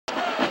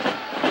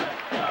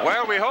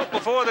Well, we hope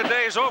before the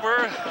day's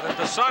over that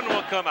the sun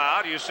will come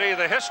out. You see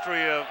the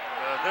history of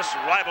this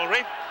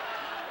rivalry.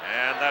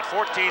 And that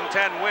 14-10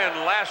 win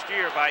last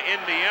year by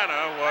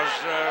Indiana was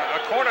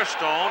a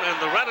cornerstone in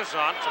the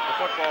renaissance of the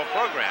football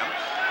program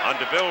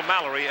under Bill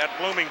Mallory at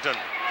Bloomington.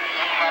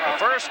 The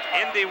first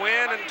Indy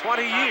win in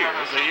 20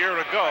 years a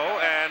year ago,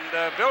 and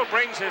Bill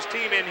brings his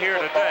team in here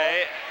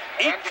today.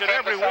 Each and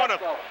every one of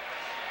them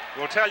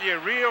will tell you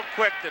real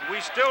quick that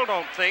we still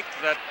don't think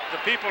that the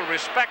people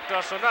respect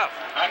us enough.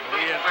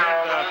 We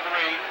intend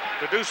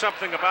to do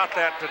something about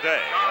that today.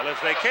 Well, if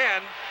they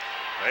can,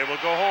 they will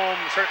go home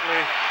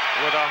certainly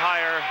with a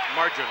higher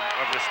margin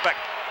of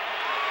respect.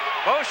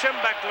 Bo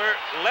Schembechler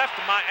left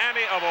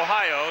Miami of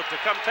Ohio to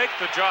come take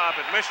the job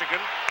at Michigan,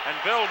 and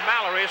Bill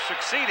Mallory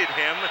succeeded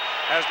him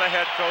as the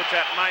head coach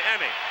at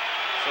Miami.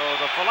 So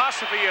the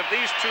philosophy of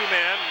these two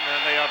men, and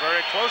they are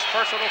very close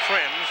personal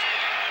friends,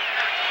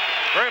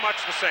 very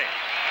much the same.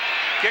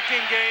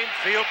 Kicking game,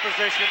 field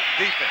position,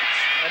 defense.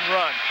 And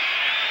run.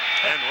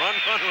 And run.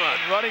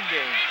 And running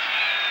game.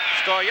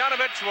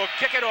 Stoyanovich will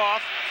kick it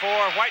off for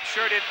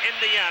white-shirted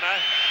Indiana,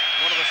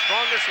 one of the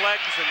strongest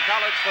legs in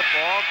college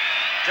football.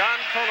 John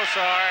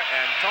Colasar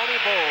and Tony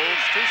Bowles,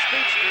 two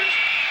speedsters,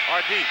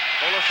 are deep.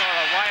 Colasar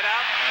a wide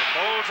out and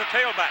Bowles a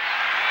tailback.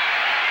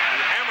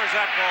 He hammers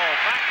that ball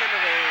back into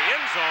the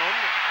end zone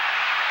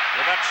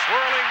with that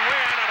swirling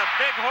wind and a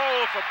big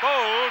hole for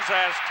Bowles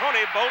as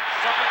Tony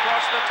bolts up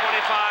across the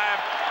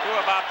 25 to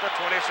about the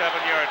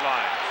 27-yard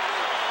line.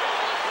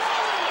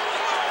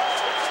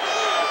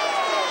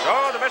 So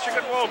the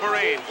Michigan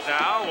Wolverines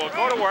now will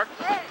go to work.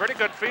 Pretty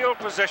good field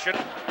position.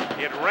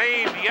 It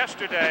rained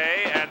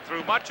yesterday and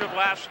through much of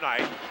last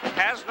night.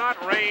 Has not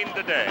rained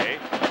today,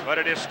 but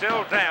it is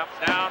still damp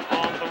down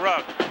on the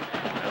rug.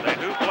 And they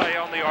do play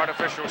on the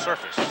artificial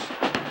surface.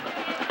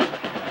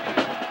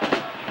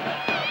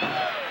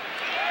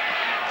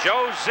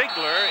 Joe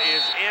Ziegler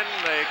is in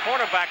the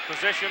cornerback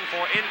position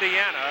for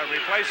Indiana,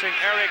 replacing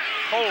Eric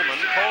Coleman.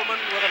 Coleman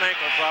with an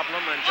ankle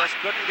problem and just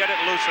couldn't get it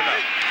loose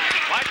enough.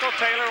 Michael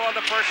Taylor on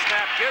the first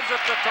snap gives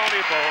it to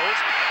Tony Bowles.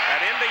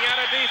 That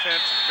Indiana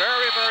defense,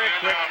 very, very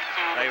quick.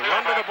 They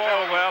run to the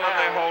ball well, and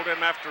they hold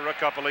him after a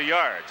couple of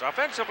yards.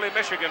 Offensively,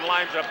 Michigan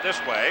lines up this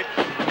way.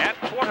 At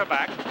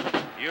quarterback,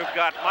 you've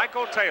got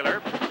Michael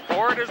Taylor.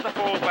 Ford is the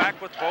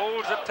fullback with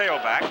Bowles at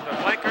tailback. The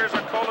flankers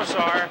are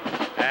Colasar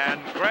and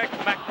Greg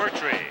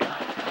McMurtry.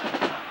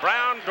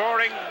 Brown,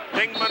 Doring,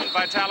 Dingman,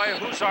 Vitale,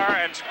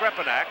 Huszar, and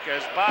Skrepanak.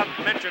 As Bob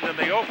mentioned in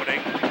the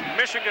opening,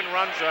 Michigan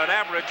runs an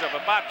average of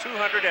about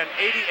 288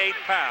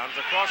 pounds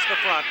across the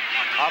front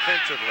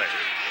offensively.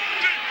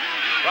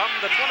 From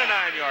the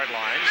 29-yard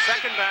line,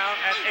 second down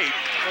at 8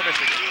 for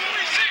Michigan.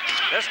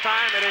 This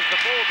time it is the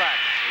fullback,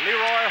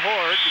 Leroy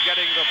Horde,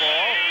 getting the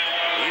ball.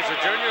 He's a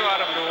junior out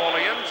of New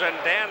Orleans, and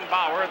Dan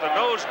Bauer, the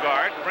nose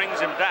guard,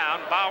 brings him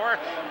down. Bauer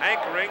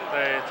anchoring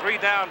the three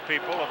down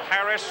people of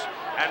Harris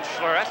and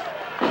Schlereth.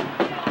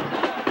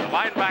 The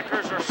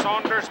linebackers are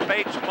Saunders,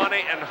 Bates,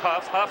 Money, and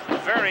Huff. Huff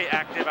very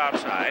active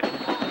outside.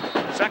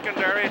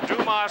 Secondary,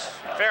 Dumas,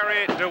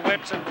 Ferry,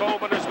 DeWitts, and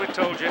Coleman, as we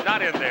told you,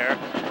 not in there.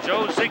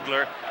 Joe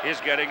Ziegler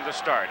is getting the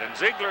start. And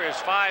Ziegler is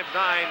 5'9",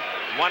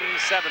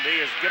 170,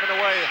 is giving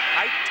away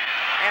height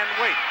and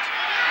weight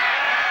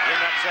in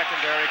that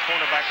secondary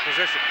cornerback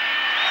position.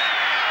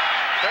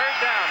 Third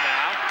down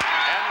now,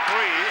 and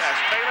 3 as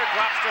Taylor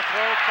drops to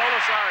throw.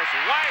 Colasar is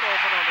wide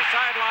open on the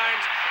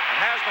sidelines and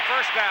has the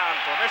first down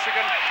for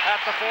Michigan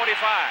at the 45.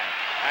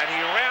 And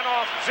he ran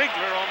off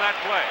Ziegler on that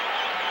play.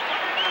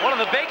 One of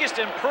the biggest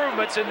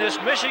improvements in this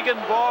Michigan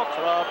ball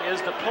club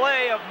is the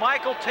play of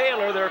Michael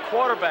Taylor, their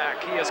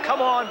quarterback. He has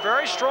come on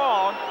very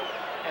strong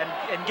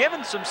and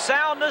given some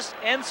soundness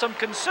and some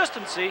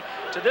consistency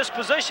to this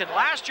position.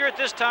 Last year at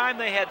this time,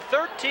 they had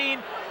 13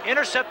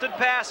 intercepted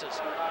passes.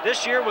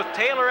 This year, with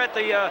Taylor at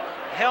the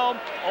helm,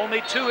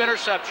 only 2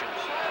 interceptions.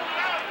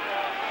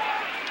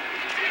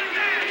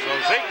 So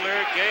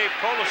Ziegler gave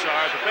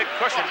Colasar the big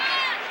cushion,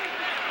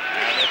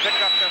 and they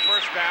picked up their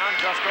first down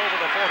just over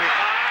the 45.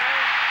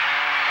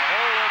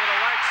 Hole over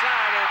the right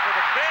side for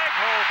the big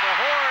hole for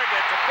Horde.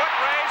 It's a foot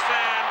race,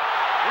 and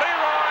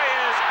Leroy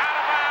is out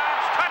of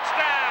bounds.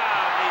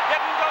 Touchdown. He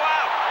didn't go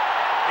out.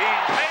 He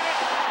made it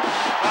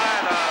by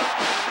the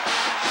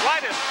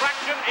slightest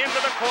fraction into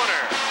the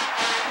corner.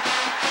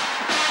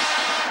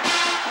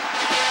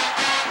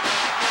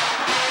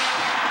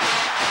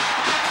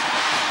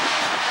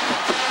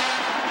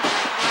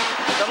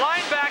 The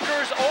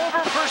linebackers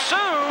over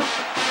pursue,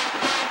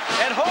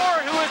 and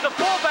Horde, who is the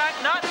fullback,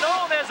 not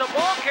known as a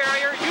ball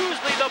carrier,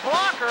 usually the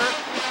blocker,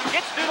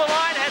 gets through the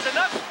line, has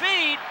enough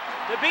speed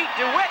to beat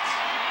DeWitts.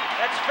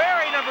 That's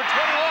Ferry, number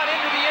 21,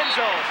 into the end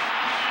zone.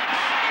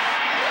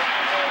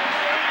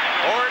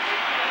 Horde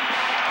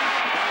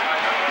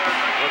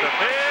with a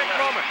big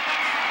moment.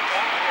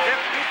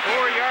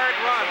 54-yard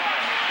run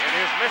in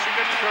his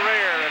Michigan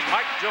career, and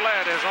Mike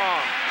Gillette is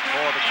on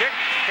for the kick.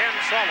 Ken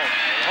Solomon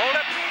will hold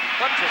it,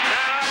 puts it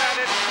down, and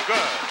it's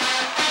good.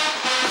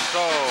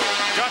 So,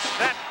 just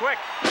that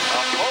quick,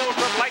 a bolt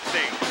of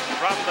lightning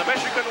from the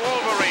Michigan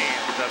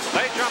Wolverines as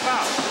they jump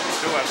out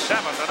to a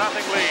 7-0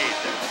 lead.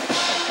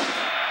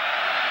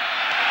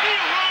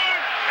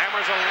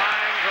 Hammers a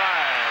line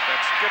drive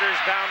that skitters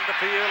down the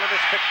field and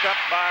is picked up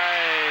by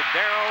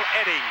Darrell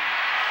Edding.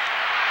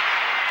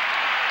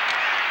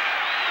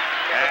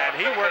 And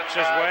he works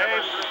his way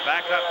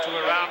back up to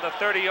around the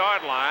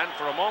 30-yard line.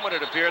 For a moment,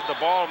 it appeared the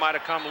ball might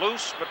have come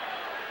loose, but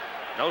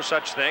no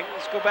such thing.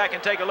 Let's go back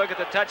and take a look at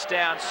the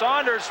touchdown.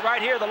 Saunders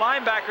right here, the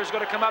linebacker, is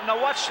going to come up. Now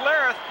watch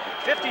Schlereth,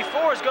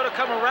 54, is going to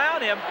come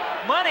around him.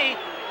 Money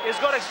is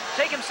going to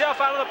take himself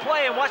out of the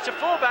play, and watch the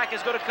fullback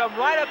is going to come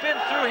right up in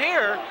through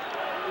here.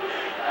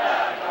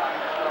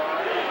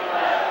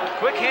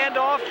 Quick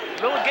handoff,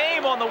 little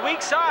game on the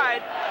weak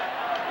side.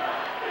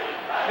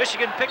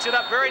 Michigan picks it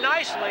up very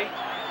nicely.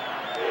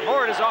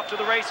 Hort is off to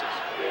the races.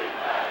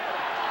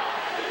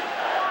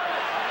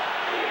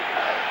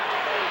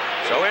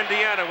 So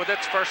Indiana, with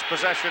its first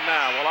possession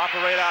now, will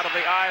operate out of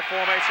the I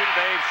formation.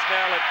 Dave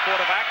Schnell at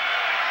quarterback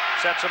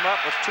sets him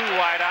up with 2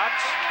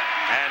 wideouts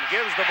and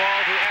gives the ball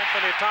to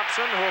Anthony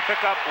Thompson, who will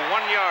pick up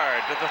 1 yard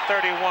to the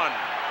 31.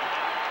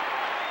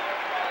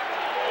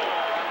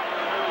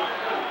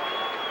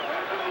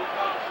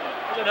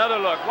 Here's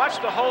another look.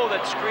 Watch the hole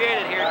that's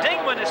created here.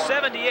 Dingman is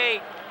 78.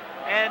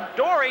 And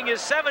Doring is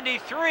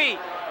 73.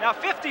 Now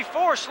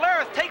 54,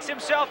 Schlereth takes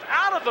himself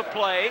out of the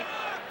play.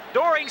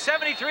 Doring,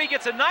 73,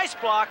 gets a nice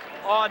block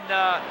on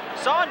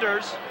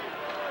Saunders.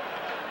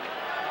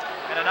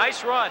 And a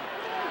nice run.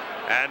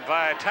 And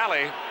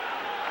Vitale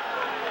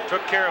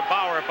took care of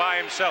Bauer by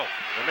himself.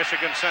 The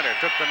Michigan center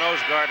took the nose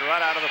guard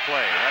right out of the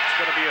play. That's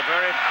going to be a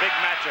very big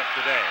matchup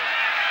today.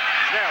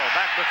 Schnell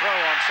back to throw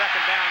on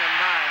 2nd down and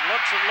 9.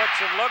 Looks and looks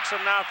and looks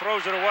and now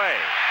throws it away.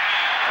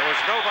 There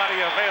was nobody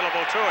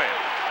available to him.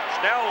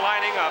 Schnell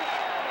lining up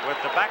with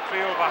the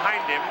backfield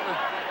behind him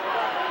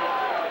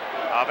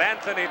of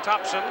Anthony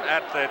Thompson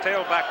at the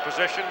tailback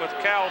position with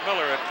Cal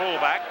Miller at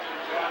fullback.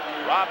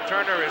 Rob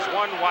Turner is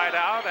 1 wide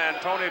out and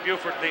Tony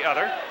Buford the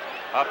other.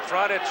 Up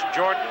front it's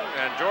Jordan,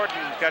 and Jordan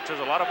catches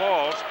a lot of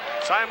balls.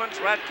 Simons,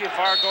 Radke,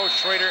 Fargo,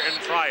 Schrader, and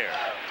Fryer.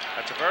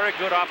 That's a very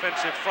good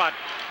offensive front,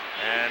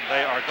 and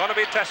they are going to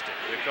be tested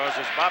because,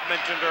 as Bob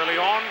mentioned early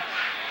on,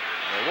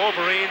 the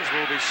Wolverines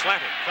will be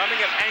slanting,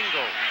 coming at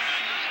angles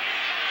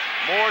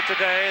more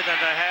today than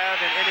they have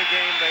in any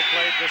game they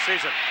played this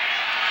season.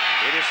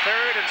 It is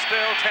 3rd and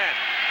still 10.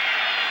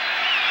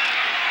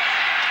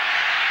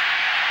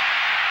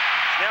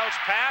 Schnell's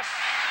pass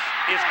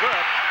is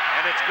good,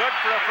 and it's good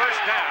for a 1st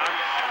down,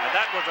 and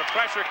that was a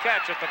pressure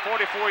catch at the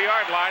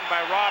 44-yard line by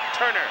Rob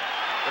Turner.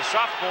 The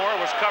sophomore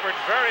was covered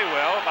very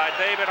well by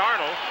David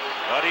Arnold,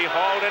 but he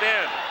hauled it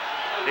in.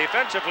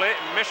 Defensively,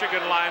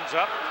 Michigan lines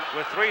up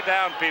with 3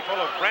 down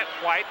people of Brent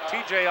White,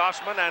 T.J.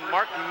 Osman, and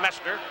Martin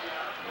Messner.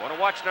 You want to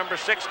watch number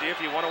 60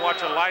 if you want to watch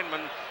a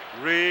lineman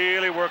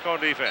really work on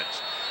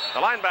defense.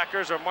 The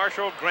linebackers are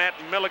Marshall, Grant,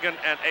 Milligan,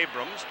 and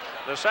Abrams.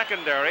 The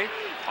secondary,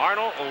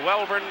 Arnold,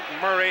 Welburn,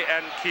 Murray,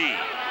 and Key.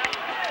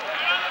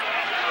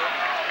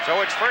 So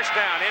it's 1st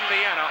down,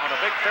 Indiana, on a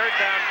big 3rd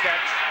down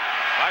catch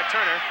by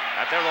Turner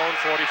at their own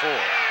 44.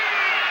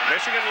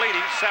 Michigan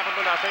leading 7-0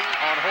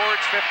 on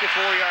Horde's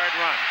 54-yard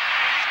run.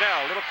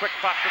 Schnell, little quick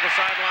pop to the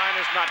sideline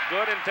is not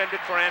good,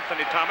 intended for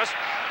Anthony Thomas,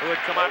 who had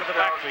come out of the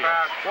backfield.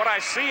 What I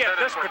see at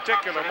this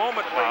particular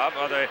moment, Bob,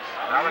 are the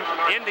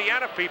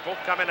Indiana people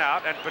coming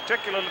out, and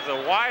particularly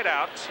the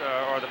wideouts,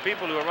 or the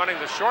people who are running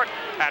the short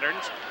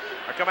patterns,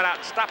 are coming out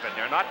and stopping.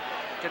 They're not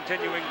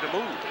continuing to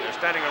move. They're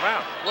standing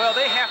around. Well,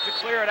 they have to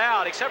clear it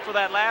out, except for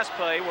that last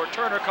play where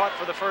Turner caught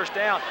for the 1st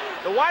down.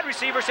 The wide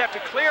receivers have to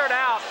clear it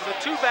out for the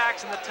 2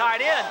 backs and the tight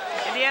end.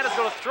 Indiana's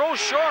going to throw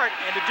short,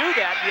 and to do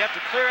that, you have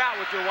to clear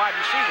out with your wide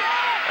receiver.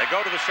 They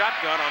go to the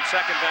shotgun on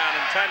 2nd down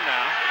and 10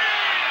 now.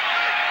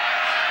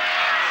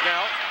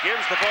 Schnell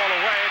gives the ball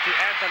away to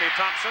Anthony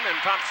Thompson, and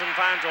Thompson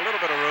finds a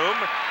little bit of room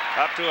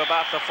up to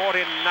about the 49.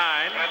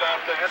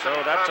 So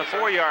that's a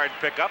 4-yard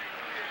pickup.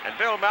 And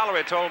Bill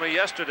Mallory told me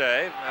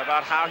yesterday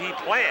about how he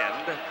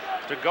planned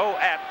to go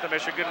at the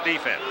Michigan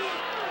defense.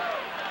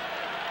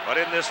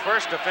 But in this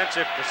first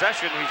offensive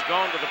possession, he's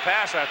gone to the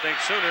pass, I think,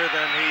 sooner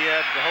than he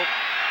had hoped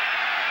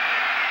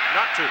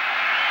not to.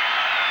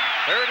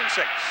 3rd and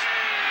 6.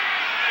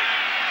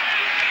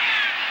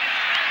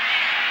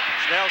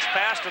 Schnell's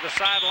pass to the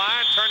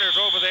sideline.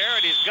 Turner's over there,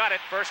 and he's got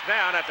it 1st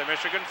down at the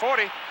Michigan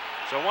 40.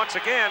 So once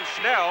again,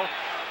 Schnell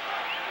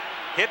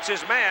hits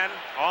his man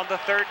on the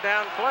 3rd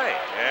down play,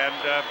 and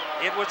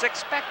it was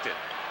expected.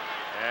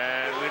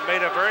 And we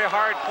made a very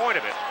hard point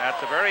of it at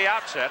the very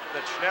outset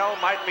that Schnell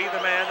might be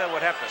the man that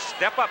would have to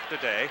step up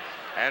today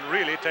and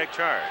really take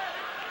charge.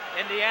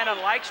 Indiana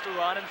likes to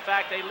run. In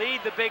fact, they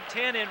lead the Big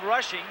Ten in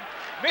rushing.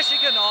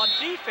 Michigan on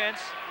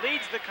defense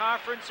leads the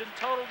conference in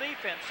total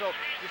defense. So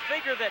you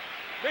figure that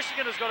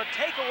Michigan is going to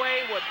take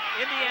away what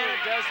Indiana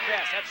does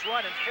best. That's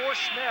run. And for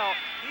Schnell,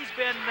 he's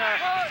been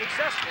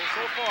successful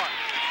so far.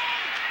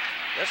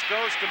 This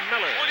goes to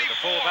Miller, the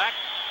fullback.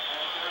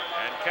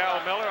 And Cal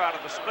Miller, out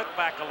of the split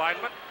back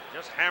alignment,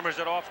 just hammers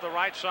it off the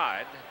right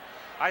side.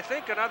 I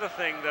think another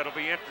thing that'll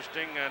be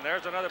interesting, and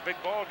there's another big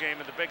ball game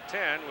in the Big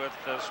Ten with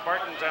the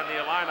Spartans and the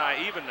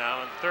Illini even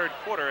now in the third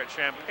quarter at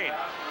Champaign.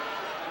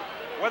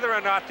 Whether or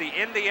not the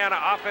Indiana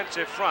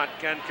offensive front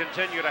can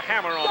continue to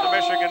hammer on the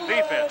Michigan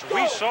defense.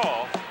 We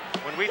saw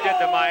when we did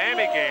the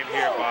Miami game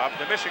here, Bob,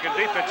 the Michigan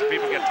defensive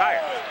people get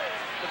tired.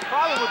 The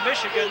problem with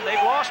Michigan,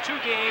 they've lost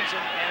 2 games and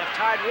have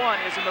tied 1,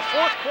 is in the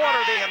fourth quarter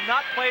they have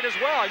not played as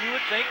well. You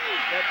would think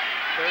that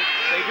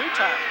they do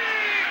tie.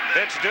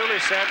 Vince Dooley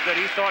said that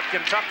he thought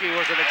Kentucky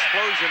was an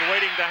explosion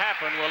waiting to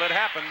happen. Well, it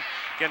happened.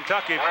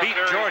 Kentucky beat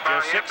Georgia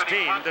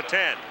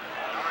 16-10.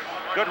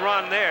 Good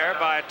run there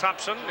by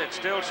Thompson. It's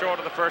still short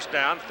of the first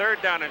down.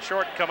 Third down and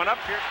short coming up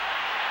here.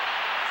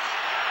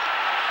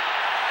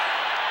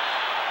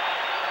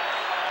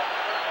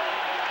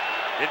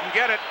 Didn't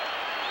get it.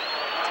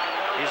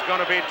 He's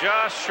going to be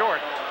just short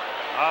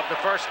of the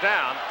first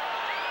down.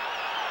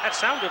 That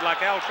sounded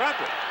like Al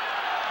Trautman.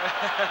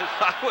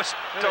 I was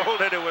told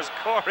that it was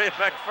Corey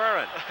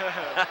McFerrin.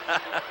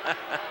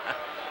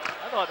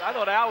 I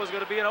thought Al was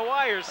going to be in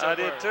Hawaii or somewhere.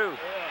 I did too.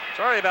 Yeah.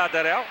 Sorry about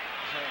that, Al.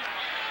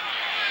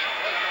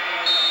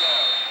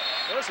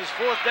 Well, this is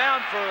fourth down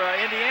for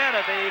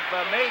Indiana. They've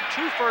made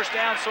 2 first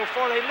downs so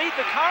far. They lead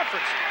the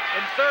conference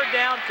in third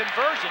down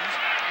conversions,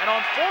 and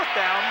on fourth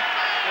down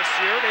this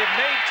year, they've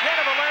made 10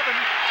 of 11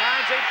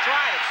 times they've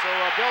tried it. So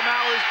Bill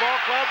Mallory's ball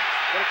club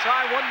going to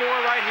try one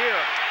more right here.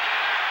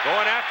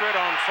 Going after it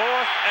on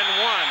 4th and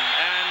 1,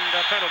 and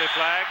a penalty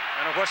flag,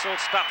 and a whistle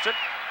stops it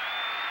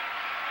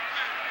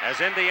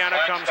as Indiana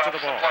comes to the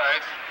ball.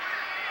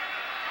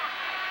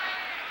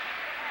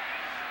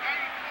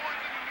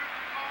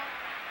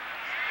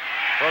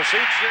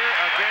 Procedure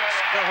against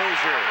the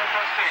Hoosiers.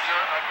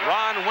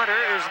 Ron Winter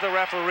is the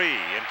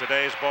referee in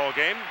today's ball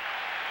game.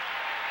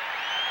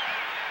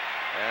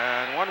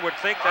 And one would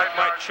think that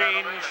might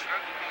change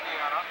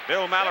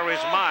Bill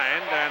Mallory's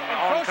mind, and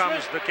on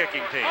comes the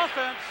kicking team.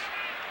 Offense.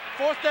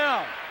 Fourth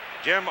down.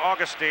 Jim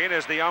Augustine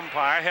is the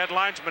umpire. Head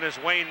linesman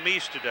is Wayne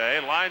Meese today.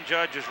 Line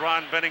judge is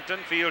Ron Bennington.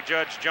 Field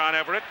judge John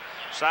Everett.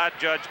 Side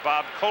judge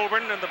Bob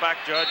Colburn. And the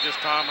back judge is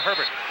Tom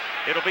Herbert.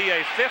 It'll be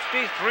a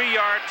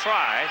 53-yard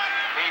try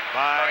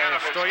by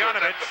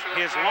Stoyanovich.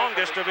 His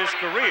longest of his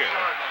career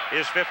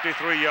is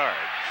 53 yards.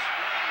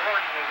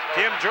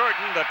 Tim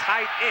Jordan, the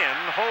tight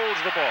end, holds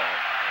the ball.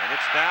 And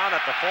it's down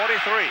at the 43.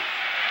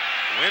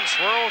 Wind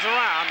swirls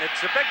around.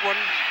 It's a big one.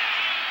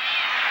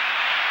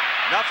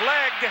 Enough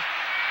leg.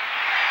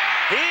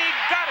 He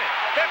got it.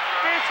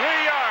 53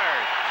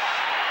 yards.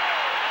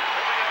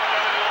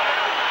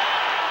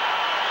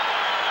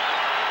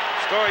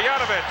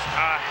 Stoyanovich,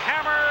 a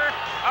hammer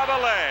of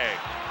a leg.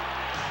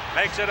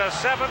 Makes it a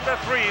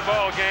 7-3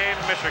 ball game,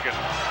 Michigan.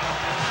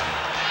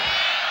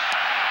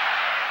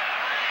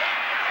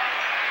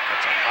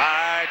 That's a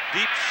high,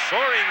 deep,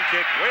 soaring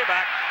kick way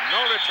back.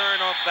 No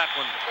return of that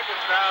one.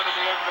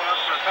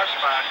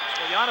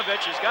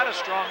 Stoyanovich has got a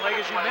strong leg,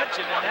 as you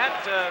mentioned, and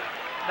that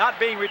not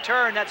being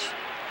returned, that's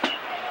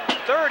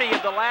 30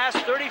 of the last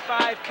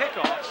 35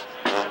 kickoffs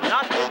have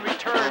not been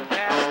returned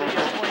past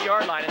the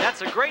 20-yard line, and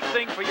that's a great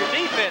thing for your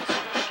defense,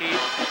 Keith.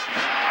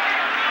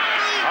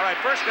 All right,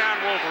 first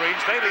down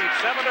Wolverines. They lead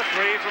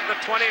 7-3 from the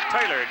 20.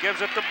 Taylor gives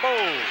it to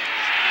Bowles.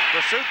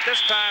 Pursuit this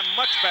time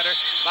much better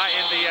by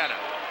Indiana.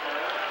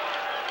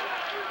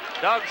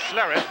 Doug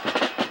Schlereth,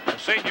 a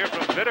senior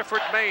from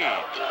Biddeford, Maine,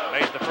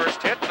 made the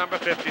first hit, number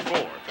 54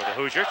 for the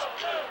Hoosiers.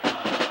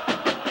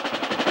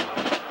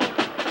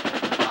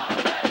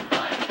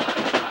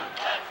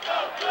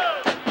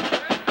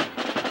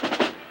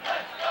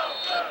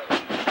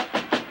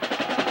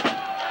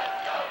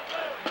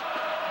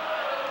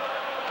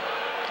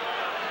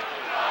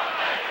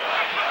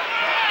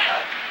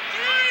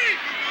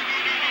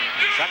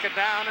 Second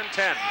down and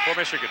 10 for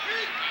Michigan.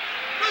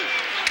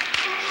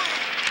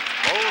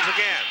 Bowles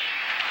again.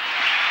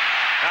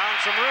 Found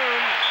some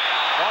room.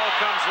 Ball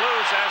comes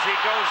loose as he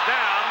goes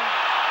down.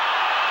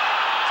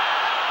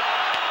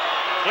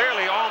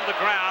 Clearly on the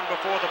ground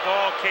before the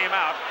ball came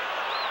out.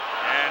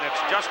 And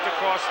it's just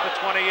across the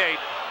 28.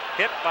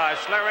 Hit by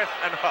Schlereth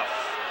and Huff.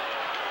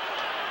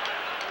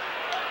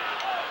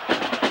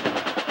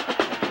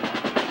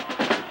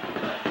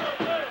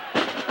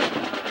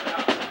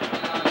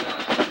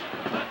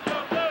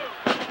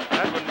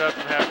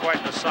 Doesn't have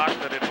quite the sock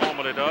that it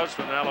normally does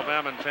when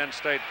Alabama and Penn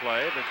State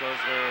play because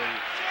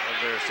of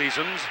their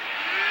seasons.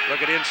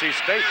 Look at NC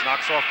State,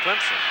 knocks off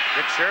Clemson.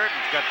 Dick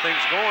Sheridan's got things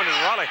going in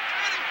Raleigh.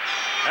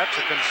 That's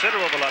a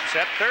considerable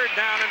upset. Third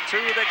down and 2,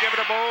 they give it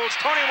to Bowles.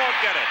 Tony won't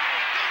get it.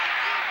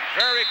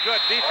 Very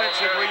good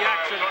defensive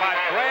reaction by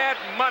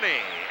Brad Money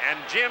and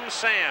Jim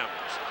Sams.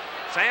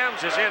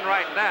 Sams is in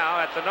right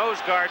now at the nose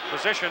guard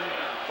position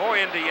for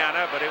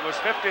Indiana, but it was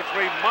 53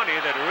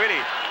 Money that really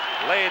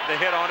laid the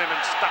hit on him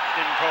and stopped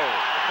him cold.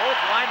 Both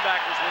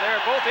linebackers were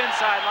there, both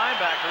inside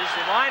linebackers.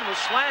 The line was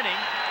slanting,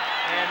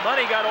 and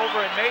Money got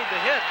over and made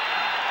the hit.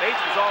 Bates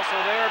was also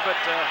there, but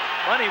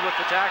Money with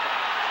the tackle.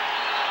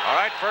 All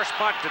right, first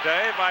punt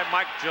today by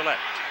Mike Gillette.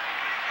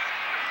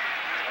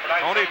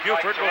 Tony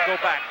Buford will go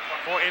back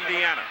for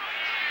Indiana.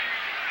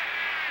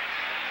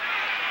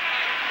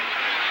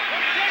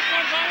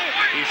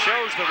 He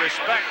shows the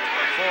respect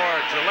for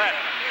Gillette.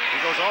 He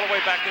goes all the way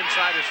back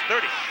inside his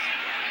 30.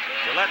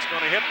 Gillette's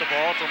going to hit the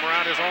ball from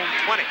around his own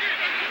 20.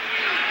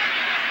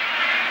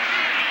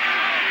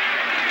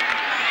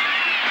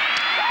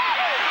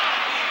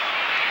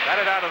 Got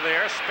it out of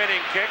there,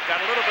 spinning kick,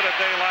 got a little bit of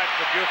daylight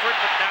for Buford,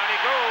 but down he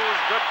goes.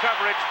 Good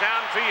coverage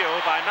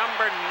downfield by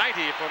number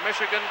 90 for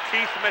Michigan,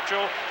 Keith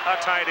Mitchell, a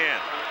tight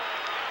end.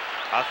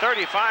 A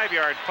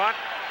 35-yard punt,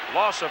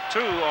 loss of 2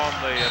 on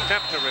the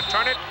attempt to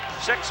return it.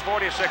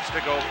 6:46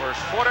 to go first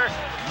quarter.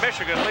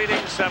 Michigan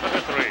leading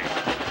 7-3.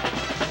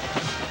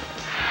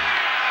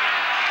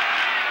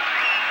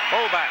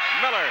 Fullback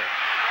Miller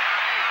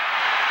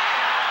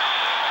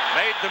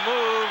made the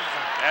move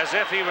as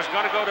if he was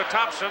going to go to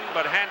Thompson,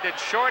 but handed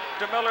short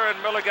to Miller,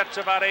 and Miller gets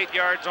about 8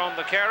 yards on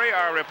the carry.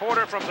 Our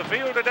reporter from the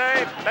field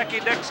today, Becky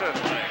Dixon.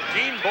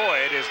 Gene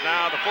Boyd is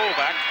now the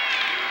fullback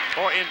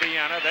for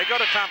Indiana. They go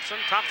to Thompson.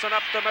 Thompson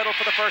up the middle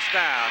for the first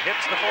down.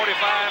 Hits the 45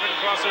 and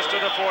crosses to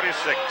the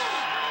 46.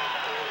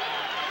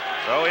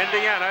 So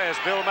Indiana, as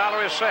Bill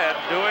Mallory said,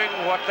 doing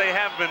what they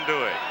have been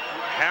doing.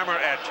 Hammer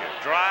at you,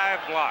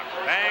 drive, block,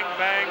 bang,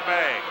 bang,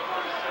 bang.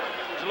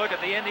 As you look at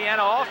the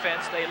Indiana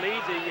offense, they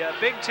lead the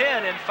Big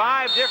Ten in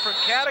 5 different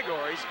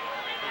categories,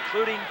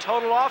 including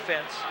total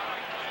offense.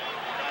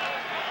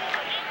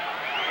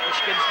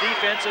 Michigan's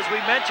defense, as we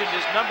mentioned,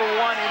 is #1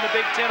 in the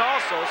Big Ten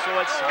also, so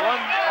it's 1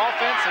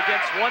 offense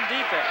against 1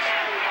 defense.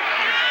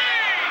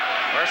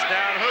 First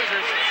down,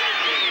 Hoosiers.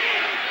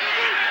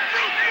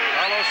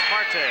 Carlos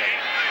Marte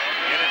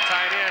in at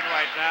tight end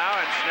right now,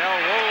 and Snell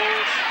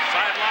rolls,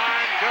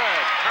 sideline,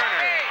 good.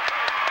 Turner,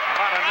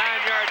 about a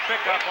 9-yard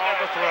pickup on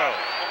the throw.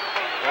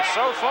 Well,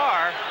 so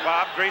far,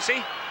 Bob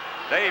Greasy,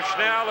 Dave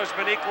Schnell has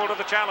been equal to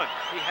the challenge.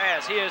 He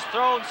has. He has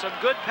thrown some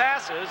good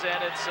passes,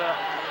 and it's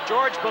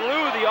George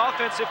Ballou, the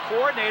offensive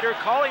coordinator,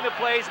 calling the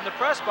plays in the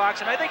press box,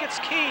 and I think it's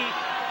key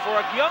for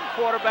a young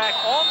quarterback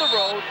on the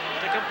road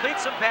to complete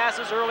some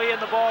passes early in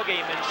the ball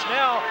game, and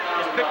Schnell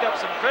has picked up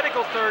some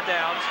critical 3rd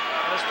downs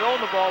and has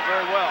thrown the ball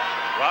very well.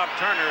 Rob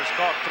Turner has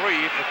caught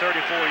 3 for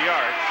 34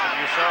 yards, and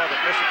you saw that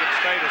Michigan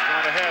State has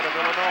gone ahead of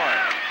Illinois.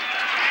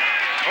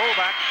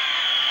 Fullback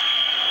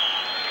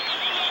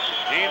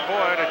Gene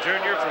Boyd, a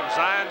junior from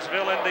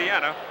Zionsville,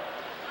 Indiana,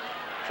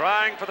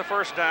 trying for the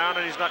first down,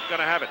 and he's not going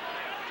to have it.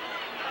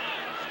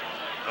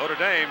 Notre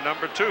Dame,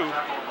 number 2,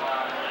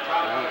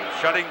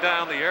 shutting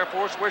down the Air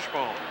Force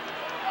Wishbone.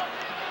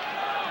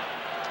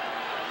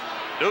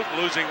 Duke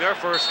losing their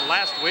first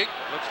last week.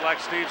 Looks like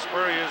Steve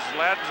Spurrier's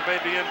lads may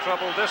be in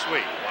trouble this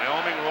week.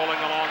 Wyoming rolling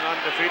along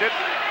undefeated.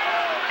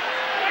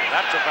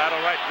 That's a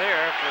battle right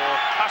there for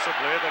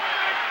possibly the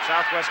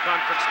Southwest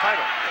Conference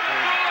title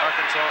between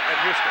Arkansas and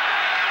Houston.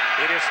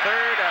 It is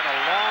 3rd and a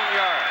long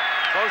yard,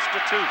 close to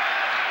 2.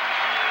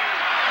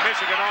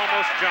 Michigan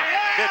almost jumped,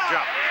 did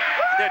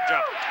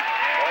jump.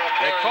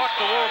 They caught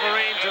the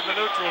Wolverines in the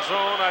neutral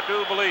zone, I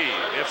do believe.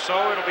 If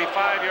so, it'll be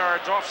 5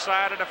 yards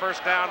offside and a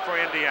first down for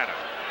Indiana.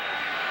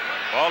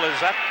 Ball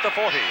is at the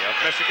 40 of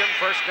Michigan,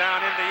 first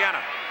down Indiana.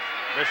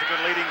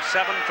 Michigan leading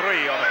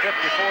 7-3 on a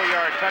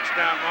 54-yard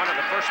touchdown run in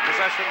the first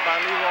possession by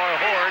Leroy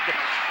Horde.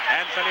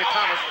 Anthony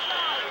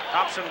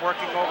Thompson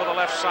working over the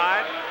left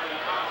side.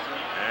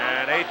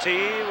 And AT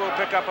will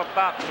pick up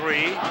about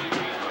 3.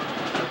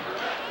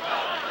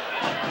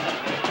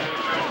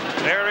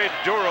 Very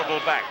durable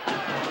back.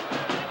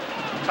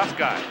 Tough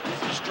guy.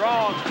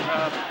 Strong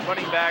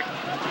running back.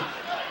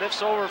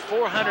 Lifts over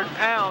 400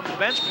 pounds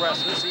bench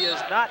presses. He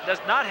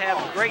does not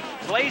have great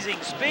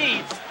blazing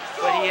speed,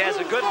 but he has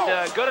a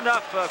good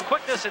enough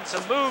quickness and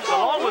some moves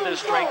along with his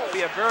strength to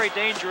be a very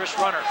dangerous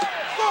runner.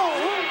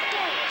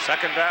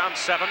 Second down,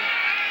 7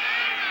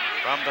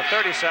 from the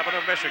 37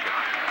 of Michigan.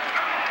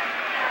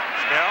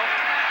 Snell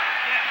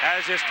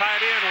has his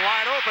tight end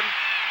wide open,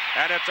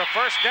 and it's a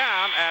first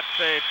down at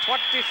the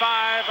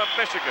 25 of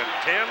Michigan.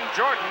 Tim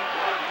Jordan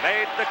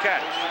made the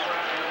catch.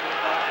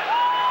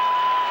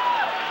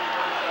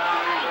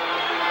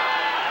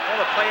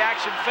 Well, the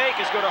play-action fake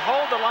is going to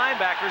hold the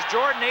linebackers.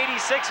 Jordan,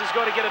 86, is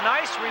going to get a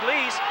nice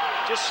release,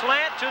 just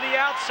slant to the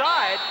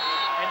outside,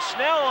 and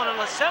Snell on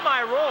a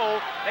semi-roll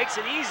makes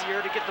it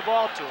easier to get the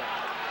ball to him.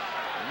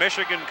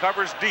 Michigan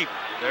covers deep.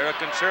 They're a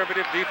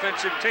conservative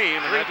defensive team,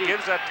 and that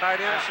gives that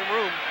tight end some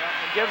room.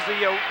 It gives the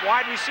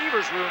wide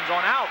receivers rooms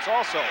on outs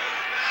also.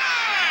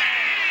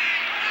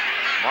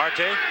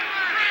 Marte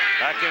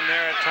back in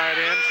there at tight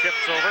end,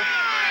 shifts over.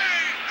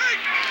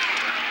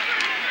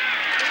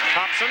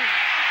 Thompson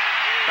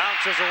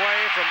bounces away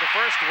from the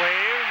first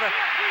wave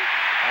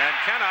and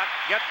cannot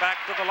get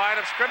back to the line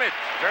of scrimmage.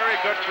 Very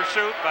good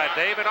pursuit by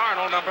David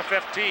Arnold, number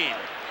 15.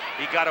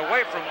 He got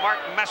away from Mark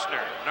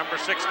Messner, number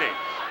 60.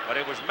 But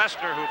it was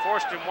Messner who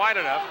forced him wide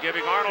enough,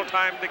 giving Arnold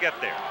time to get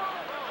there.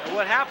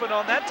 What happened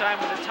on that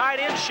time when the tight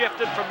end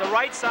shifted from the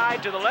right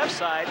side to the left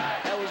side,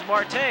 that was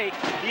Marte,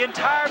 the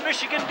entire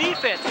Michigan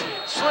defense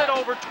slid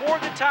over toward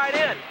the tight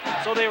end.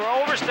 So they were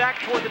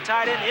overstacked toward the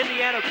tight end.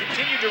 Indiana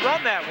continued to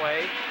run that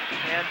way,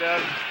 and the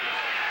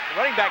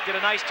running back did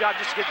a nice job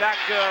just to get back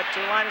to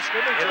the line of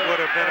scrimmage. It would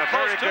have been a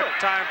very good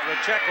time for a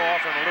checkoff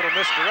and a little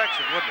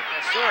misdirection, wouldn't it?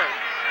 Yes, sir.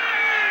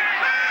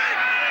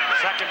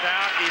 Second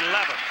down,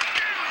 11.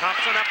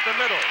 Thompson up the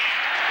middle.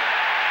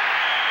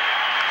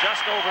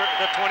 Just over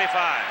the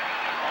 25.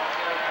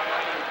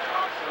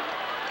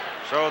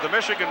 So the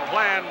Michigan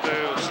plan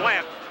to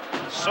slant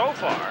so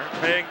far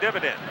paying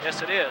dividend.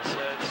 Yes, it is.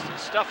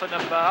 It's stuffing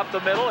them up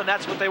the middle, and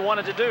that's what they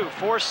wanted to do.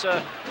 Force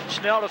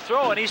Schnell to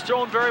throw, and he's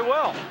thrown very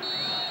well.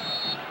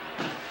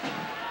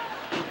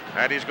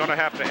 And he's going to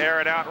have to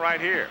air it out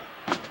right here.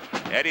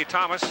 Eddie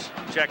Thomas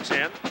checks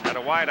in at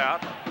a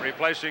wideout,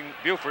 replacing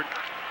Buford.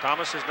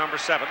 Thomas is number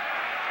 7.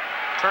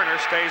 Turner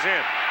stays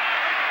in.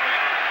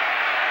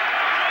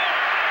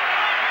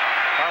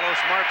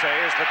 Carlos Marte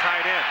is the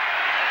tight end.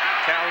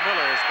 Cal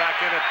Miller is back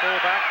in at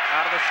fullback.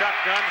 Out of the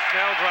shotgun,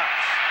 Schnell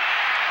drops.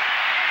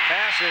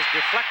 Pass is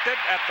deflected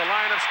at the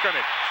line of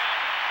scrimmage.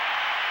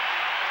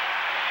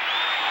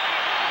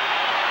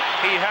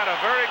 He had a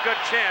very good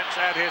chance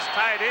at his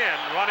tight end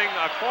running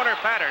a corner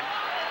pattern,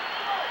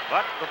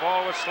 but the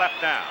ball was slapped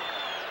down.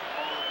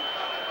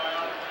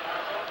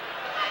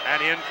 And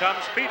in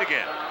comes Pete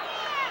again.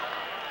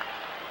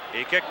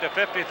 He kicked a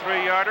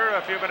 53-yarder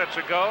a few minutes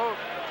ago.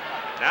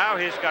 Now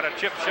he's got a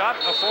chip shot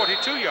of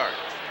 42 yards.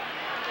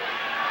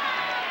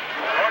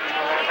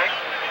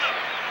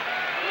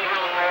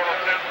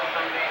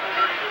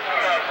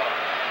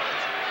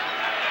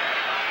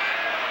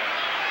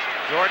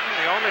 Jordan,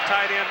 the only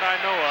tight end I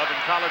know of in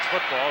college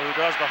football who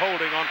does the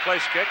holding on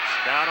place kicks,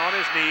 down on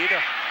his knee to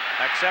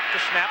accept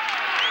the snap.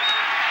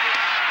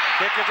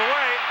 Kick is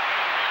away.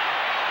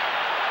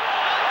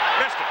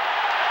 Missed it.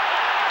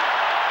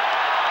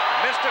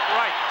 Missed it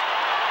right.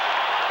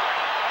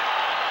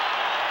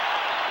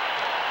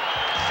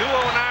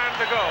 2:09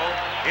 to go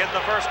in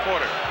the first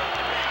quarter.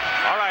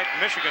 All right,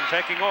 Michigan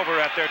taking over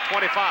at their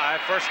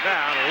 25, first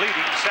down,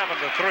 leading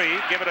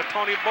 7-3. Give it to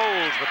Tony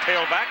Bowles, the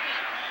tailback.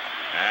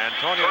 And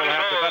Tony will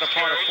have the better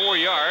part of 4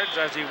 yards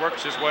as he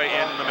works his way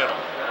in the middle.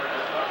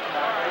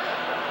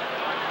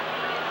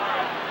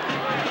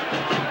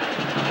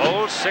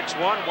 Bowles,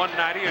 6'1",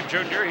 190, a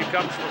junior. He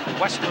comes from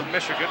Westland,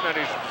 Michigan, and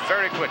he's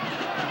very quick.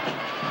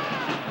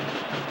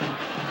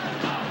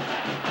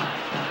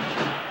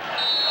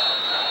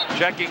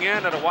 Checking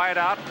in at a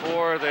wideout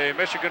for the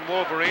Michigan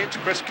Wolverines,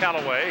 Chris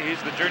Callaway.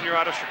 He's the junior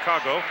out of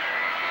Chicago.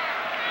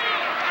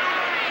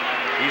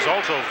 He's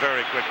also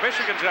very quick.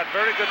 Michigan's got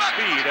very good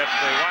speed at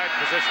the wide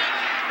position.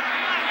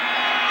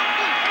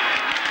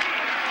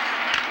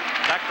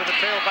 Back to the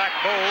tailback,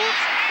 Bowles.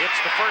 Hits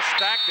the first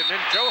stack, and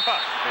then Joe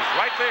Huff is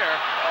right there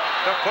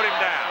to put him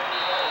down.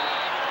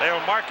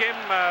 They'll mark him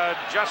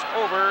just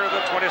over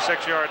the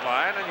 26-yard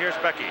line, and here's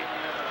Becky.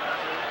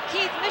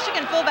 Keith,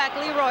 Michigan fullback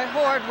Leroy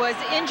Horde was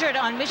injured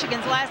on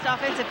Michigan's last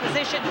offensive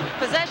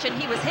possession.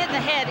 He was hit in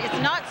the head. It's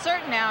not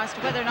certain now as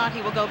to whether or not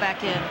he will go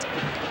back in.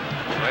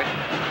 Right.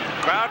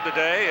 Crowd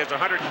today is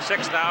 106,104.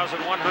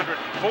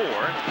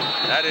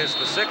 That is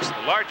the 6th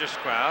largest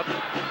crowd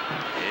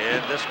in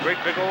this great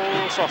big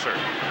old saucer.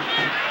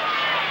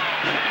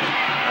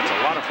 That's a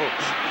lot of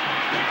folks.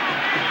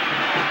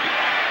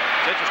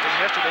 It's interesting.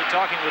 Yesterday,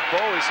 talking with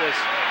Bo, he says,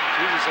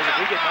 Jesus says, if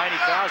we get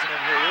 90,000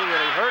 in here, we're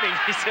really hurting.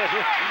 He said,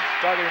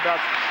 talking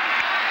about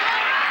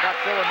not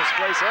filling this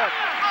place up.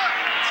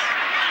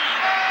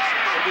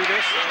 We'll do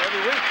this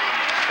every week.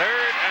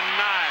 3rd and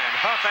 9.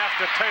 Huff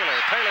after Taylor.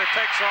 Taylor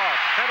takes off.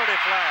 Penalty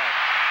flag.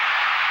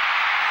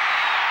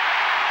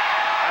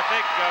 I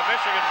think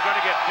Michigan's going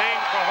to get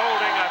dinged for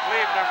holding, I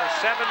believe, number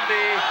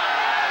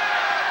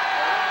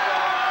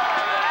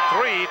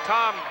 73.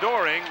 Tom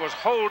Doring was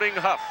holding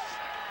Huff.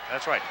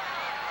 That's right.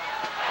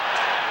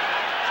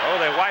 So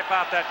they wipe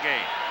out that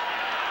game.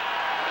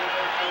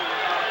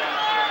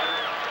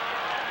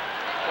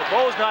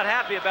 Well, Bo's not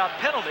happy about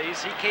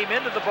penalties. He came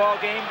into the ball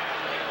game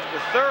the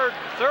third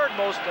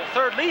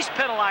least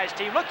penalized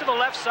team. Look to the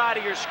left side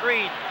of your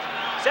screen.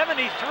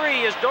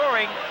 73 is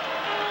Doring.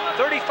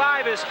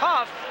 35 is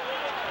Huff.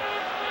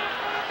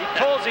 He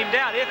pulls him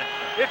down.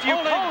 If you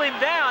pull him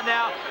down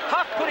now,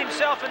 Huff put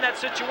himself in that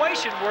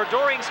situation where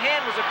Doring's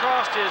hand was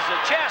across his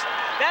chest.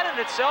 That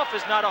in itself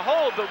is not a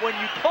hold, but when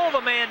you pull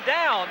the man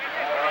down,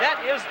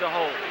 that is the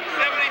hold.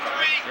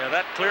 73. Yeah,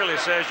 that clearly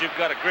says you've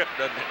got a grip,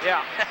 doesn't it?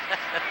 Yeah.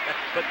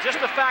 But just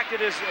the fact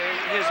that his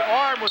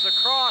arm was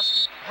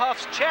across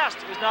Huff's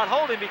chest is not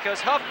holding, because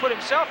Huff put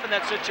himself in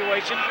that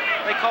situation.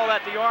 They call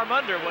that the arm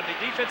under. When the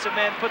defensive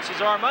man puts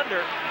his arm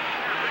under,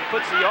 he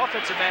puts the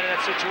offensive man in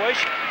that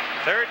situation.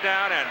 3rd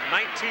down and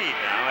 19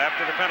 now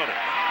after the penalty.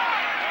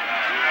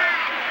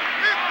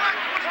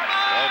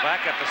 Ball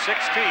back at the 16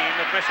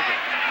 of Michigan.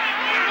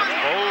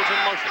 Bowles in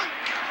motion.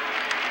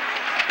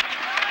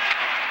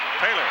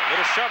 Taylor with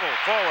a shovel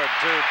forward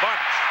to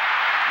Bunch.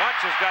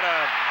 Bunch has got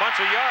a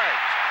bunch of yards.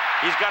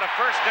 He's got a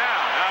first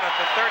down out at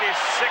the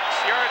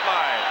 36-yard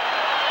line.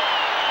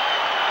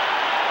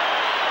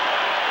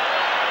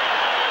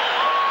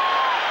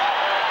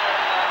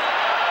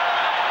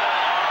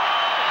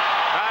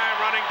 Time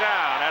running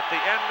down at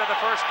the end of the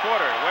first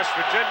quarter. West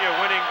Virginia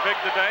winning big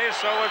today,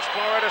 so is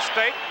Florida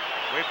State.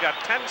 We've got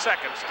 10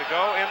 seconds to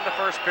go in the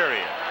first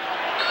period.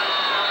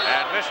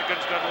 And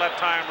Michigan's going to let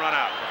time run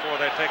out before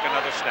they take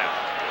another snap.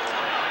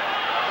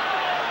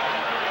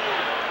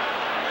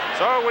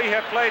 So we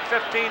have played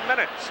 15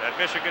 minutes at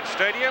Michigan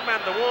Stadium, and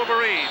the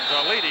Wolverines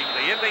are leading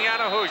the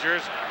Indiana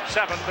Hoosiers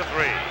 7-3.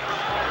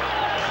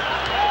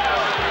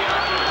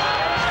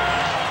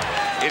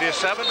 It is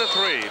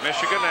 7-3.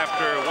 Michigan,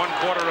 after 1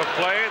 quarter of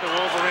play, the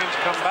Wolverines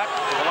come back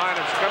to the line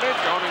of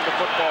scrimmage, owning the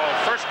football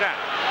first down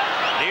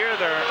near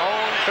their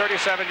own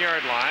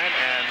 37-yard line,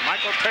 and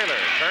Michael Taylor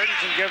turns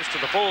and gives to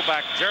the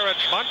fullback Jared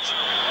Bunch,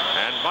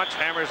 and Bunch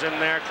hammers in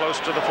there close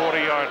to the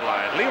 40-yard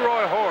line.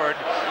 Leroy Horde,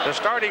 the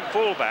starting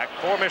fullback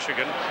for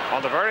Michigan,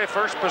 on the very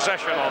first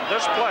possession on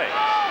this play,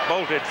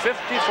 bolted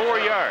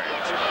 54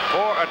 yards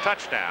for a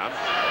touchdown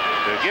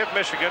to give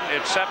Michigan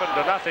its 7-0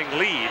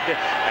 lead.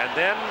 And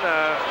then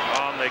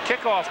on the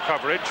kickoff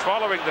coverage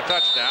following the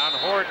touchdown,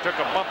 Horde took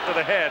a bump to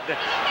the head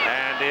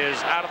and is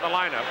out of the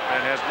lineup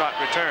and has not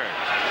returned.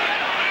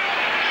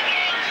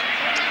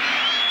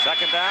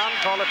 Second down,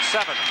 call it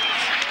 7.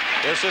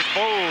 This is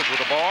Bowles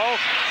with the ball.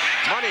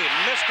 Money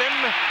missed him,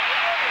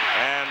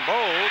 and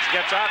Bowles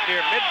gets out near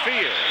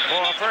midfield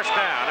for a first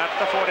down at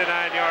the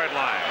 49-yard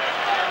line.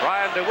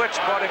 Brian DeWitt's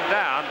brought him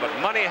down, but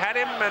Money had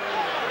him and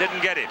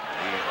didn't get him.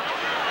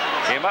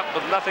 He came up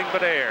with nothing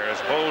but air as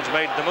Bowles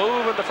made the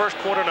move in the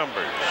first quarter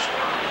numbers.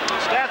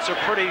 Stats are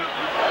pretty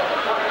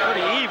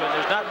even.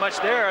 There's not much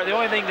there. The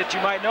only thing that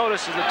you might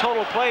notice is the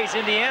total plays.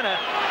 Indiana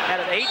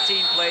had 18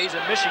 plays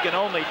and Michigan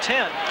only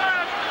 10.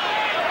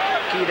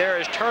 Key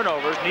there is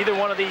turnovers. Neither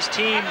one of these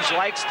teams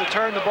likes to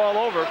turn the ball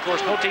over. Of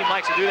course, no team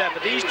likes to do that, but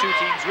these two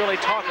teams really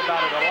talk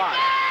about it a lot.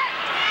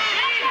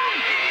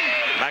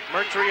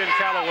 McMurtry and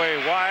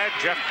Callaway wide.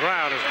 Jeff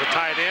Brown is the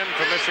tight end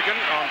for Michigan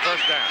on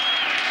first down.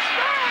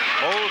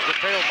 Bowles, the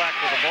tailback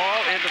with the ball,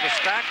 into the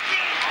stack.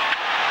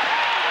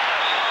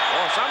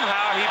 Well,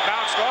 somehow he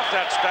bounced off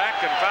that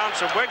stack and found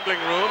some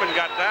wiggling room and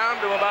got down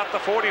to about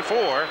the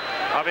 44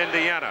 of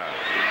Indiana.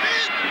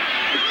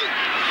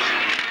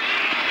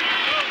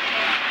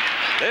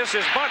 This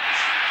is Bunch.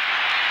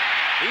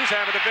 He's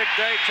having a big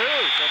day, too.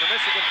 So the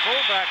Michigan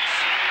fullbacks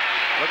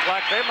look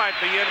like they might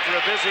be in for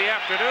a busy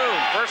afternoon.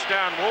 First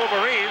down,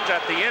 Wolverines at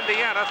the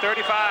Indiana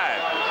 35.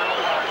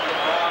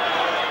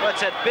 Well,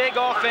 it's that big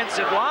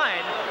offensive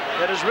line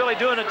that is really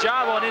doing a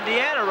job on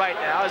Indiana right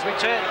now. As we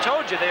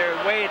told you, they're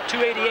way at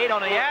 288 on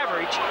the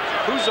average.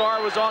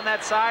 Huzar was on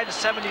that side,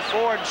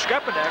 74, and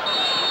Skrepenek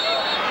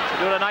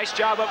doing a nice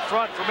job up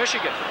front for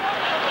Michigan.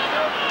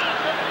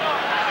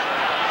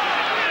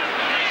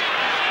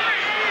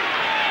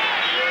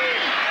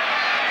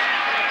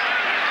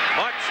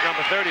 Bunch,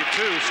 number 32,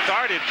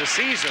 started the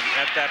season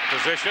at that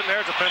position.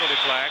 There's a penalty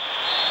flag.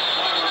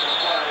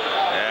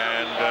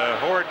 And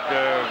Horde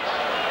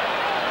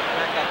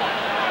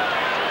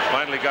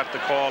finally got the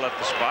call at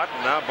the spot,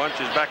 and now Bunch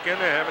is back in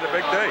there having a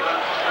big day.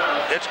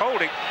 It's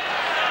holding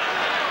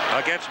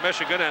against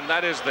Michigan, and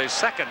that is the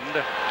second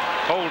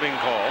holding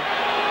call.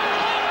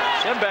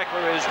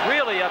 Schembechler is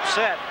really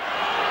upset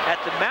at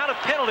the amount of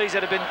penalties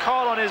that have been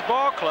called on his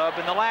ball club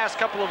in the last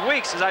couple of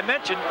weeks. As I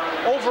mentioned,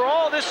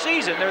 overall this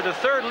season, they're the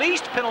third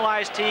least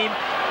penalized team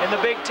in the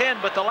Big Ten,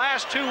 but the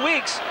last 2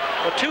 weeks,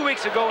 well, 2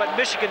 weeks ago at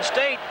Michigan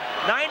State,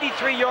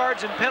 93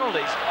 yards in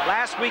penalties.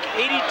 Last week,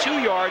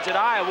 82 yards at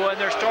Iowa, and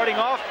they're starting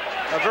off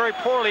very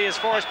poorly as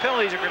far as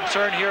penalties are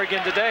concerned here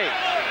again today.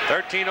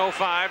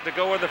 13:05 to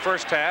go in the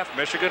first half.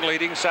 Michigan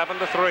leading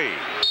 7-3.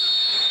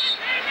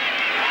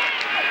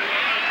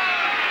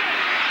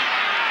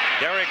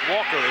 Derek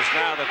Walker is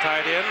now the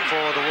tight end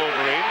for the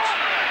Wolverines.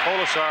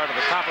 Polisar to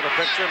the top of the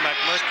picture.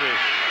 McMurtry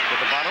at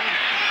the bottom.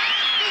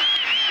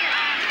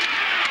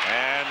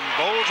 And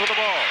Bowles with the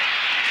ball.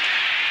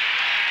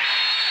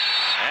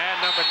 And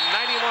number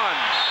 91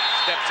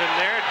 steps in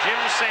there,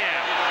 Jim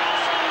Sams.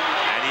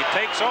 And he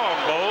takes on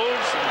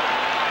Bowles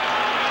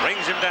and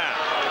brings him down.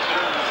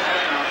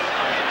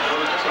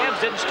 Sams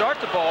didn't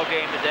start the ball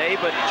game today,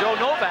 but Joe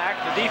Novak,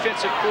 the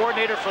defensive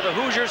coordinator for the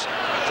Hoosiers,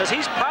 says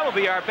he's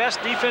probably our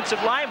best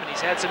defensive lineman. He's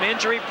had some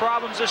injury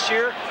problems this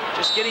year,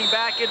 just getting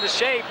back into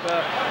shape.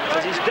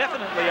 Says he's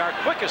definitely our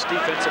quickest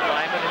defensive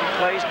lineman, and he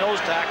plays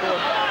nose tackle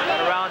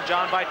and around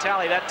John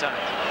Vitale that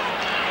time.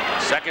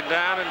 Second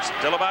down and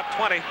still about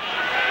 20.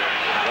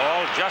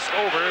 Ball just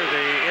over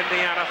the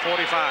Indiana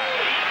 45.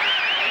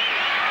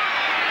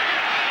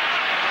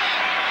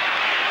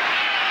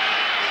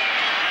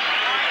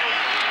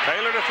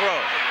 Taylor to throw.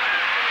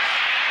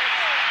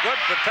 Good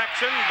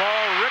protection.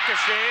 Ball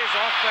ricochets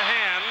off the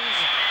hands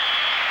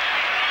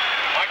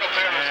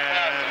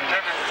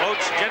and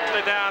floats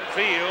gently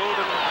downfield,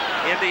 and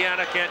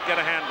Indiana can't get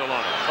a handle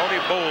on it.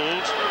 Tony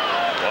Bowles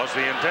was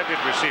the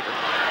intended receiver.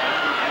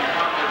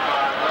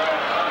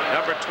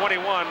 Number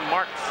 21,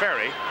 Mark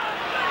Ferry,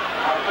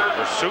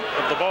 pursuit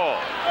of the ball.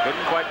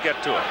 Couldn't quite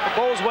get to it.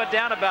 Bowles went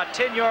down about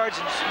 10 yards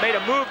and made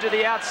a move to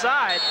the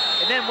outside,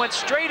 and then went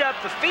straight up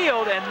the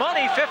field, and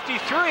Money,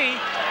 53,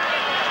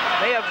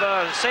 may have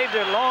saved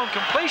a long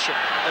completion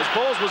as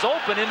Bowles was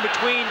open in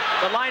between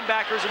the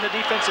linebackers and the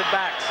defensive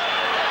backs.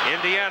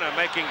 Indiana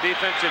making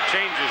defensive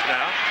changes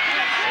now.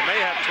 They may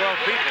have 12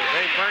 people.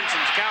 Dave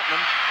Bernson's counting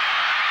them.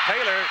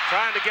 Taylor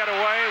trying to get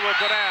away will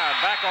go down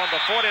back on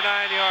the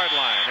 49-yard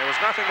line. There was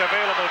nothing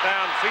available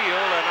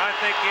downfield, and I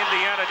think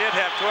Indiana did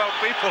have 12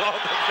 people on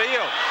the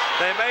field.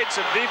 They made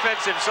some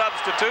defensive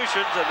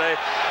substitutions, and they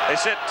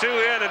sent 2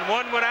 in and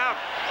 1 went out.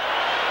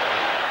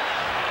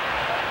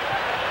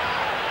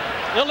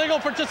 Illegal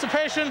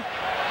participation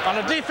on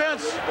the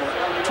defense.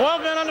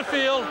 12 men on the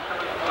field.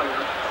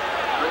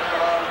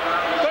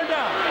 3rd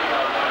down.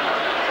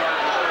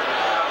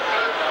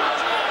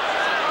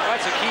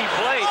 That's a key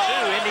play,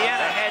 too.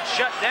 Indiana had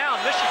shut down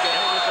Michigan.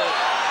 It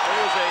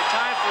was a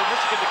time for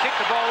Michigan to kick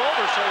the ball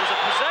over, so it was a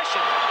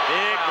possession.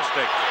 Big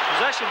mistake.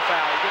 Possession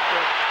foul.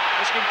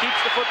 Michigan keeps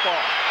the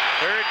football.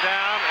 3rd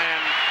down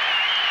and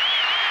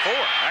 4,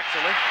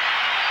 actually,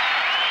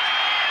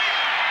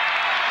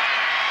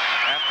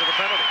 after the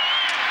penalty.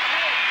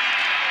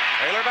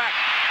 Taylor back.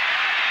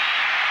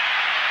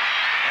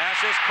 Pass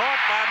is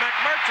caught by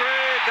McMurtry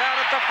down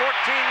at the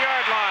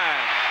 14-yard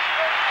line.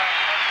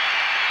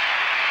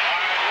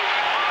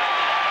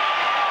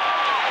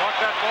 Caught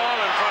that ball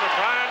in front of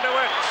Brian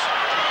DeWitt.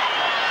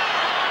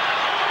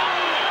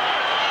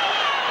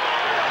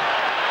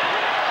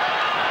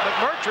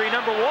 McMurtry,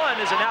 number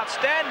 1, is an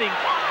outstanding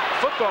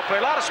football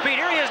player. A lot of speed.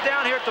 Here he is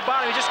down here at the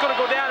bottom. He's just going to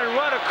go down and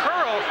run a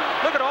curl.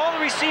 Look at all the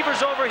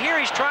receivers over here.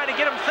 He's trying to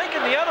get them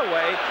thinking the other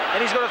way,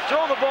 and he's going to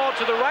throw the ball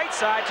to the right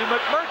side to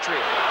McMurtry.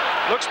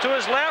 Looks to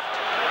his left.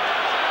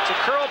 It's a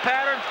curl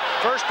pattern.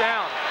 1st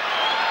down.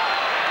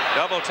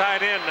 Double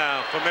tight end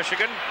now for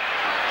Michigan.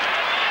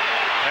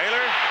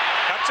 Taylor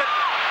cuts it.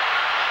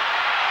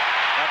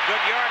 Got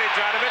good yardage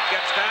out of it.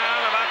 Gets down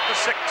about the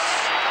 6.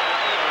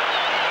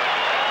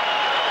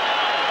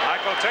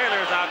 Michael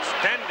Taylor's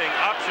outstanding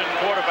option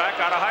quarterback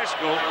out of high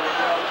school,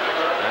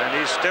 and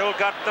he's still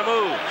got the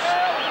moves.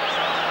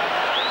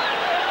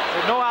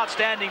 There are no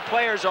outstanding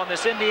players on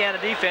this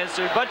Indiana defense.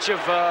 They're a bunch of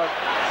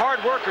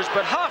hard workers,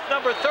 but Huff,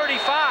 number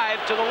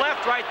 35, to the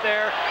left right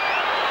there,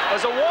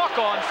 was a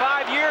walk-on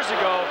 5 years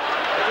ago.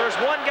 If there's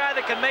one guy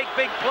that can make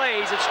big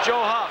plays, it's Joe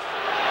Huff.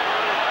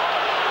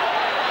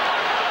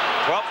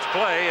 12th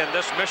play in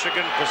this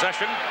Michigan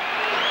possession.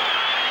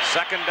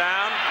 2nd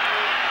down.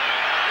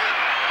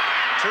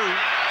 2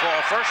 for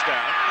a 1st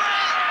down,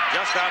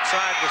 just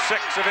outside the 6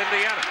 of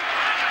Indiana.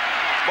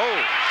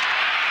 Move.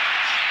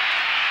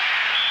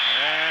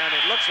 And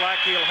it looks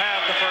like he'll have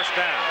the 1st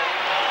down.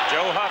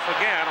 Joe Huff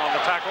again on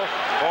the tackle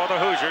for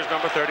the Hoosiers,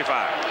 number 35.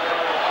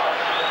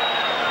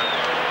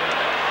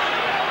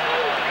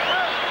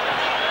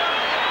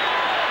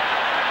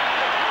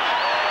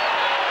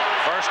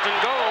 First and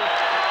goal.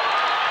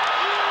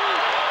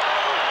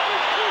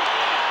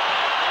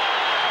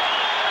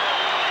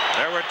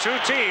 There were 2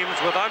 teams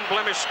with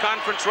unblemished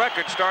conference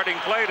records starting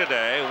play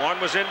today. One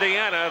was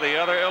Indiana, the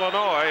other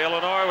Illinois.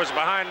 Illinois was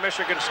behind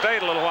Michigan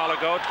State a little while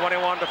ago,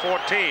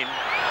 21-14.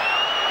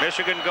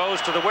 Michigan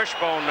goes to the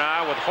wishbone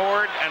now with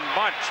Horde and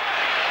Bunch.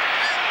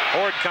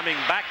 Horde coming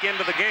back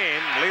into the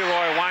game.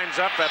 Leroy winds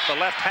up at the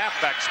left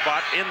halfback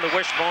spot in the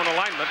wishbone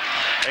alignment.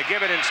 They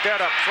give it instead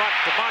up front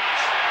to Bunch.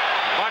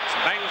 Bunch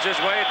bangs his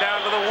way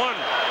down to the 1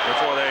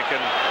 before they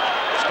can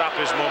stop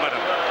his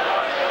momentum.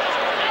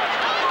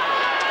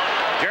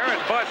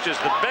 Garrett Bunch is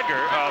the bigger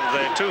of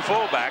the 2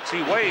 fullbacks.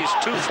 He weighs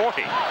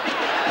 240.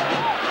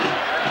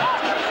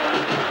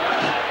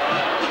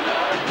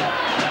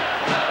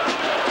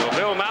 So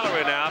Bill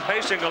Mallory now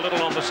pacing a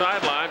little on the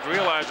sidelines,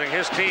 realizing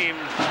his team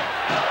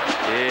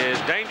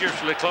is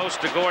dangerously close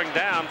to going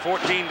down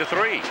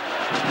 14-3.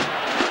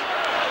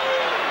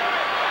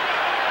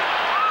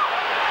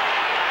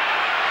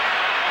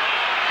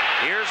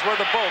 Here's where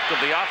the bulk of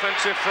the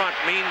offensive front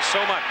means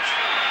so much.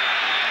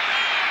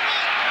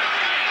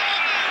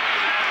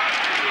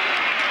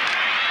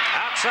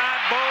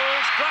 Outside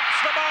Bowles drops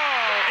the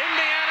ball.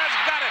 Indiana's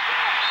got it.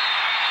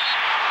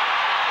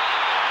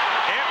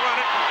 Can't run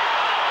it.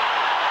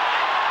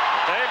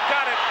 They've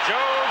got it.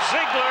 Joe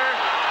Ziegler.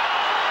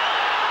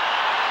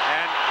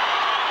 And,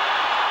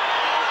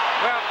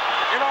 well,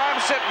 you know, I'm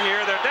sitting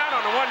here. They're down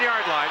on the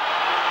 1-yard line.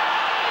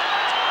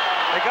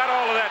 They got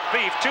all of that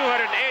beef,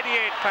 288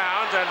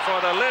 pounds, and for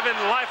the living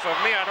life of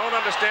me, I don't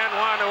understand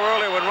why in the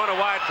world they would run a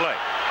wide play.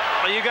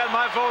 Well, you got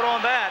my vote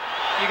on that.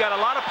 You got a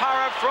lot of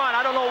power up front.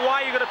 I don't know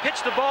why you're going to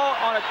pitch the ball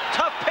on a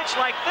tough pitch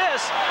like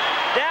this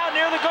down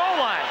near the goal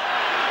line.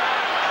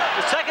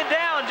 The 2nd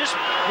down, just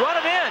run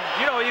it in.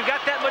 You know, you've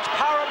got that much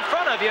power up in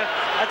front of you.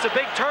 That's a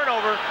big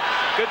turnover.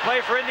 Good play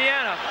for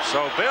Indiana.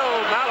 So Bill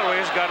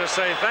Mallory's got to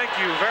say thank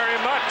you very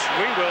much.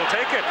 We will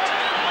take it.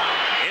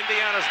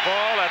 Indiana's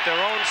ball at their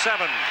own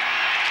 7.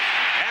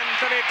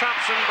 Anthony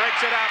Thompson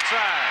breaks it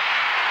outside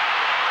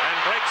and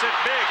breaks it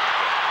big.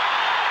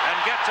 And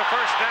gets a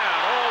 1st down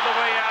all the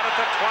way out at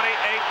the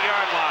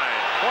 28-yard line.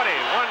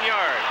 21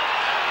 yards.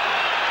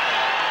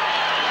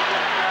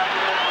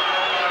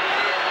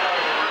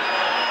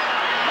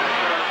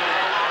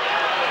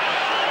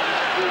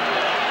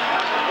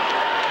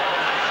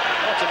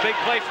 That's an big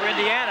play for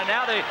Indiana.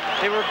 Now they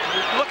were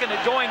looking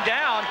at going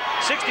down.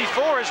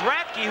 64 is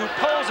Ratke, who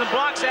pulls and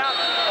blocks out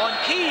on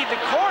Key, the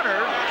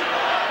corner.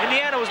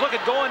 Indiana was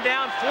looking going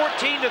down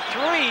 14-3.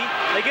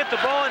 They get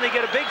the ball and they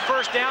get a big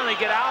first down. They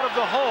get out of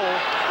the hole.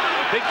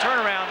 Big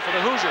turnaround for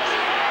the Hoosiers.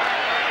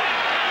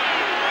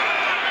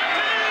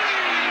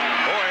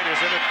 Boyd is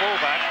in at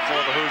fullback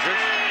for the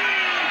Hoosiers.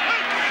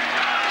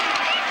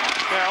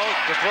 Snell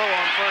to throw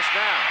on first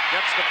down.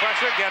 Gets the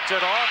pressure, gets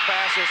it off.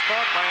 Pass is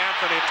caught by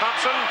Anthony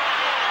Thompson.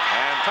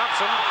 And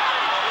Thompson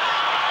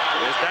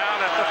is down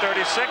at the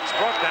 36,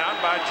 brought down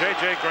by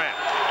J.J. Grant.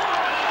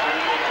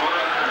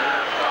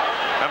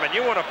 I mean,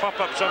 you want to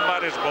pump up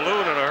somebody's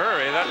balloon in a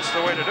hurry. That's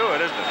the way to do it,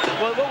 isn't it?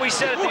 Well, what we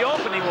said at the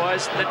opening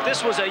was that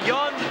this was a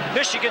young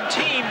Michigan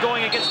team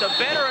going against a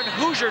veteran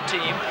Hoosier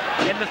team.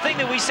 And the thing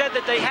that we said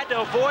that they had to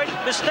avoid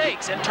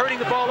mistakes and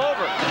turning the ball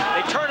over.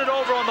 They turned it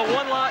over on the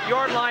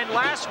 1-yard line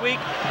last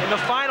week in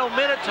the final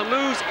minute to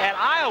lose at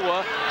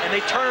Iowa. And they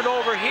turn it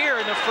over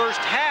here in the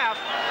first half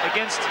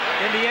against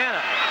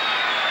Indiana.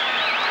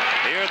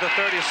 Here the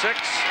 36,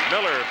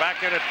 Miller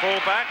back in at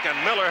fullback, and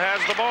Miller has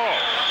the ball.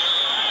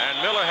 And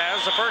Miller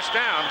has the first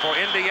down for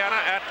Indiana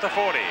at the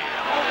 40.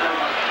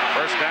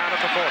 First down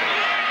at the 40.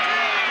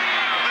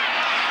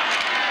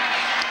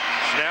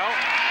 Snell.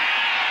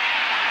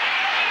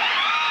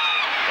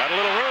 Got a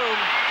little room.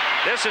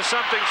 This is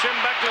something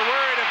Schembechler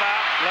worried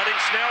about. Letting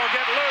Snell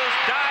get loose.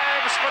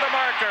 Dives for the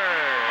marker.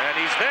 And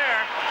he's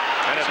there.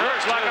 And it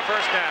looks like a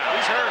first down.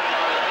 He's hurt.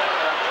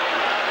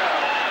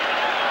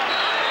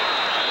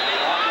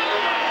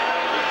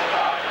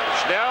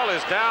 Snell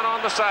is down on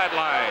the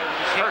sideline.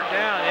 He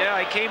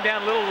came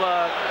down a little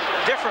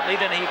differently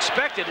than he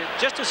expected.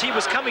 Just as he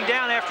was coming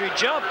down after he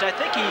jumped, I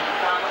think he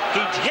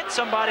hit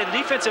somebody, the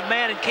defensive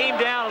man, and came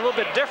down a little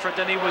bit different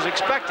than he was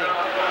expecting.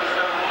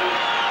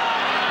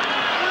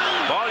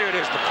 Bolliard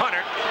is the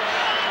punter.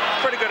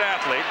 Pretty good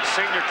athlete,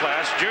 senior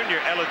class,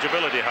 junior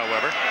eligibility,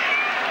 however.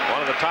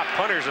 One of the top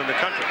punters in the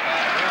country.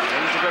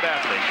 He's a good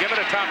athlete. Give it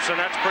to Thompson,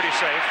 that's pretty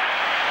safe.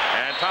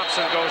 And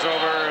Thompson goes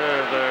over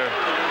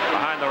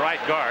behind the right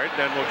guard,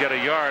 then we'll get a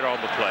yard on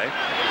the play.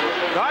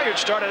 Bolliard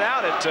started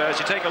out at, as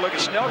you take a look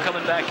at Snell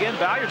coming back in,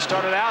 Bolliard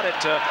started out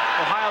at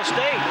Ohio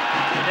State,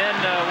 and then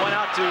went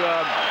out to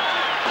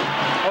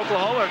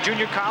Oklahoma, or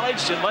junior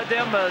college, and led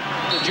them, the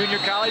junior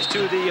college,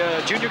 to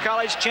the junior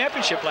college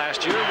championship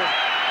last year.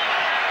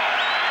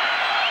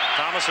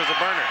 Thomas is a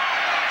burner.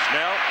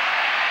 Snell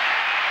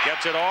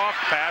gets it off.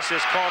 Pass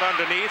is caught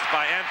underneath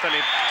by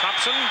Anthony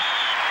Thompson.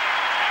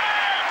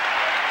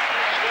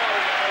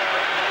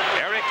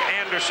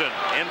 Anderson,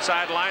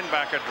 inside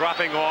linebacker,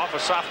 dropping off, a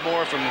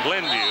sophomore from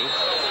Glenview,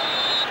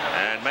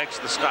 and makes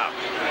the stop.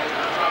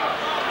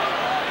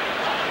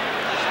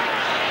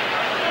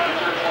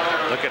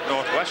 Look at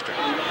Northwestern.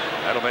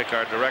 That'll make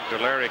our director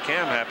Larry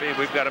Cam happy.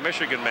 We've got a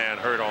Michigan man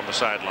hurt on the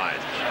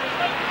sidelines.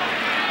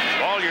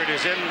 Bolliard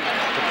is in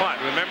to punt.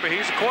 Remember,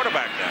 he's a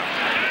quarterback now.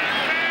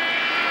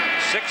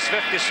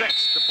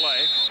 6:56 to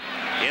play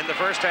in the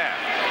first half.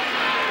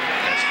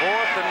 It's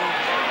 4th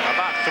and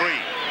about 3.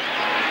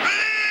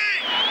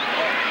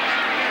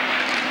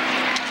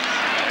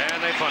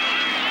 They punt.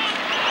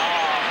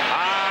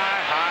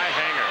 High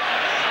hanger.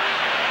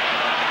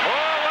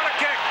 Oh, what a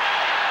kick.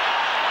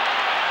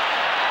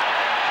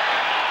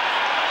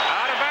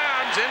 Out of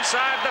bounds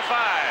inside the 5.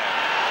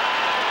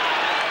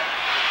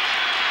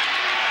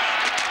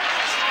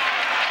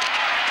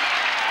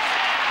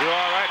 Do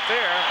all right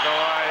there,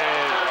 though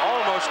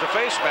almost a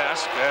face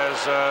mask as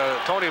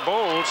Tony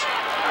Bowles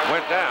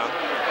went down,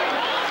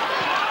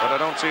 but I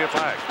don't see a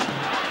flag.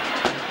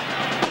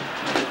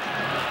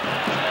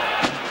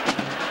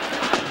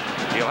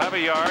 He'll have a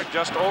yard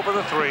just over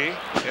the 3.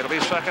 It'll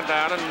be 2nd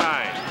down and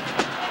 9.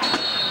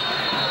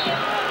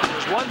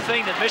 There's one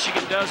thing that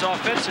Michigan does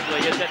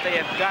offensively is that they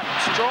have got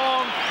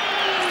strong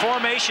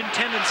formation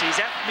tendencies.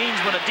 That means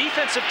when a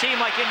defensive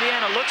team like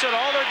Indiana looks at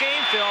all their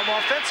game film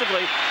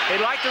offensively, they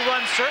like to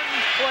run certain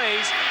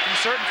plays in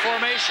certain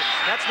formations.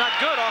 That's not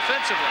good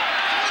offensively.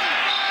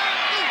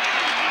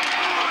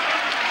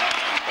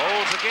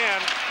 Bowles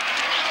again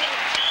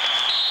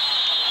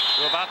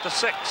to about the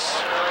 6.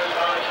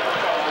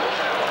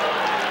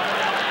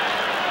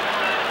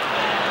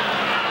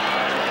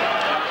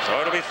 So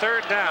it'll be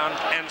 3rd down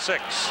and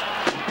 6.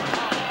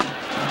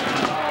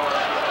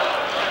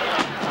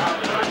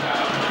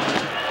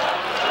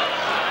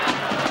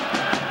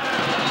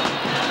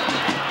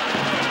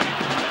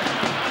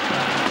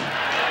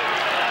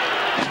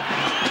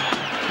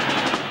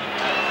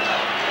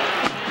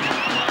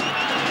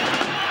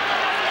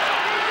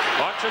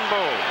 Bunch and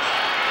Bowles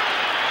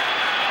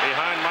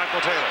behind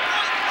Michael Taylor.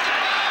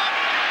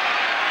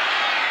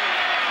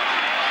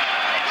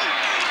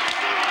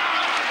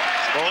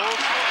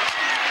 Bowles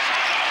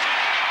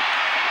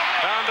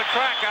found a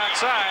crack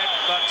outside,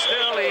 but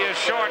still he is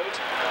short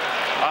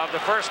of the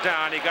first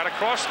down. He got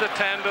across the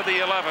 10 to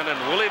the 11, and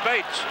Willie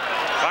Bates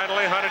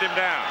finally hunted him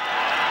down.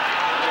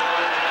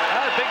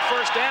 A big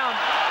first down.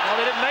 No,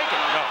 they didn't make it.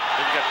 No,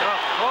 didn't get there. Oh,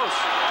 close.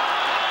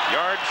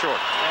 yard short.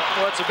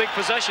 Well, it's a big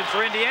possession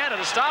for Indiana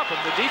to stop them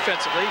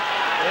defensively.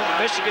 And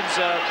Michigan's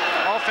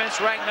offense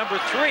ranked number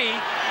 3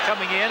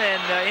 coming in,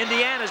 and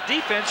Indiana's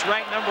defense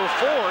ranked number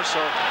 4.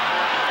 So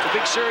it's a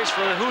big series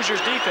for the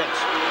Hoosiers defense.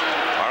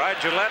 All right,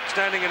 Gillette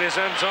standing in his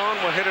end zone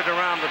will hit it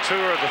around the 2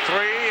 or the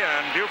 3,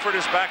 and Buford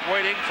is back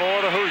waiting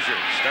for the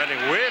Hoosiers, standing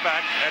way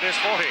back at his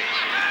 40.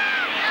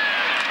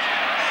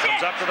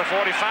 Comes up to the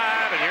 45,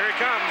 and here he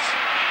comes.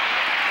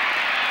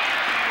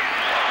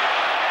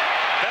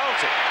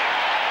 Belty.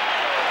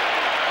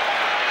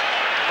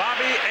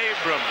 Bobby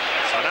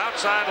Abrams, an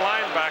outside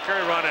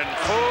linebacker running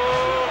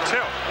full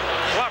tilt.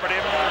 Clobbered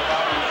him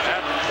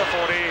at the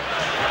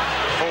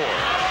 44.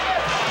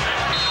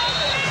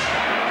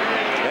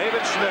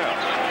 David Schnell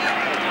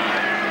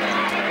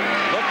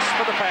looks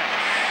for the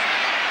pass.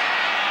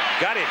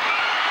 Got him.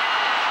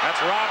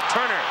 That's Rob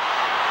Turner.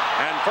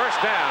 And first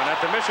down at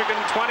the Michigan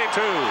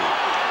 22.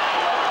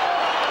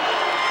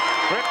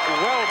 Britt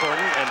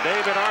Welburn and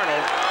David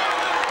Arnold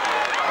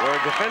were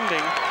defending.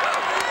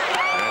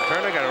 And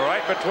Turner got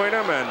right between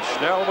them, and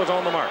Schnell was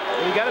on the mark.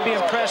 You got to be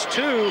impressed,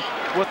 too,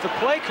 with the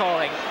play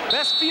calling.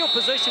 Best field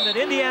position that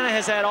Indiana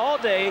has had all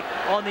day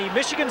on the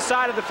Michigan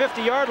side of the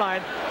 50-yard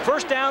line.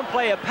 First down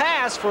play, a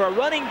pass for a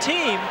running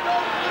team.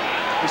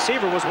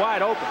 Receiver was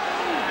wide open.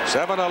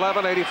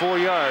 7-11, 84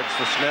 yards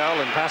for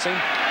Schnell in passing.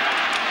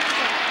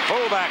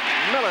 Fullback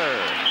Miller.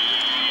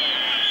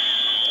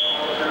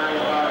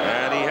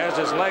 And he has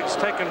his legs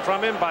taken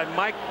from him by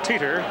Mike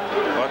Teeter,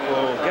 but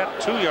will get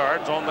 2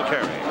 yards on the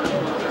carry.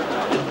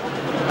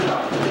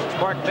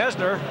 Mark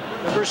Mesner,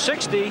 number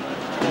 60.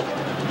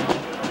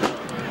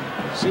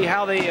 See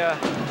how the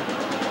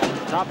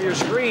top of your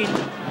screen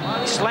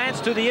slants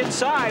to the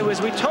inside.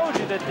 As we told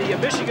you that the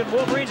Michigan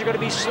Wolverines are going to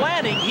be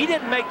slanting. He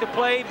didn't make the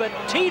play, but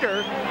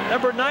Teeter,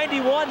 number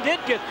 91, did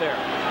get there.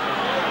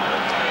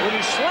 When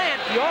you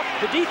slant,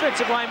 the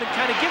defensive linemen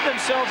kind of give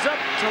themselves up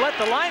to let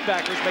the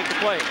linebackers make the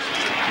plays.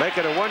 Make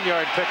it a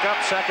 1-yard pickup,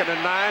 2nd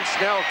and 9.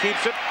 Schnell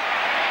keeps it.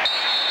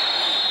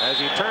 As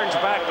he turns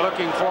back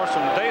looking for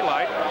some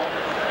daylight,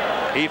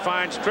 he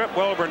finds Trip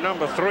Welburn,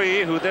 number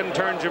 3, who then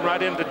turns him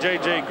right into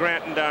J.J.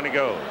 Grant, and down he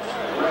goes.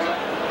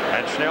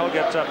 And Schnell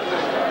gets up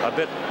a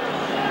bit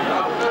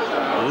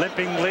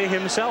limpingly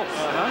himself.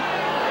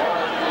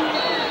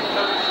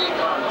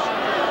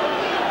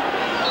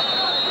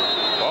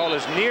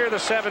 Is near the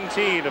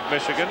 17 of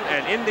Michigan,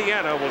 and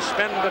Indiana will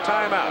spend the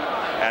timeout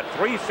at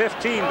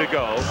 3:15 to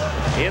go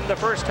in the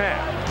first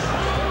half.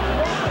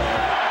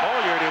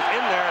 Bolliard is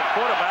in there at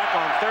quarterback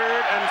on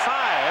 3rd and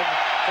 5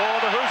 for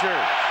the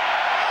Hoosiers.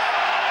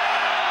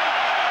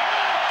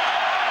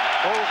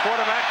 Old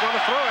quarterback going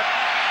to throw it.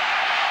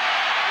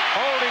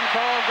 Holding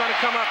call going to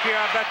come up here,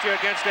 I bet you,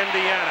 against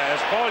Indiana, as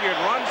Bolliard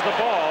runs the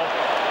ball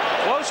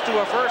close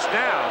to a first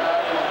down.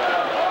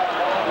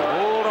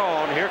 Hold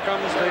on, here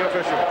comes the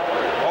official.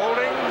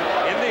 Holding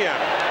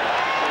Indiana.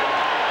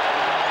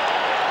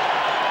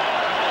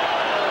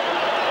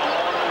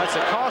 That's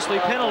a costly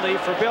penalty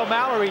for Bill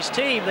Mallory's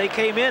team. They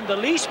came in the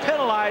least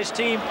penalized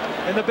team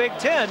in the Big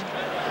Ten,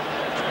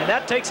 and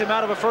that takes him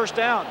out of a first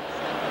down.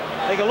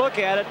 Take a look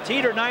at it.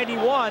 Teeter,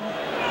 91.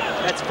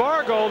 That's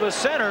Fargo, the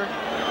center.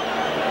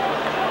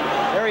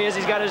 There he is.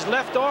 He's got his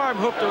left arm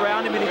hooked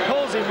around him, and he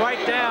pulls him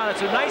right down.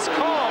 It's a nice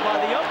call by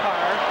the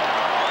umpire.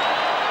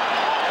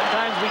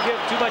 Sometimes we give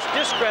too much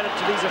discredit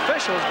to these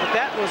officials, but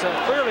that was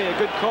clearly a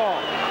good call.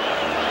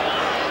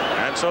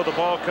 And so the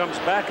ball comes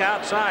back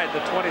outside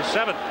the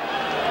 27th.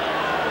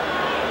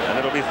 And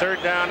it'll be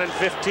 3rd down and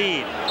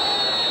 15.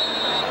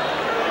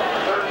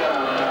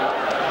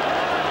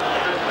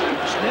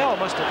 Schnell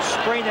must have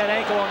sprained that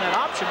ankle on that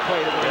option play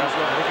that he was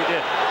running. I think he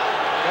did.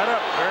 Got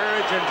up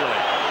very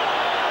gingerly.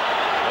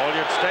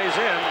 Bolliard stays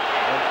in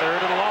on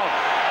 3rd and long.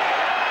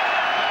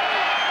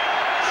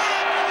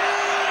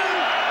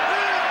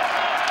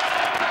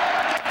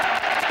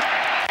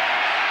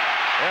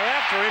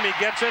 He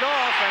gets it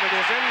off, and it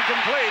is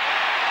incomplete.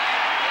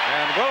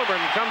 And Welburn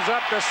comes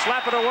up to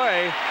slap it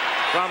away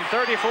from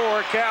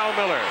 34, Cal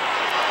Miller.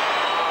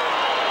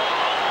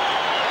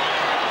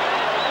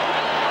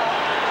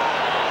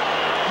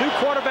 New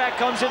quarterback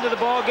comes into the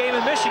ball game,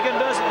 and Michigan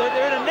does.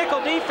 They're in a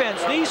nickel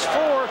defense. These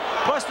 4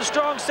 plus the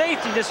strong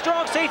safety. The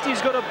strong safety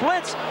is going to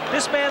blitz.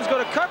 This man's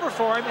going to cover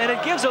for him, and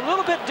it gives a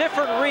little bit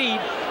different read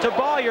to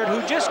Bolliard,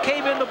 who just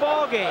came in the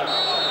ball game.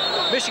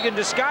 Michigan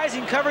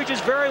disguising coverages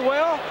very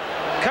well.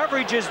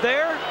 Coverage is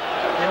there,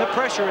 and the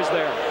pressure is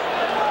there.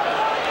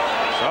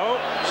 So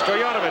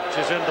Stoyanovich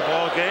is in the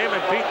ball game,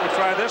 and Pete will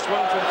try this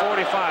one from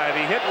 45.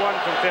 He hit one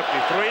from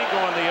 53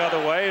 going the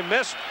other way,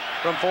 missed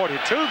from 42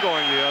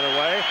 going the other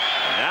way.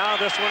 And now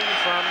this one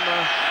from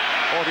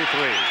 43.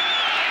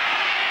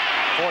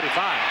 45.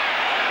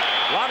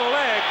 A lot of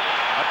leg,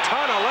 a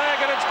ton of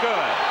leg, and it's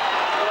good.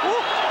 Woo.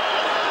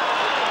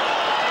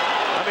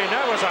 I mean,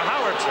 that was a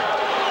howitzer.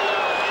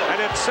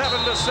 And it's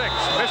 7-6,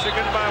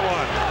 Michigan by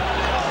 1.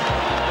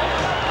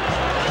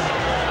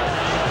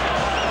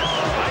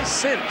 I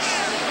sense,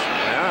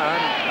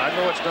 I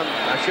know it's done.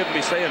 I shouldn't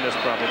be saying this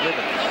probably,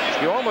 but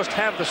you almost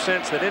have the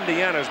sense that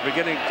Indiana's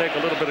beginning to take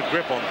a little bit of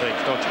grip on things,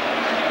 don't you?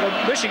 Well,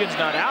 Michigan's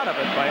not out of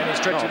it by any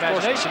stretch of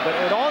imagination, but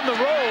on the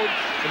road,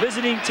 the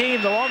visiting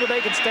team, the longer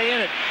they can stay in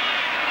it,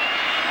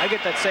 I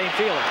get that same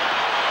feeling.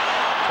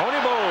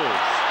 Tony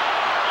Bowles,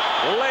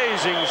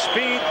 blazing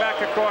speed back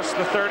across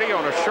the 30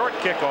 on a short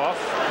kickoff,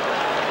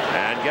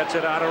 and gets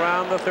it out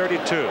around the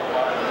 32.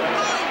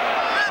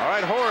 All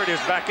right, Horde is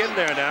back in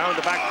there now in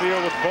the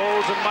backfield with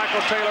Bowles and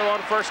Michael Taylor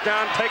on first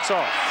down, takes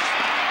off.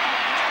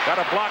 Got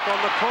a block on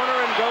the corner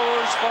and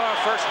goes for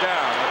first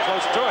down.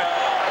 Close to it.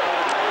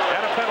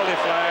 And a penalty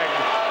flag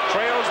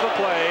trails the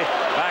play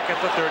back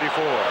at the 34.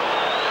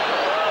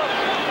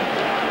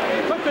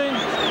 Flipping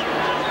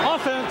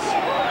offense.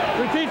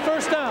 Repeat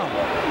first down.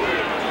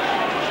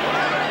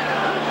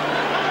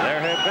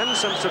 There have been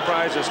some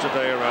surprises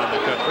today around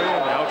the country,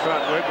 and Al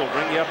Trotwig will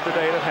bring you up to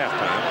date at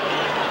halftime.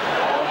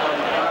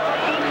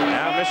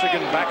 Now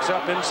Michigan backs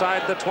up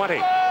inside the 20.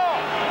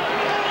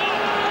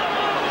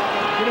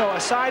 You know,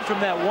 aside from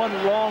that one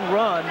long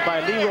run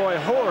by Leroy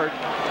Horde,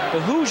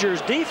 the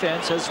Hoosiers'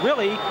 defense has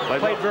really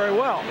played very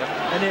well. Yep.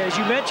 And as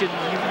you mentioned,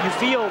 you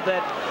feel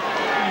that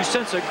you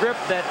sense a grip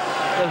that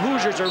the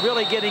Hoosiers are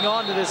really getting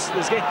onto this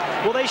game.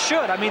 Well, they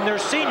should. I mean, they're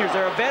seniors.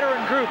 They're a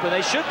veteran group, and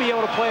they should be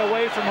able to play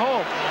away from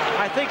home.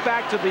 I think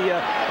back to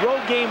the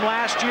road game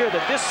last year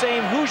that this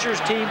same Hoosiers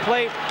team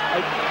played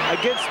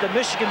against the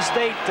Michigan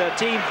State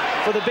team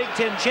for the Big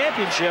Ten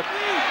championship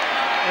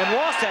and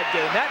lost that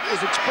game. That is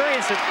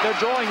experience that they're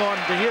drawing on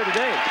to here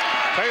today.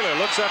 Taylor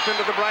looks up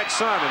into the bright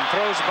sun and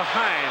throws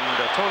behind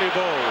Tony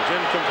Bowles.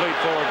 Incomplete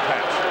forward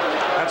pass.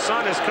 That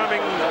sun is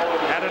coming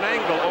at an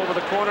angle over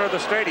the corner of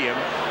the stadium.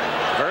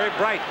 Very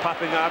bright,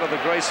 popping out of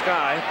the gray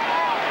sky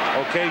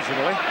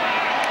occasionally.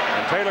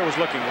 And Taylor was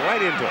looking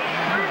right into it.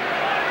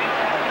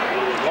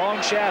 Long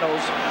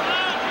shadows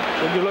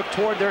when you look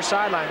toward their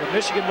sideline. When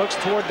Michigan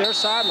looks toward their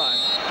sideline.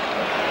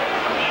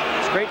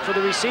 It's great for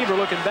the receiver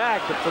looking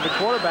back, but for the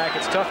quarterback,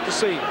 it's tough to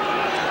see.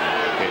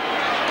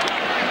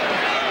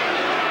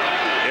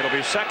 It'll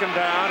be second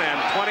down and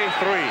 23.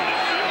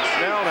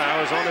 Snell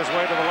now is on his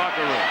way to the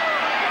locker room.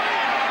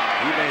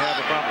 He may have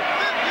a problem.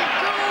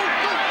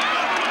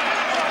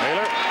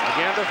 Taylor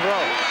again to throw.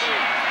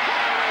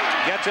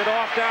 Gets it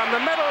off down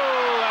the middle,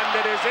 and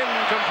it is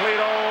incomplete.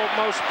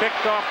 Almost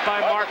picked off by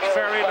Mark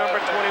Ferry,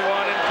 number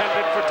 21,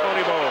 intended for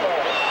Tony Bowles.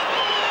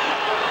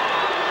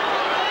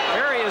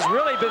 Ferry has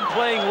really been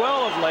playing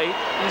well of late.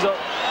 He's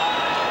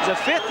a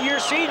fifth-year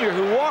senior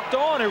who walked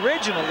on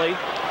originally.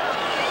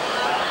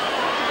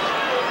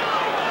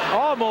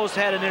 Almost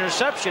had an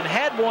interception,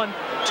 had one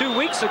 2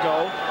 weeks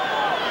ago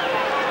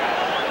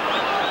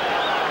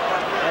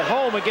at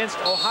home against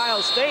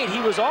Ohio State. He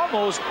was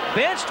almost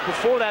benched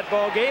before that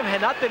ball game,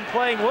 had not been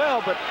playing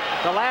well, but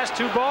the last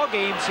two ball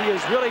games he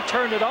has really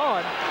turned it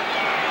on,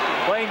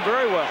 playing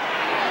very well.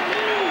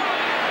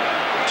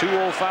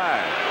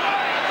 2:05.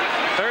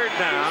 Third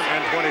down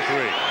and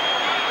 23.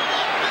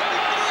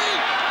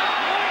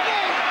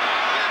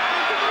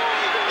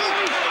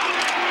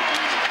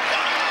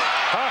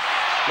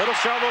 Little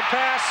shovel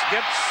pass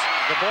gets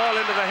the ball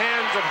into the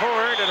hands of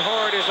Horde, and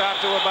Horde is out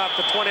to about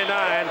the 29.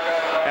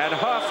 And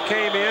Huff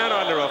came in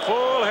under a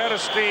full head of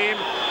steam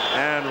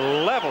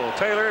and leveled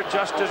Taylor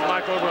just as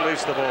Michael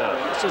released the ball.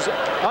 This is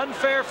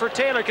unfair for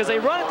Taylor because they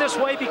run it this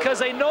way because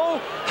they know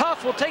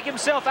Huff will take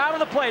himself out of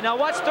the play. Now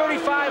watch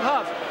 35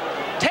 Huff.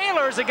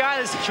 Taylor is the guy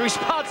that's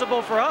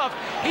responsible for Huff.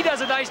 He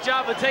does a nice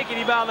job of taking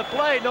him out of the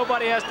play.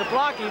 Nobody has to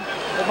block him.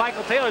 But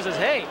Michael Taylor says,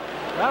 hey,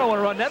 I don't want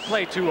to run that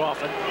play too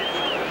often.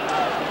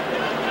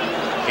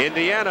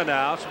 Indiana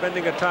now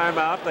spending a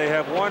timeout. They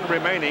have one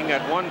remaining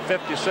at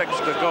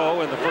 1:56 to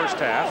go in the first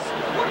half.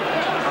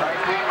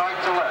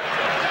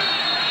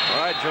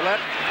 All right, Gillette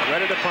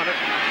ready to punt it.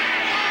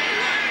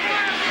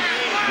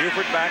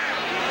 Buford back.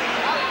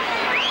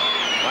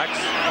 Like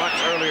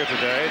punts earlier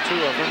today,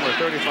 two of them were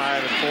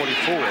 35 and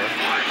 44.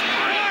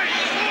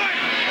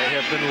 They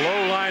have been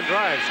low line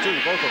drives too,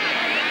 both of them.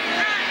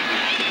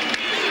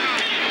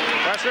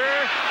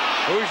 Pressure.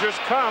 Hoosiers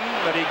come,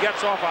 but he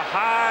gets off a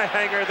high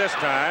hanger this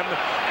time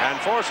and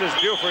forces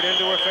Buford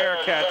into a fair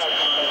catch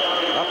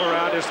up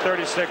around his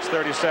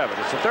 36-37.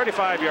 It's a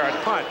 35-yard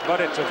punt,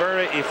 but it's a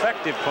very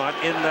effective punt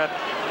in that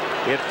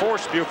it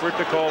forced Buford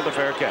to call the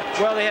fair catch.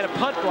 Well, they had a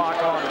punt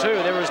block on,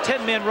 too. There was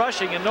 10 men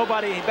rushing and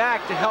nobody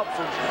back to help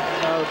for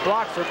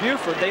block for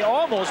Buford. They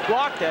almost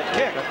blocked that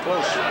kick. Up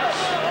close.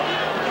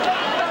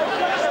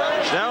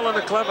 Snell in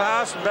the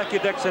clubhouse, and Becky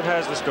Dixon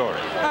has the story.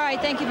 All right,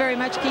 thank you very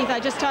much, Keith. I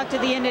just talked to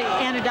the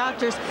Indiana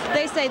doctors.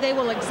 They say they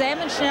will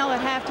examine Snell at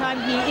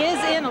halftime. He is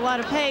in a lot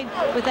of pain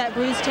with that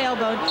bruised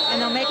tailbone, and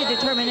they'll make a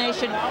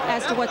determination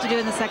as to what to do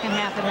in the second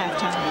half at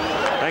halftime.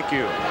 Thank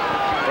you.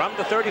 From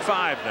the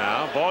 35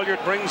 now,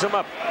 Bolyard brings him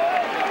up.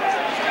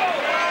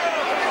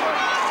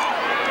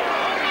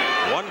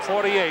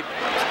 1:48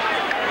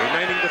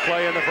 remaining to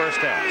play in the first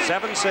half.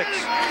 7-6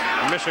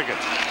 Michigan.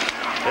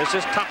 This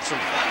is Thompson.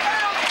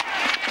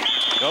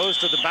 Goes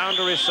to the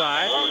boundary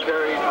side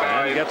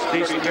and gets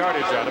decent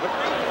yardage out of it.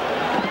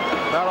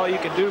 About all you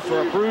can do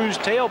for a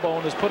bruised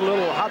tailbone is put a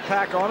little hot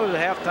pack on it at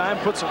halftime,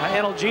 put some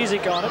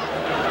analgesic on it.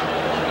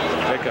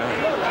 Take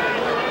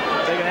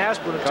an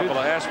aspirin or two. Couple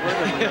of aspirin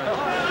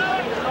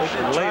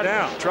and lay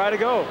down. Try to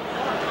go.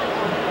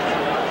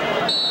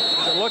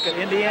 So look at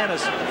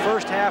Indiana's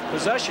first half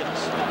possessions.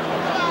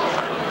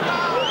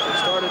 They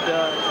started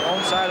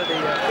on side of the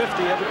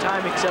 50 every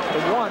time except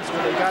the once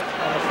when they got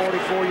on the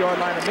 44-yard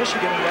line of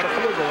Michigan and got a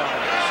field goal out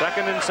of it.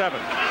 2nd and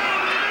 7.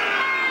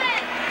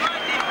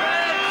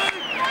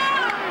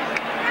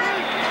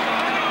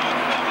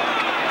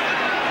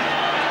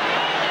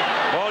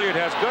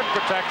 Has good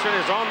protection,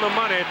 is on the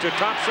money to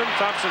Thompson.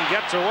 Thompson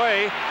gets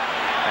away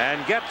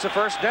and gets a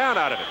first down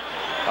out of it.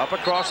 Up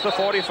across the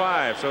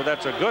 45. So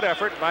that's a good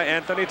effort by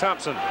Anthony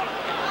Thompson.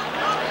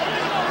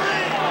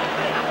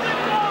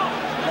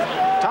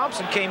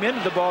 Thompson came into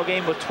the ball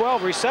game with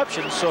 12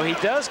 receptions, so he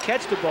does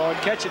catch the ball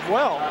and catch it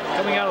well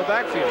coming out of the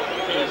backfield.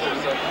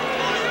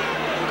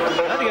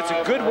 I think it's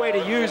a good way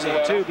to use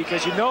him too,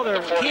 because you know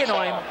they're keying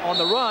on him on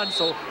the run,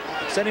 so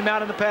send him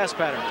out in the pass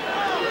pattern.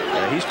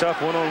 Yeah, he's tough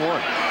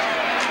one-on-one.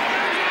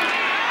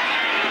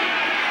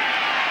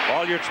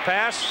 Bolliard's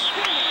pass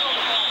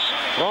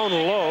thrown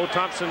low.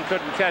 Thompson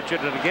couldn't catch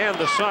it, and again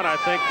the sun I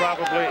think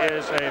probably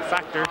is a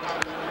factor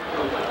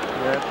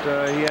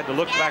that he had to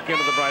look back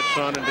into the bright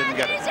sun and didn't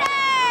get it.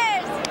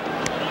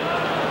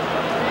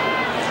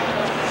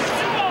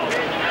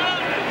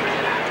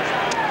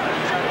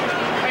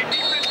 Hey,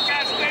 defense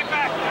guys, stay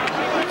back.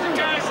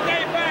 Guys,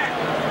 stay back.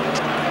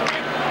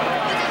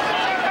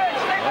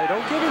 They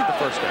don't give him the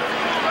first down.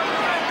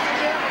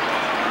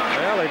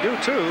 Well, they do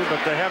too,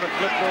 but they haven't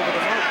flipped over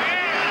the marker.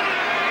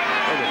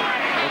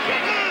 Okay.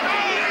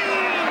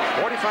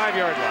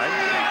 45-yard line.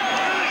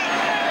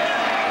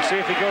 Let's see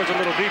if he goes a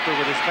little deeper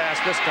with his pass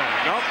this time.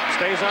 Nope,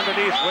 stays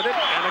underneath with it,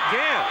 and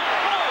again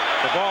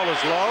the ball is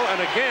low, and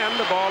again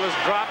the ball is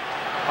dropped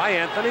by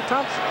Anthony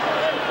Thompson.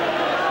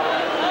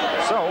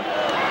 So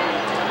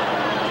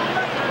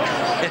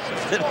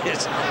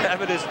Anthony's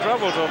having his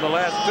troubles on the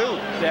last two.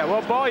 Yeah,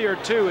 well,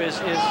 Bolliard too is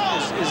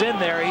in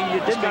there. He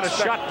didn't got a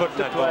expect shot put to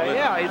that play. ball in.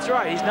 Yeah, it's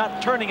right. He's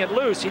not turning it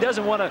loose. He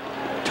doesn't want to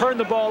turn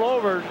the ball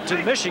over to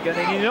Michigan,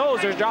 and he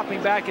knows they're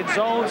dropping back in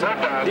zones.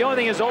 And the only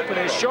thing is open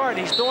is short.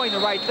 He's throwing the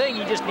right thing.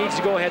 He just needs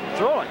to go ahead and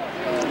throw it.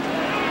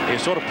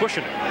 He's sort of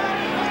pushing it.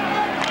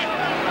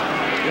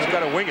 He's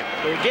got to wing it.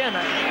 But again,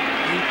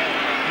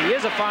 he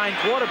is a fine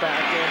quarterback,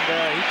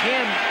 and he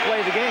can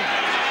play the game.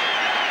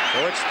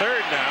 So it's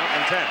 3rd now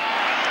and 10.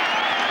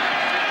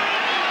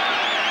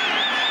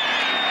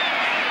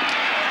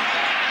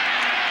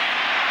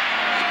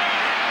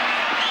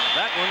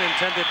 That one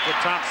intended for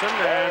Thompson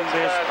and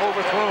is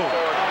overthrown.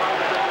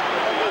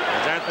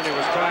 As Anthony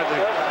was trying to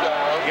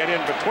get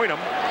in between them,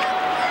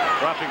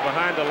 dropping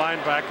behind the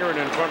linebacker and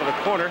in front of the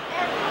corner,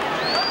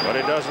 but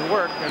it doesn't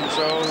work, and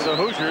so the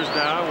Hoosiers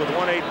now with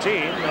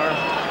 118 are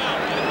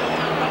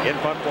in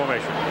punt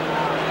formation.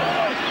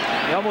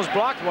 He almost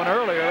blocked one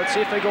earlier. Let's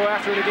see if they go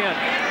after it again.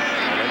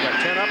 They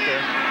got 10 up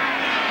there.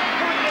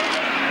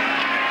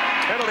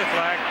 Penalty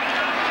flag.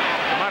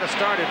 They might have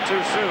started too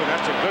soon.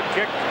 That's a good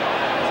kick.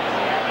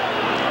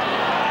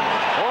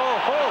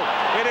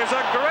 It is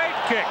a great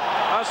kick,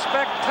 a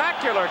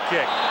spectacular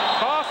kick.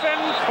 Coffin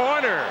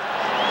corner.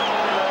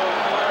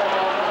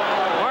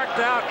 Marked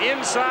out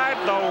inside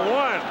the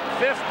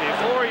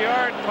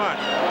 154-yard punt.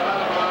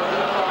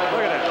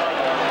 Look at that.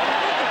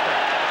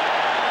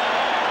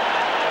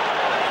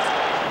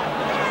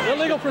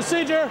 Illegal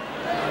procedure,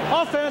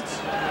 offense,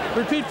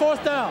 repeat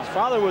 4th down. His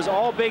father was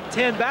all Big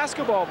Ten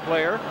basketball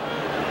player.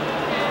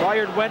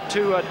 Bolliard went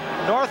to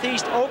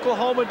Northeast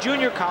Oklahoma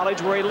Junior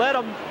College, where he led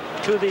them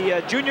to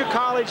the Junior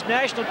College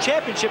National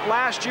Championship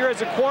last year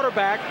as a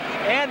quarterback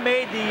and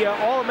made the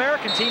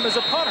All-American team as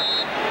a punter.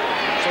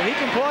 So he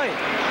can play.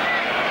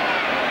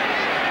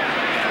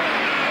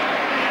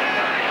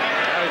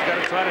 Now he's got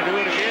to try to do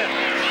it again.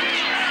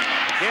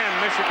 Again,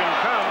 Michigan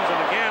comes,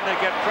 and again they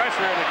get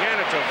pressure, and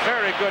again it's a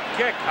very good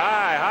kick,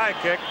 high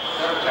kick,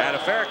 and a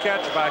fair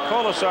catch by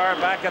Colasar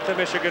back at the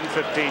Michigan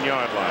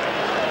 15-yard line.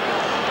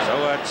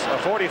 So it's a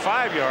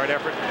 45-yard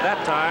effort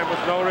that time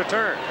with no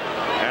return.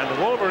 And the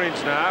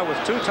Wolverines now with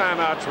 2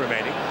 timeouts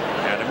remaining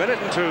and 1 minute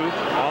and 2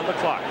 on the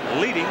clock,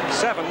 leading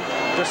 7-6.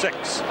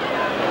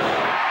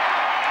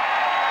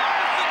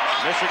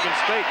 Michigan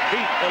State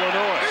beat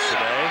Illinois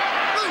today.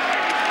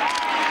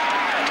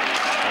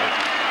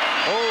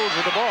 Holds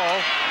with the ball,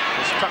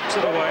 just tucks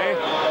it away,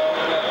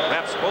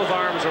 wraps both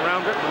arms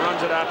around it and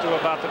runs it out to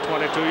about the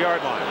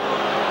 22-yard line.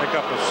 Pick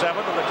up of 7,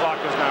 and the clock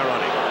is now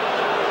running.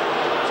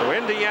 So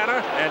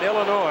Indiana and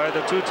Illinois,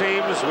 the 2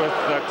 teams with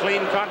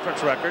clean conference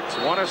records.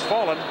 One has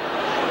fallen.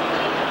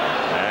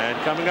 And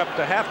coming up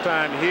to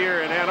halftime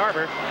here in Ann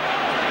Arbor,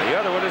 the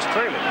other one is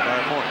trailing by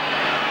a point.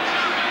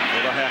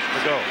 With a half to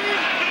go.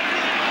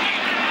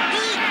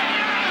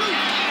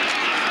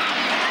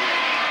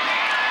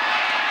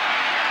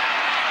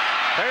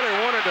 Taylor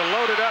wanted to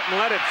load it up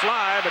and let it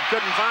fly, but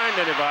couldn't find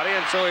anybody,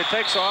 and so he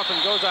takes off and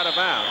goes out of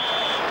bounds.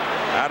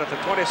 Out at the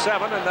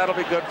 27, and that'll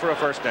be good for a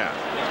first down.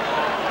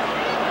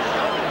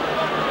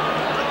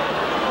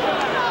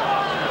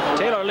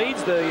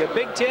 leads the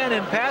Big Ten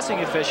in passing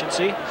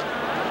efficiency.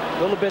 A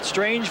little bit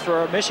strange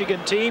for a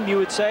Michigan team, you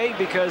would say,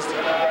 because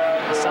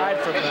aside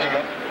from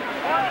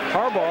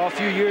Harbaugh a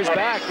few years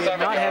back, they have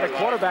not had a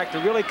quarterback to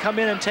really come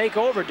in and take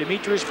over.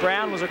 Demetrius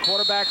Brown was a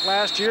quarterback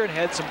last year and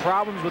had some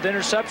problems with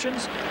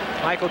interceptions.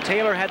 Michael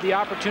Taylor had the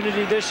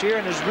opportunity this year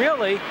and has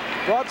really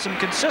brought some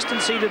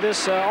consistency to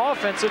this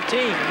offensive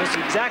team. And this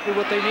is exactly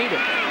what they needed.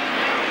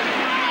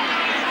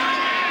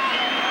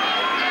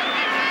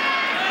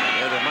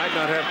 Yeah, they might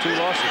not have 2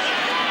 losses.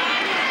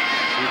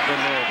 He's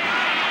been there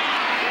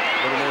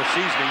a little more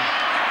seasoning.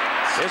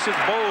 This is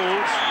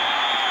Bowles.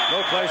 No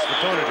place for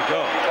Tony to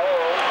go.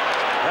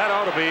 That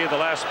ought to be the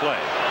last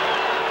play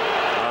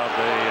of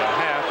the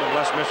half,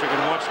 unless Michigan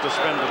wants to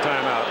spend the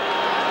timeout.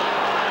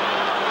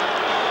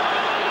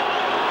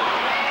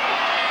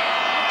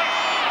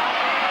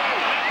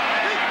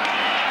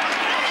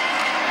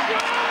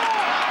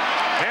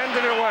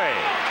 Handed it away.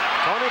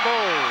 Tony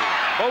Bowles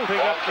bolting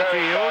up the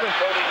field.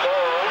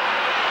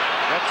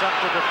 Gets up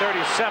to the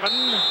 37.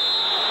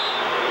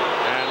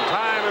 And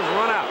time has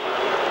run out.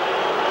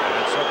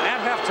 And so at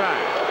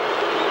halftime,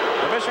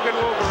 the Michigan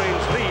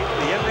Wolverines lead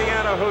the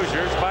Indiana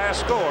Hoosiers by a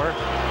score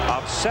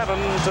of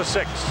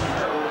 7-6.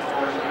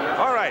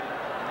 All right,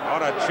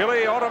 on a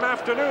chilly autumn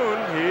afternoon,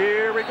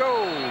 here we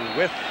go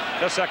with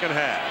the second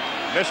half.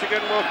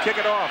 Michigan will kick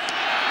it off,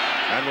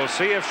 and we'll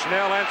see if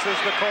Schnell answers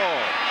the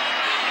call.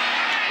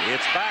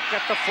 It's back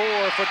at the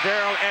 4 for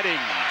Darrell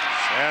Eddings,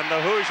 and the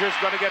Hoosiers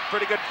going to get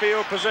pretty good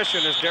field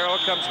position as Darrell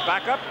comes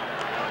back up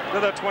to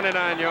the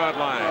 29-yard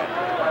line,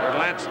 where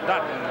Lance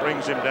Dutton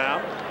brings him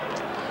down.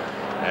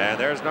 And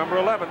there's number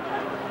 11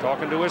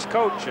 talking to his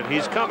coach, and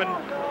he's coming.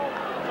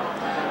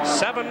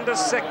 7-6,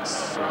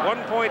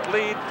 1-point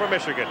lead for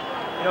Michigan.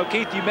 You know,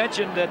 Keith, you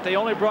mentioned that they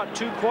only brought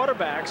 2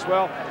 quarterbacks.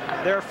 Well,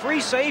 their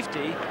free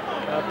safety,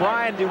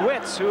 Brian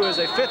DeWitts, who is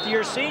a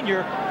 5th-year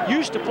senior,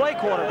 used to play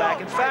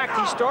quarterback. In fact,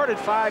 he started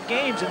 5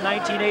 games in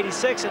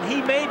 1986, and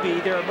he may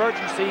be their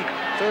emergency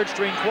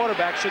 3rd-string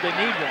quarterback should they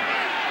need one.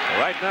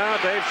 Right now,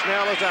 Dave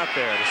Schnell is out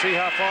there to see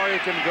how far he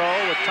can go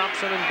with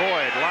Thompson and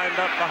Boyd lined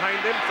up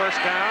behind him.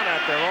 First down at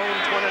their own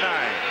 29.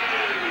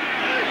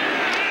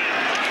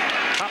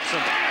 Thompson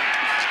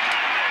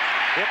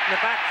hit in the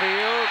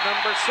backfield.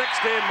 Number 60,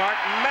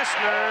 Martin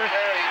Messner,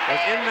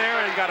 was in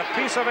there and got a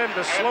piece of him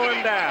to slow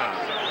him down.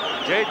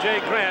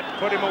 J.J. Grant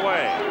put him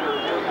away.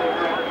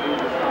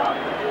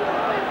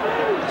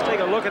 Let's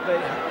take a look at the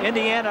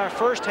Indiana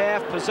first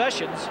half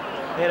possessions.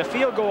 They had a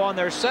field goal on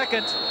their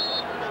 2nd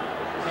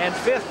and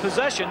 5th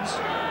possessions.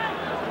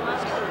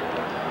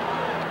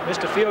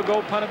 Missed a field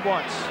goal, punted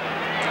once.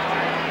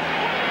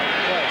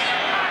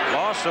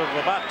 Loss of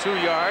about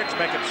 2 yards,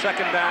 make it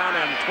 2nd down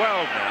and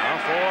 12 now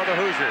for the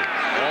Hoosiers.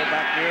 Ball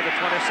back near the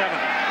 27.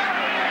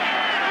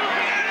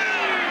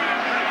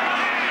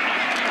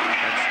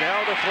 And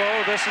Schnell to throw.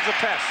 This is a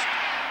test.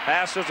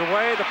 Pass is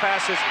away. The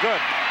pass is good.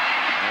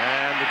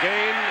 And the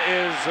gain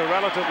is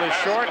relatively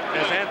short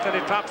as Anthony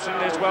Thompson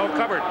is well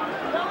covered.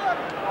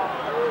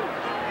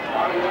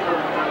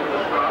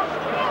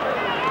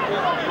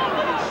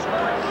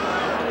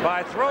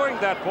 By throwing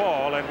that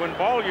ball, and when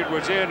Bolliard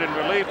was in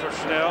relief of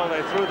Schnell,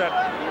 they threw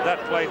that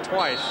play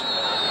twice.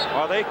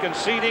 Are they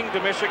conceding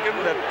to Michigan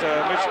that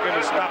Michigan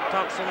has stopped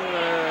Thompson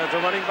as a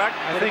running back?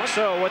 I think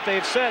so. What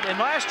they've said, and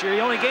last year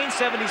he only gained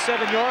 77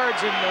 yards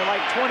in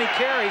like 20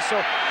 carries, so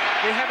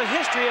they have a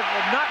history of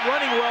not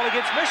running well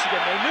against Michigan.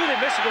 They knew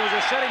that Michigan was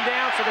shutting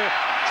down, so they're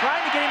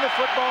trying to get him the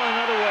football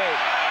another way.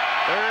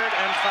 3rd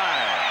and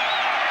 5.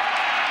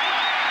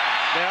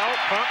 Snell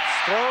pumps,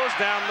 throws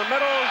down the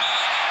middle,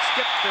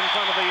 skipped in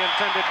front of the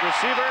intended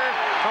receiver,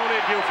 Tony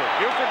Buford.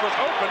 Buford was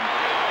open,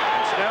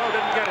 and Schnell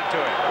didn't get it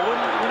to him.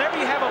 Whenever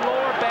you have a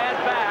lower bad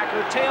back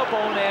or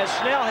tailbone, as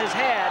Schnell has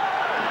had,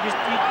 you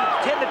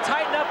tend to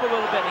tighten up a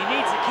little bit. He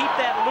needs to keep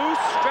that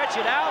loose, stretch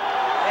it out,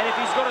 and if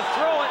he's going to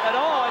throw it at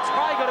all, it's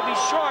probably going to be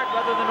short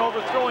rather than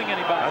overthrowing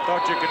anybody. I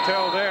thought you could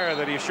tell there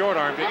that he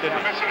short-armed it, didn't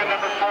he? Michigan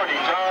number 40,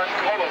 John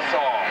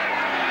Colasar.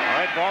 All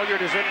right,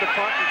 Bolliard is in the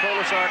punt, and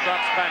Colasar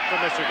drops back for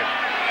Michigan.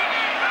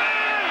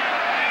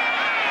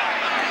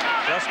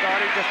 Just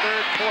starting the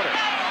 3rd quarter.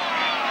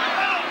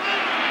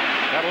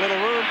 Got a little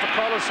room for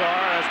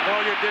Colasar as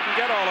Bolliard didn't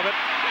get all of it.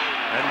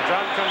 And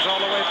John comes all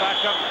the way back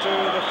up to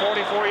the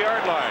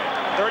 44-yard line.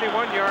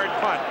 31-yard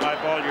punt by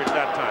Bolliard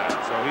that time.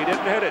 So he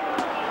didn't hit it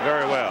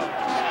very well.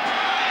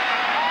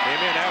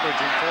 Came in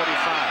averaging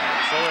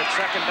 45. So it's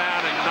 2nd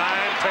down and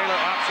 9. Taylor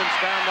options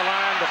down the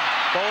line to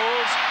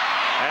Bowles.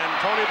 And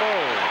Tony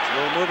Bowles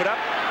will move it up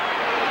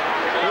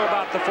to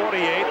about the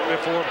 48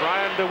 before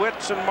Brian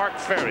DeWitts and Mark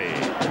Ferry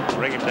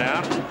bring him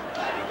down.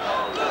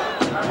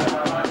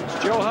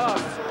 Joe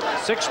Huff,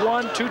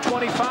 6'1",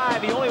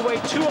 225. He only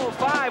weighed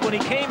 205 when he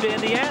came to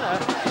Indiana,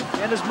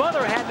 and his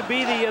mother had to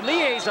be the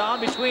liaison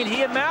between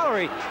he and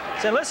Mallory.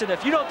 Said, listen,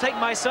 if you don't take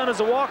my son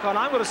as a walk-on,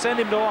 I'm going to send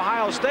him to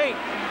Ohio State.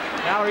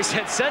 Mallory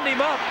said, send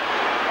him up.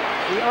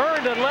 He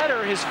earned a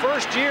letter his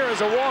first year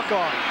as a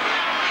walk-on.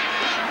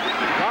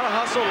 A lot of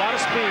hustle, a lot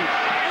of speed.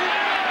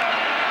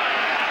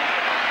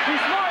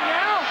 He's smart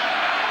now.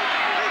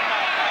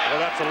 Well,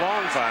 that's a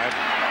long 5.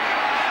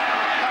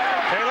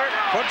 Taylor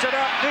puts it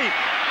up deep.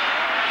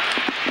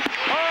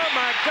 Oh,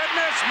 my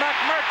goodness.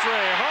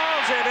 McMurtry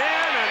hauls it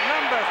in, and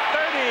number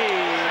 38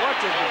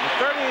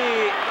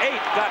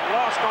 got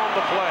lost on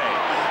the play.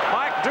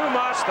 Mike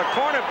Dumas, the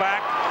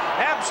cornerback,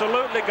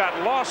 absolutely got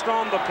lost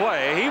on the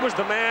play. He was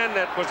the man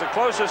that was the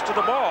closest to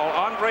the ball.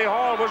 Andre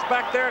Hall was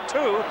back there,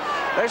 too.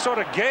 They sort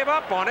of gave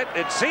up on it,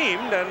 it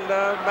seemed, and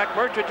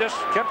McMurtry just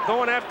kept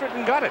going after it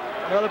and got it.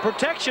 Well, the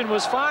protection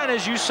was fine,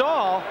 as you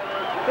saw.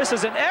 This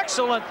is an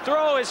excellent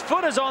throw. His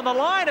foot is on the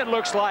line, it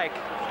looks like.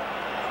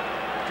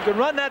 If you can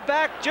run that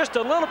back just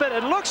a little bit,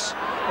 it looks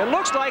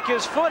like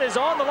his foot is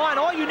on the line.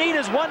 All you need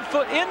is 1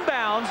 foot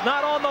inbounds,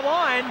 not on the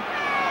line.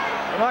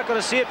 We're not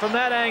going to see it from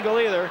that angle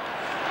either.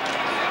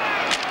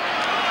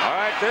 All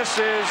right, this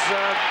is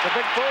the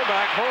big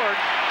fullback, Horde.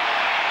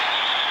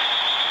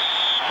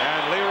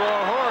 And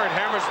Leroy Horde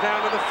hammers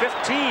down to the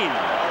 15.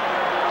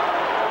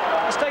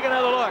 Let's take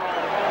another look.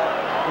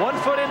 1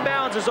 foot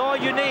inbounds is all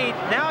you need.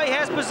 Now he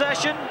has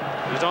possession.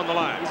 He's on the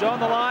line. He's on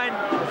the line.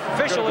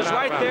 Official is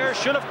right there.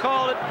 Should have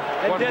called it.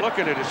 Wasn't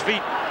looking at his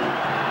feet.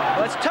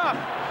 Well, it's tough.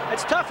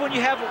 It's tough when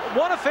you have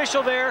one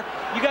official there.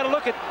 You got to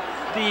look at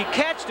the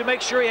catch to make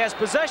sure he has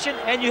possession,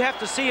 and you have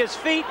to see his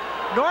feet.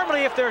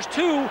 Normally, if there's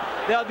 2,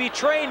 they'll be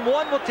trained.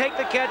 One will take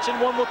the catch and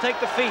one will take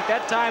the feet.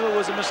 That time it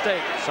was a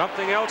mistake.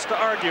 Something else to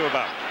argue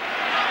about.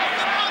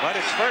 But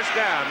it's first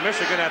down.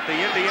 Michigan at the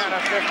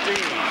Indiana 15.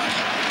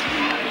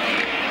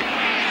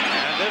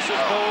 And this is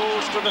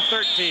Bowles to the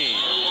 13.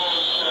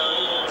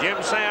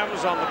 Jim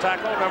Sams on the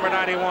tackle, number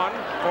 91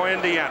 for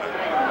Indiana.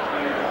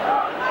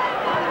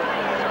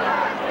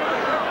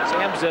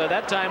 Sams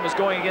that time was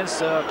going against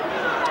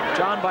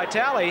John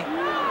Vitale,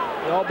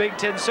 the All Big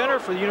Ten center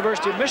for the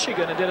University of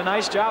Michigan, and did a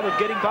nice job of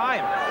getting by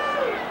him.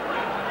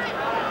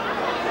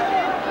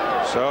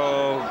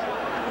 So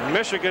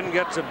Michigan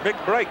gets a big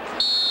break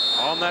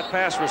on that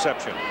pass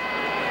reception.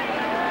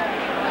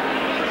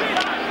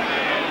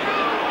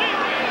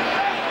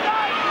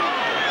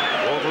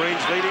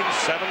 Wolverines leading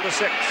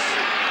 7-6.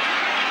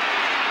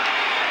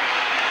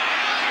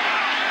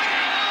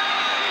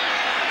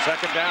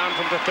 Second down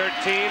from the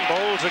 13.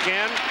 Bowles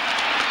again.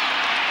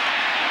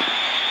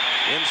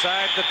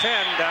 Inside the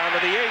 10, down to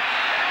the 8.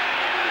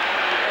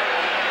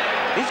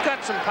 He's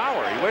got some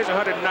power. He weighs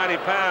 190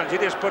 pounds. He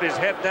just put his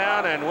head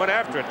down and went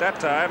after it that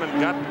time and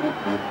got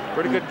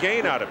pretty good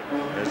gain out of it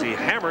as he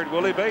hammered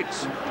Willie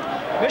Bates.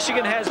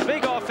 Michigan has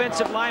big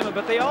offensive linemen,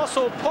 but they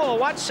also pull.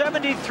 Watch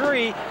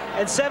 73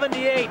 and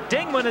 78.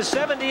 Dingman is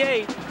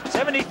 78.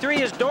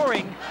 73 is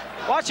Doring.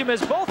 Watch him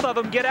as both of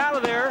them get out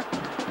of there,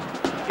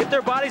 get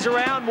their bodies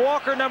around.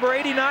 Walker, number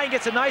 89,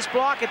 gets a nice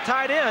block at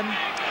tight end.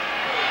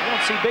 You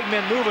don't see big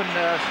men moving.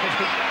 They were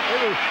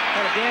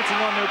kind of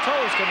dancing on their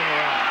toes coming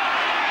around.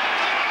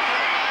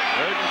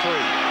 3rd and 3.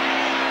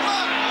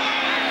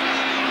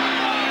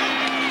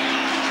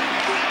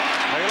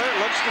 Taylor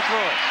looks to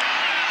throw it.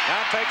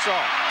 Now takes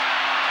off.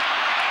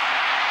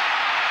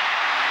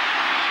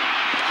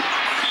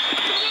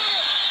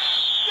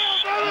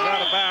 He's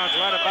out of bounds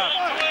right about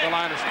the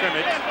line of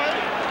scrimmage.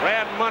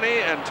 Brad Money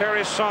and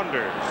Terry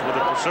Saunders with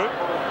the pursuit.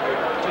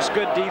 Just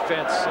good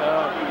defense.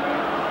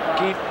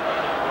 Keith,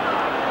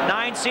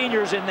 9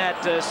 seniors in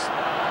that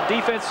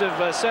defensive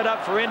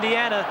setup for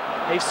Indiana.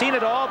 They've seen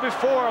it all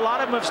before. A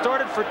lot of them have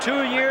started for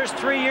 2 years,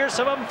 3 years,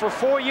 some of them for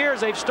 4 years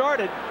they've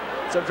started.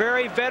 It's a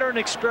very veteran,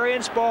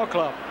 experienced ball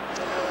club.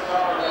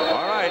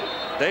 All right,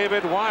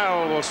 David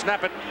Weil will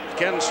snap it.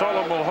 Ken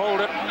Solom will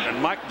hold it,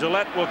 and Mike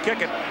Gillette will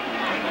kick it.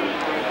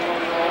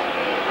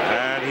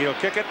 And he'll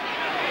kick it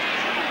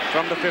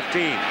from the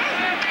 15.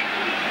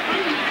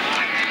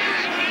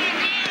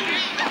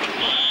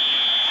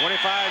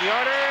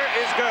 25-yarder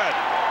is good.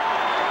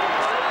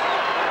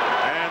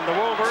 And the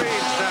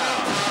Wolverines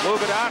now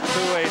move it out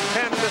to a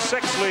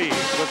 10-6 lead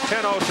with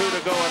 10:02 to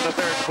go in the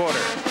 3rd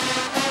quarter.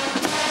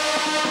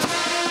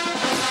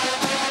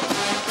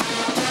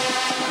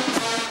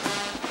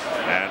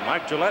 And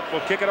Mike Gillette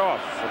will kick it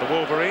off for the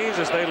Wolverines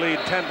as they lead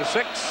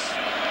 10-6.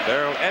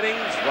 Darrell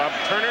Eddings, Rob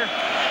Turner,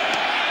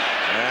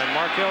 and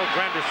Markel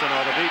Granderson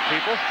are the beat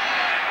people.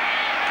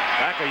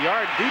 Back a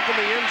yard deep in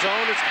the end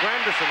zone, it's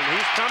Granderson, and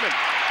he's coming.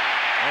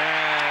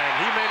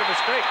 And he made a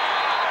mistake.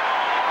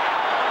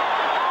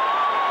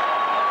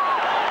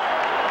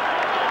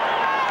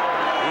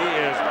 He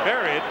is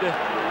buried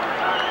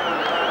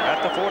at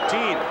the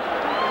 14.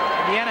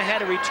 Indiana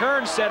had a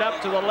return set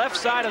up to the left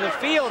side of the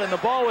field, and the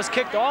ball was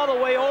kicked all the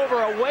way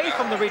over away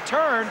from the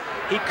return.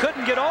 He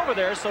couldn't get over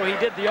there, so he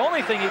did the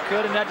only thing he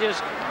could, and that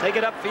just take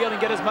it upfield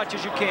and get as much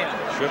as you can.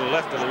 Should have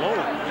left it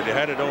alone if he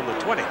had it on the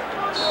 20.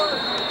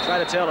 Try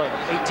to tell an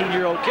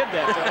 18-year-old kid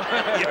that.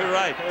 You're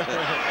right.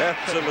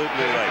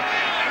 Absolutely right.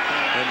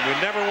 And we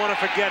never want to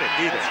forget it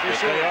either.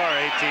 If they are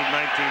 18,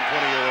 19,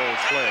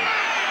 20-year-olds playing.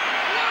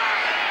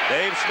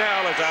 Dave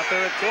Snell is out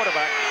there at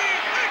quarterback.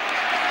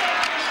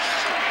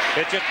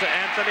 Pitch it to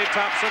Anthony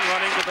Thompson,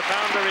 running to the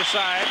boundary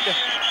side.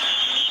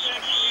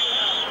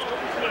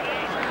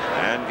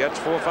 And gets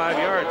 4 or 5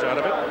 yards out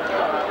of it.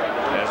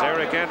 As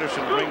Eric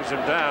Anderson brings him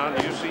down,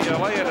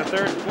 UCLA in the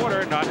third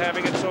quarter not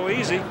having it so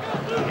easy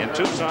in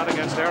Tucson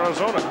against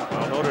Arizona.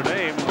 Well, Notre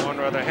Dame won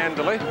rather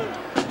handily.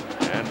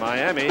 And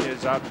Miami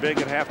is out big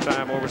at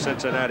halftime over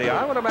Cincinnati.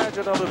 I would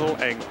imagine a little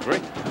angry.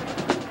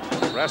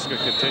 Nebraska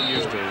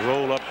continues to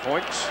roll up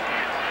points.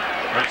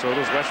 And so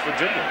does West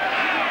Virginia.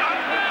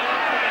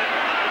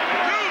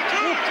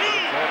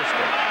 Florida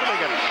State. They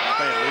got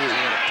playing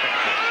Louisiana Tech.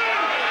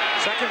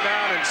 Second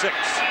down and 6.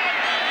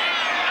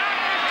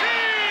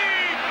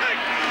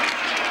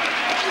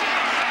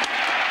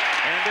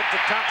 Hand it to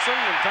Thompson,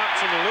 and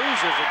Thompson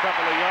loses a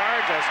couple of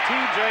yards as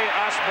T.J.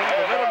 Osmond,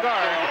 the middle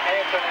guard,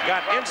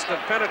 got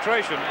instant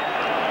penetration.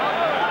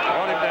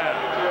 Brought him down.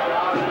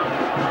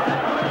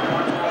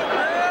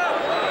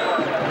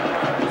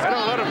 They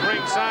don't let him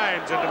bring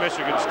signs into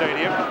Michigan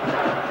Stadium.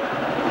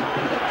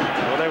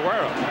 Well, they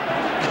wear them.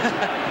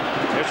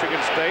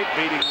 Michigan State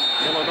beating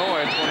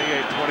Illinois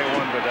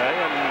 28-21 today,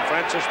 and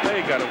Francis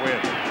Bay got a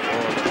win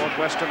for the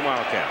Northwestern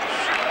Wildcats.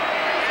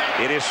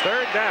 It is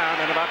third down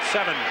and about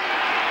 7.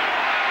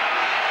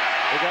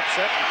 Big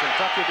upset in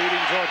Kentucky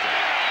beating Georgia.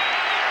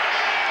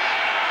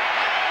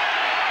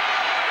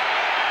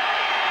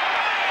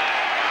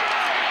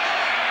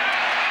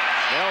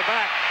 Snell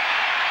back.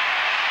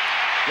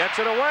 Gets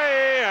it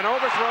away and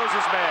overthrows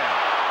his man.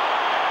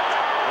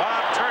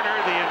 Rob Turner,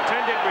 the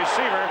intended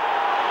receiver,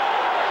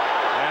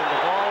 and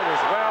the ball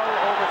was well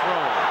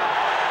overthrown.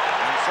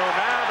 And so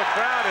now the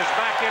crowd is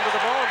back into the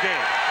ball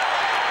game.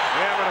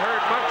 We haven't heard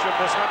much of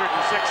this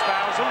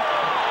 106,000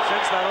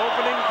 since that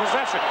opening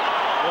possession.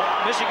 Well,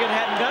 Michigan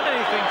hadn't done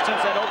anything since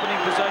that opening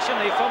possession.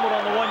 They fumbled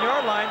on the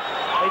 1-yard line.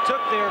 They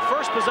took their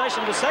first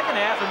possession of the second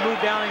half and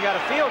moved down and got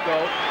a field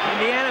goal.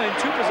 Indiana in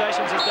 2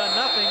 possessions has done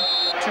nothing,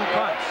 2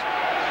 punts.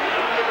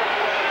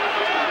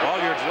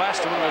 Walliard's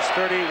last one was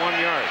 31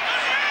 yards.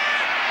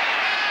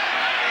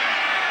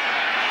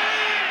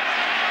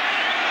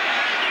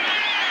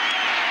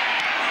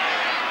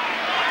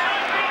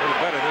 A little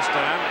better this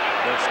time.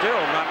 They're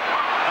still not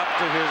up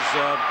to his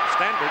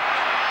standard.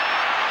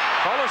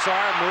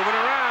 Colasar moving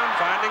around,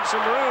 finding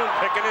some room,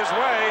 picking his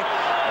way,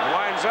 and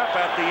winds up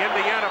at the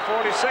Indiana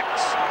 46.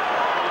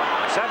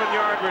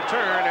 7-yard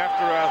return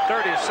after a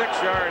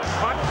 36-yard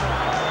punt,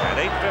 and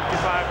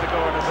 8:55 to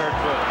go in the third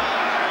quarter.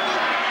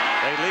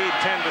 They lead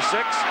 10-6.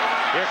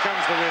 Here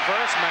comes the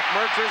reverse.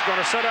 McMurtry's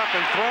going to set up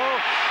and throw,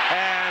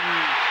 and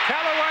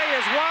Callaway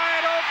is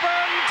wide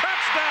open.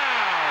 Touchdown!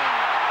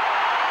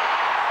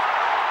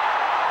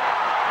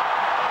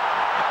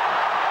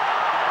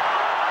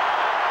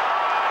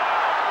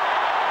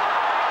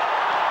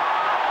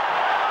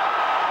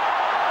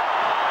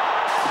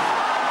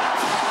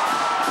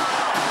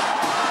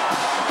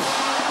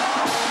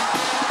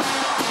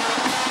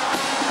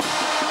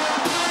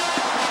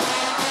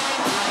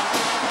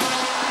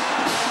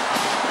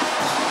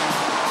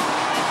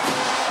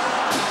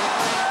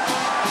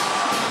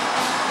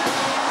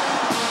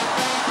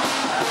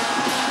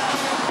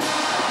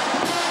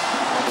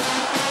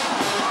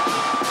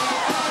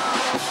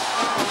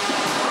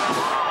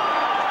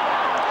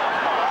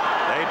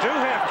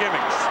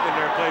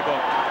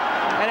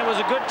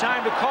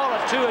 Time to call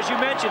it, too, as you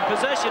mentioned.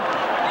 Possession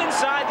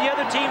inside the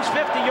other team's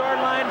 50-yard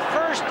line.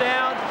 First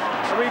down,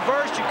 a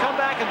reverse. You come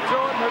back and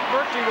throw it.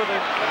 McMurtry with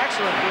an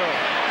excellent throw.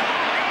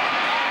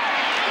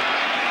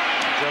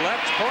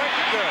 Gillette's point,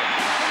 good.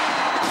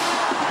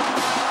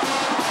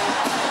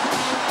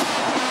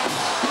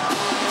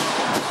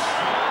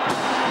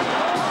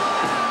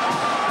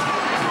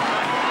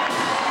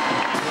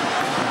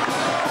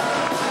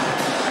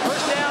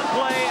 First down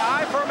play,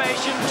 I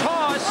formation,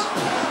 toss.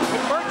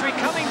 McMurtry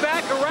coming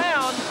back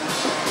around.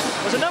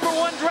 Was a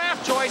 #1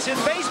 draft choice in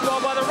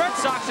baseball by the Red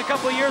Sox a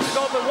couple of years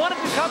ago, but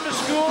wanted to come to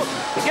school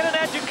to get an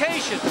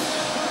education.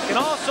 Can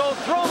also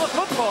throw the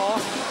football.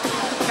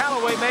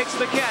 Callaway makes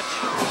the catch.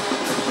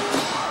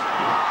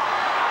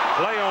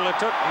 Play only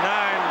took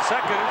 9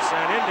 seconds,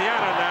 and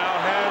Indiana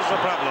now has a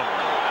problem.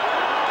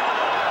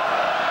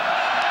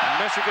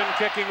 Michigan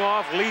kicking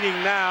off, leading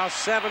now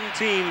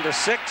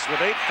 17-6 with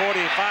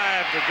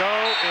 8:45 to go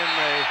in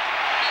the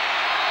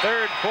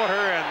third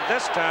quarter, and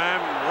this time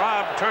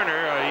Rob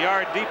Turner, a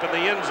yard deep in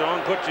the end zone,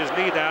 puts his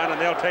knee down,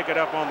 and they'll take it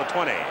up on the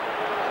 20.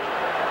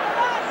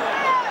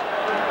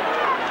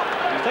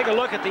 Take a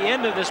look at the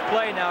end of this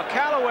play now.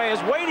 Callaway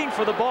is waiting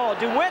for the ball.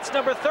 DeWitt's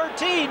number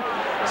 13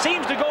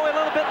 seems to go a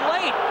little bit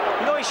late.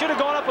 You know, he should have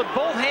gone up with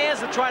both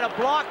hands to try to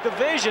block the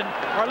vision,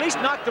 or at least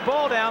knock the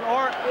ball down,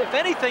 or if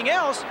anything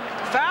else,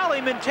 foul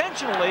him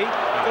intentionally,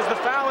 because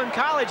the foul in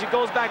college, it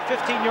goes back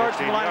 15 yards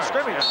from the line of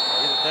scrimmage.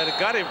 Yeah. That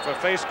got him for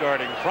face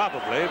guarding,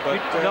 probably,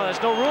 but... no,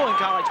 there's no rule in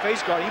college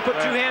face guarding. You put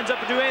 2 hands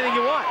up and do anything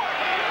you want.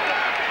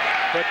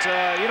 But,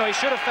 you know, he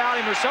should have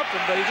fouled him or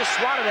something, but he just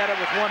swatted at it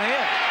with 1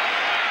 hand.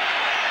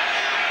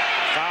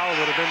 Foul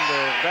would have been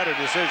the better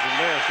decision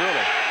there,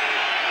 surely.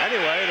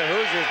 Anyway, the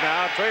Hoosiers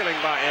now trailing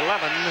by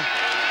 11.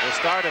 Will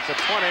start at the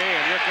 20,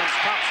 and here comes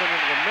Thompson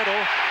into the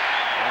middle,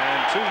 and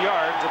 2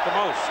 yards at the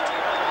most.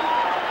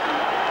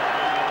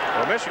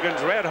 Well,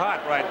 Michigan's red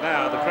hot right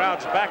now. The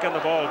crowd's back in the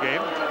ball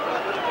game.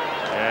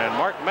 And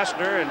Mark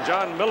Messner and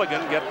John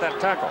Milligan get that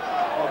tackle.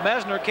 Well,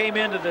 Messner came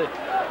into the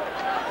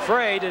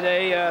fray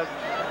today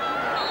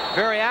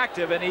very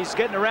active, and he's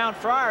getting around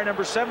Fryer,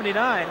 number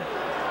 79.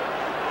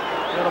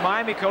 You know, the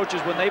Miami coaches,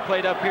 when they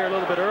played up here a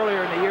little bit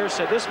earlier in the year,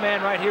 said this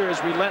man right here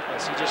is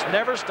relentless. He just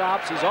never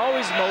stops. He's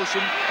always in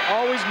motion,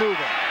 always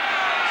moving.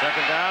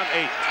 Second down,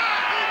 8.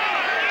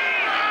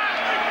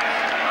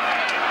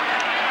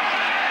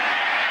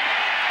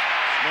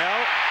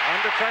 Snell,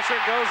 under pressure,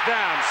 goes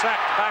down.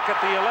 Sacked back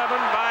at the 11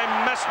 by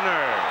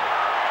Messner.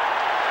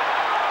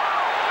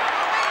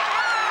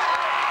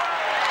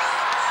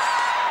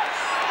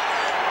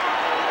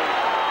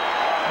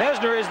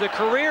 Messner is the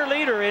career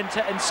leader in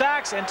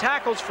sacks and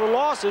tackles for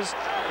losses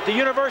at the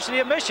University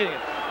of Michigan.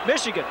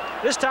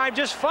 This time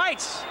just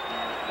fights.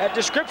 That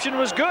description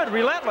was good,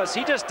 relentless.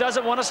 He just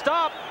doesn't want to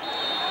stop.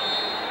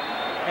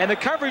 And the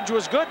coverage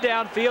was good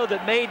downfield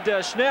that made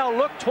Snell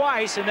look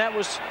twice, and that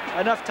was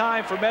enough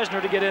time for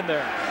Messner to get in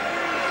there.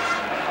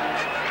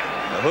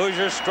 The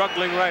Hoosiers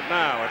struggling right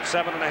now at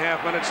 7.5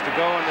 minutes to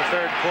go in the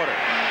third quarter.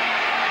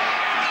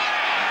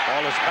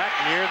 Ball is back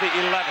near the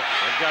 11.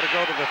 They've got to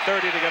go to the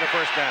 30 to get a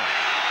first down.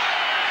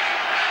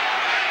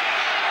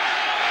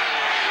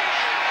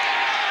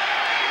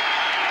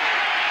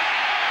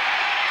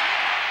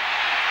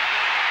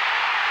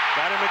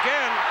 Got him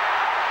again.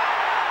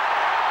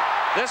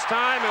 This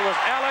time it was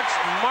Alex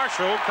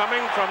Marshall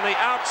coming from the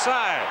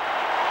outside.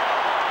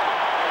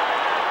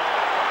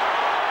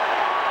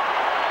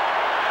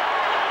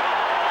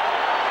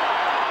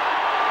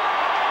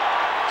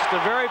 Just a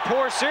very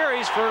poor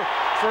series for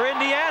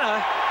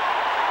Indiana.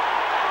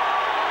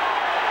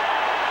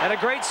 And a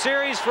great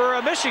series for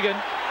Michigan.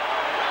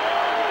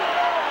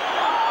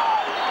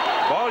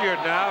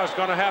 Bolliard now is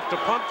going to have to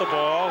punt the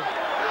ball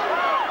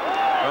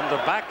from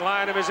the back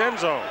line of his end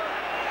zone.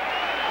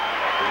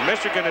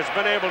 Michigan has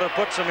been able to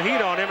put some heat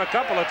on him a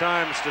couple of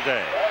times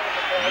today.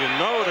 You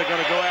know they're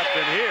going to go after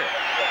him here.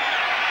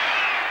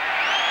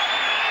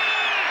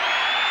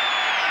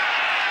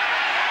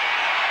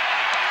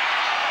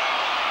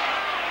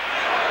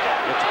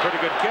 It's a pretty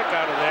good kick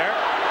out of there.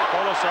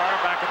 Polisar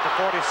back at the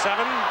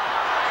 47.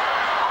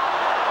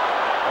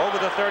 Over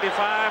the 35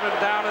 and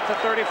down at the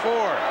 34.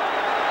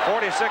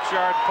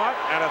 46-yard punt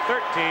and a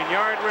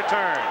 13-yard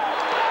return.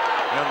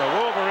 And the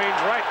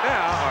Wolverines right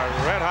now are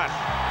red hot.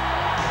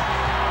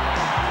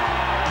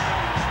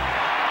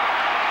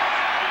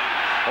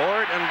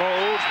 Horde and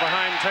Bowles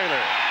behind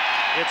Taylor.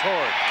 It's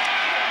Horde.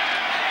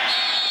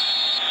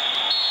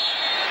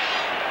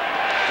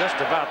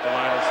 Just about the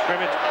line of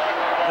scrimmage.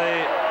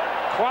 The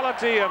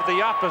quality of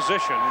the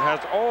opposition has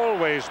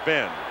always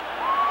been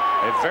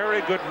a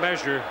very good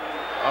measure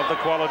of the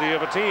quality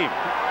of a team.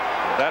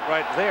 That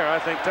right there, I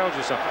think, tells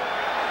you something.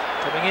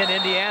 Coming in,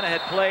 Indiana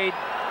had played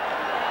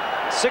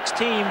 6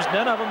 teams.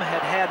 None of them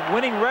had had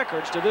winning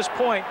records to this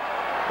point,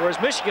 whereas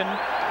Michigan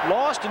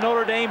lost to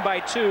Notre Dame by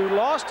 2,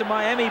 lost to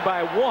Miami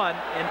by 1,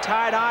 and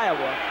tied Iowa.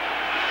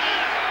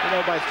 You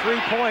know, by 3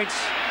 points.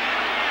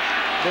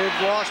 They've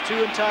lost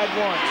 2 and tied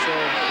 1, so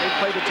they've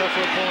played the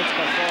tougher opponents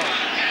by far.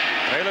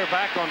 Taylor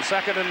back on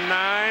 2nd and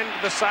 9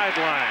 to the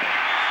sideline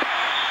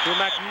to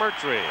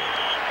McMurtry.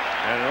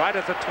 And right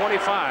at the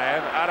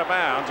 25, out of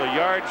bounds, a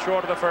yard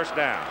short of the first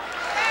down.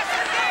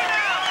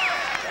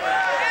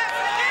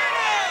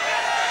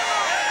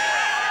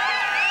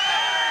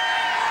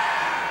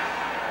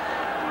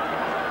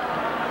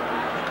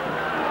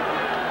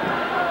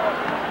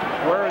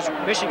 Where is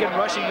Michigan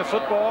rushing the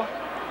football?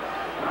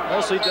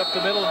 Mostly up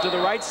the middle and to the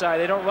right side.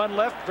 They don't run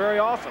left very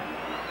often.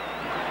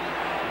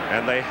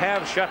 And they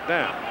have shut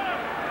down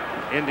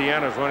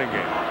Indiana's running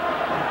game.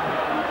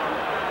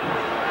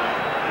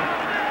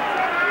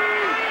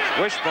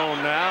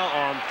 Wishbone now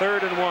on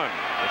 3rd and 1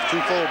 with 2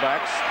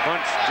 fullbacks,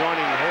 Bunch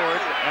joining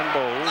Horde and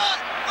Bowles.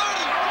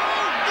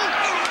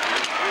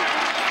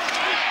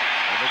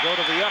 And they go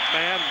to the up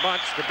man,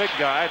 Bunch, the big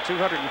guy,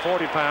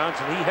 240 pounds,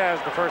 and he has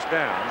the first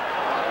down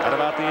at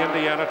about the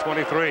Indiana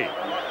 23.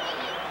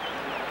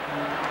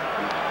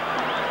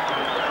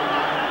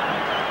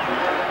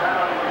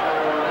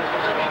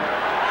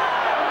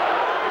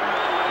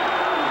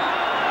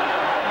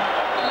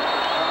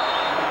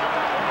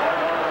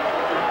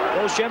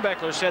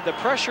 Schembechler said the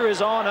pressure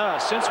is on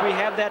us. Since we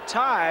have that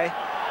tie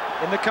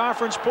in the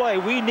conference play,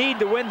 we need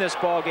to win this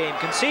ball game.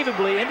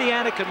 Conceivably,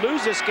 Indiana could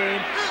lose this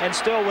game and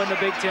still win the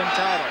Big Ten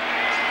title.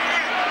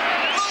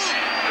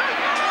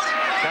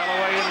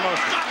 Callaway in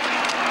motion.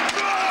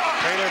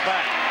 Taylor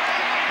back.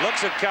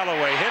 Looks at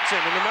Callaway, hits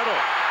him in the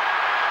middle.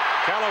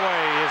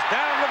 Callaway is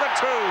down to the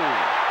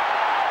 2.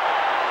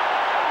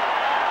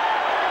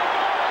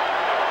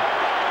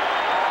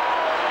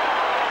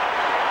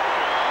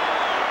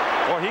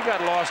 Well, he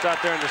got lost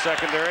out there in the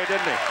secondary,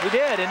 didn't he? He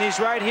did, and he's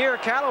right here.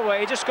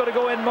 Callaway just going to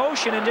go in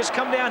motion and just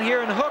come down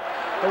here and hook.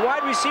 The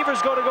wide receiver's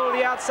going to go to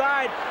the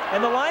outside,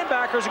 and the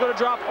linebackers are going to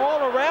drop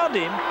all around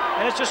him,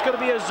 and it's just going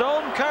to be a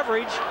zone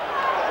coverage.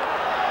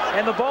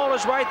 And the ball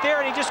is right there,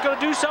 and he's just going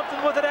to do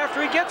something with it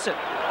after he gets it.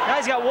 Now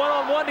he's got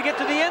one-on-one to get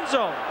to the end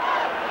zone.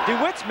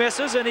 DeWitt's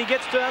misses, and he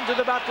gets down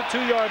to about the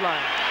 2-yard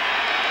line.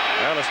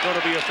 Well, it's going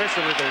to be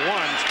officially the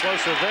 1.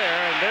 Explosive there,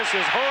 and this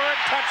is Hort.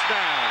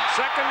 Touchdown.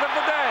 Second of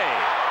the day.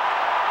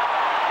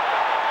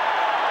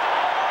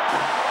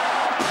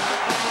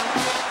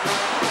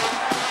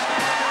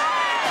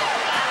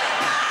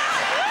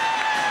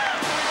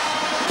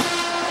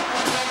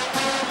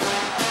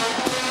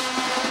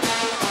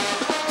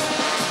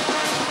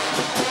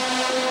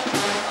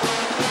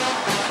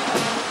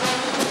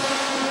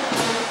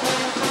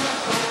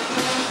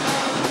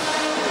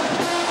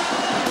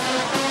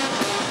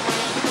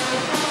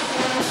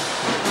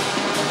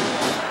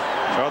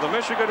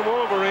 Michigan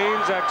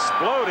Wolverines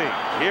exploding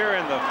here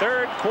in the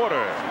 3rd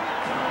quarter.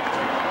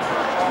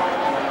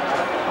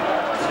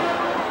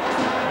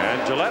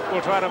 And Gillette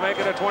will try to make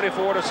it a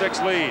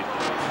 24-6 lead.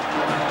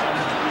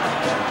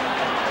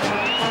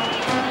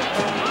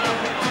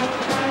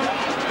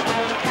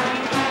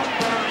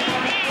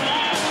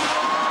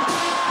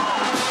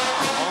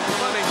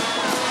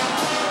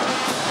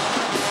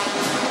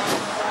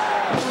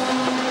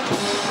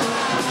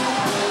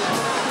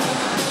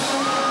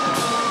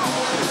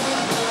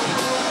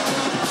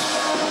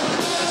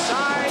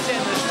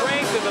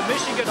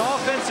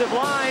 Offensive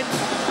line.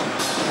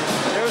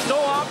 There's no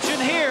option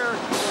here.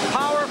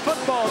 Power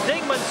football.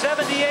 Dingman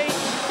 78.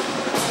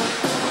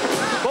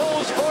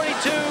 Bowles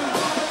 42.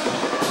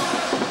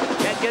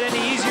 Can't get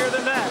any easier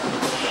than that.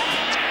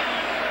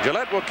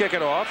 Gillette will kick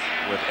it off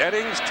with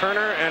Eddings,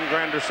 Turner, and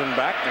Granderson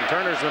back, and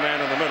Turner's the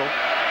man in the middle.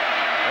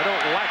 They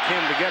don't like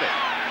him to get it.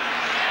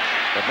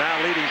 But now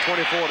leading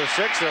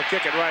 24-6, they'll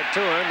kick it right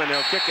to him, and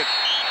they'll kick it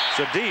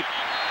so deep.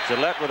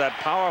 Gillette with that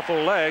powerful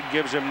leg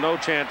gives him no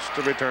chance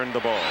to return the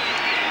ball.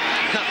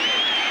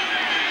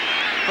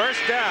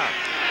 First down.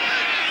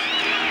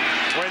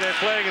 The way they're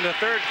playing in the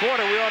 3rd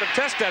quarter, we ought to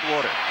test that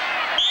water.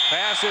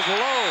 Pass is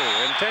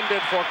low,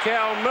 intended for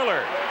Cal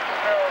Miller.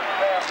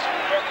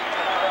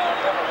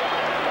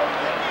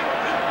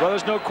 Well,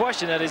 there's no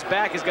question that his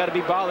back has got to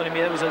be bothering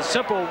me. It was a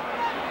simple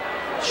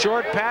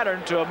short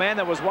pattern to a man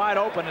that was wide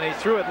open, and he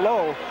threw it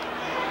low.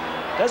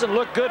 Doesn't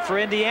look good for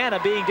Indiana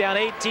being down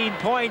 18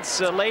 points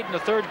late in the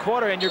 3rd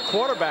quarter, and your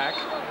quarterback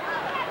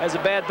has a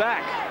bad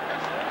back.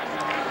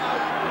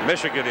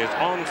 Michigan is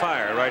on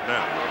fire right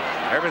now.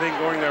 Everything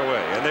going their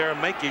way, and they're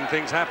making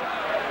things happen.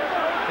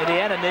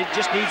 Indiana, they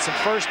just need some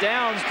first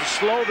downs to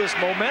slow this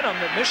momentum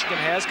that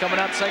Michigan has coming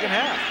out the second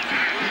half.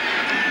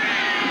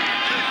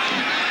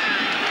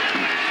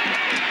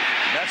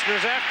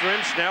 Messner's after him.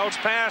 Snell's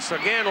pass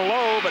again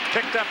low, but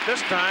picked up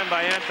this time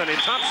by Anthony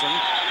Thompson,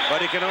 but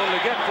he can only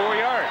get 4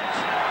 yards.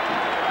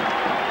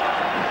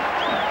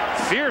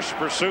 Fierce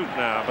pursuit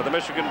now by the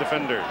Michigan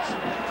defenders.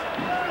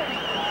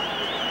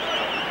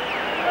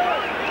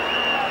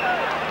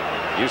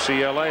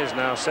 UCLA is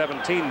now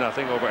 17-0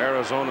 over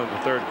Arizona in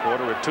the 3rd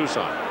quarter at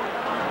Tucson.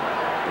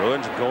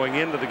 Bruins going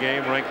into the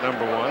game ranked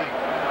number 1.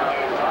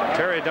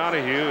 Terry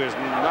Donahue is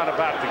not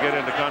about to get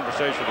into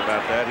conversation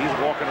about that. He's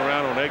walking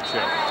around on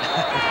eggshells.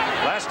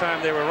 Last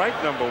time they were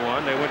ranked number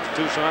 1, they went to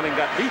Tucson and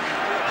got beat.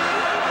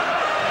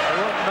 They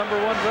weren't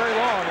number 1 very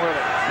long, were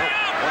they? Nope,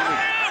 1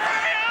 week.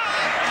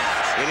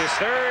 It is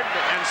 3rd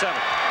and 7.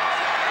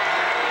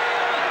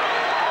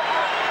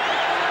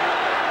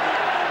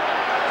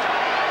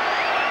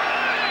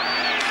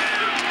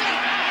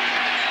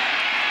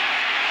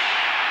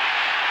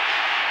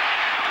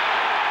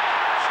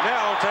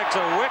 Takes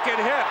a wicked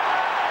hit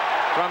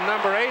from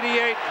number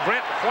 88,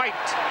 Brent White.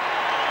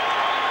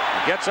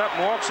 He gets up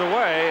and walks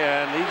away,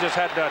 and he just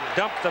had to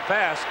dump the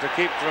pass to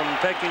keep from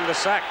taking the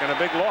sack and a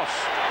big loss.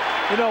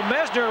 You know,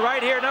 Messner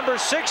right here, number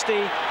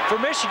 60 for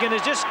Michigan,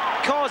 is just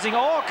causing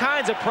all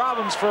kinds of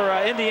problems for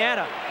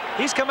Indiana.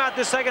 He's come out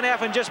this second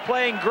half and just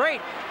playing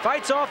great.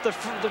 Fights off the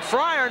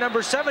Fryer,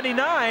 number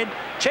 79,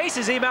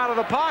 chases him out of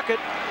the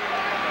pocket,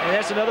 and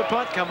that's another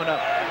punt coming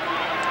up.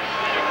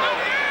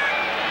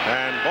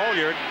 And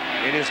Bolliard,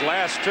 in his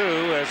last 2,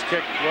 has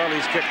kicked, well,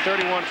 he's kicked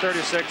 31,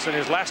 36, and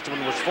his last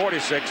one was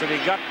 46, and he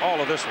got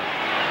all of this one.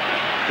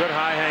 Good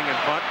high-hanging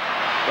punt.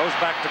 Goes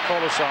back to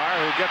Colasar,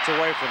 who gets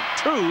away from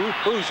 2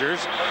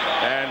 Hoosiers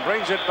and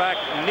brings it back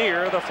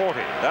near the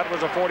 40. That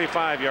was a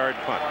 45-yard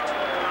punt.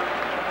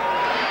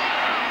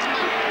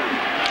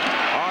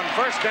 On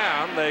first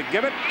down, they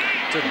give it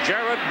to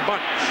Jared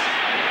Bunch.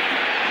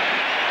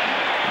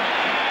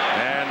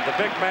 And the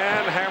big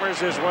man hammers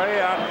his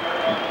way out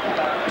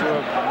to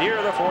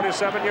near the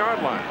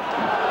 47-yard line.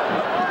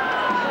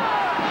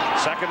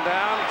 Second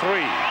down, 3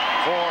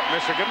 for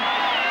Michigan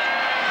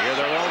near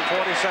their own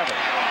 47.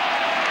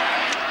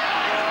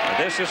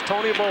 And this is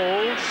Tony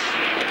Bowles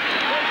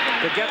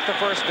to get the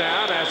first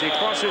down as he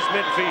crosses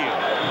midfield.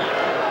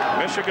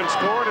 Michigan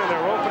scored in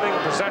their opening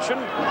possession,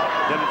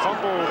 then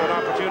fumbled an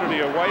opportunity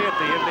away at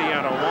the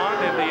Indiana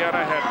 1.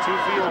 Indiana had 2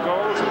 field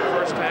goals in the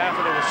first half,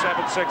 and it was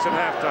 7-6 at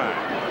halftime.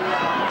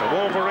 The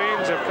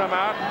Wolverines have come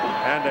out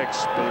and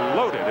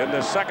exploded in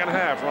the second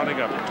half, running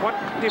up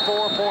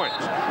 24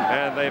 points,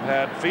 and they've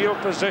had field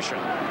position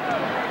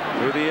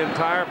through the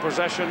entire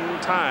possession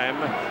time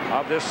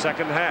of this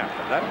second half.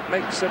 And that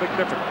makes a big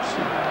difference.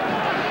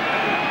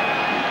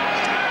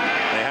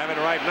 They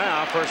right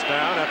now, first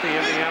down at the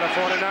Indiana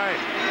 49.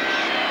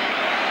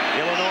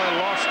 Illinois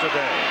lost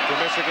today to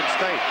Michigan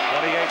State,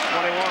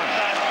 28-21.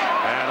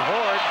 And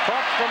Horde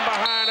caught from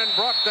behind and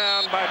brought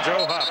down by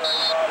Joe Huff.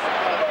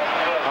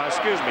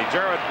 Excuse me,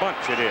 Jared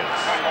Bunch it is,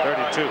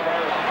 32.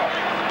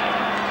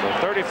 So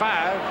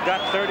 35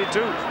 got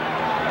 32.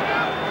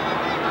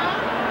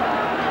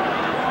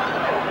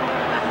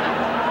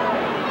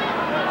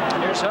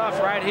 Here's Huff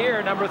right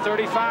here, number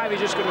 35. He's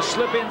just going to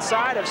slip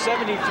inside of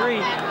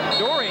 73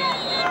 Doring.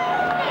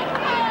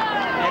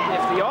 And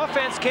if the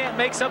offense can't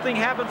make something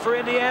happen for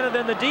Indiana,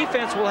 then the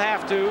defense will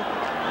have to.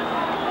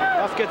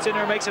 Huff gets in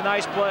there and makes a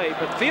nice play.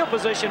 But field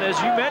position, as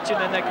you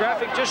mentioned, and that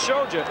graphic just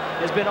showed you,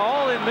 has been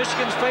all in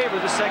Michigan's favor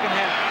the second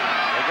half.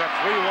 They've got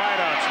 3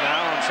 wideouts now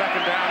on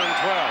second down and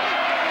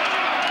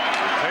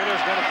 12.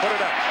 Taylor's going to put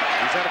it up.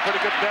 He's had a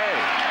pretty good day.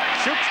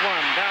 Shoots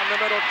one down the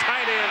middle,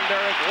 tight end,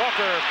 Derek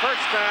Walker,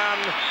 first down.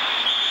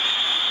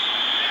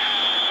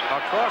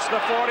 Across the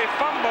 40,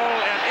 fumble,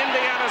 and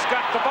Indiana's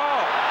got the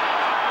ball.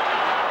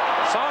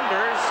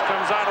 Saunders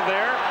comes out of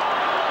there.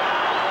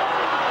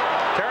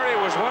 Terry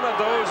was one of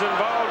those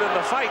involved in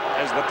the fight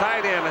as the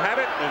tight end had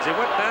it. As he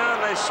went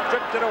down, they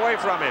stripped it away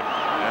from him.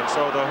 And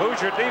so the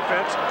Hoosier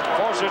defense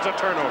forces a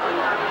turnover.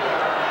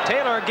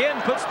 Taylor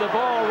again puts the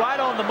ball right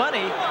on the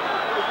money.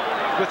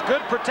 With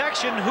good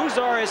protection,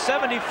 Huzar is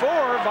 74.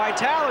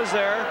 Vital is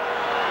there.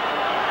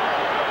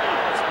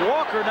 It's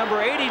Walker,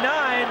 number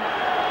 89.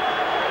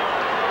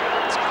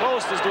 It's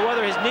close as to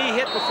whether his knee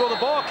hit before the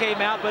ball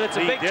came out, but it's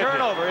a big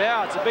turnover.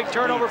 Yeah, it's a big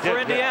turnover for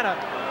Indiana.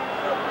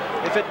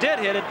 If it did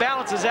hit, it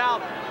balances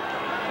out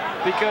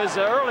because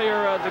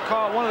earlier one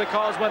of the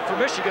calls went for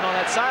Michigan on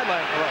that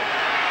sideline play.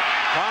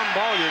 Tom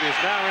Bolliard is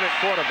now in at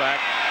quarterback.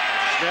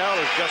 Snell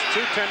is just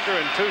too tender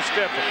and too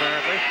stiff,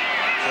 apparently.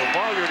 So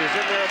Bolliard is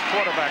in there at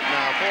quarterback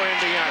now for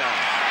Indiana.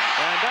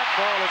 And that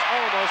ball is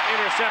almost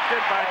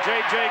intercepted by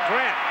J.J.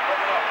 Grant.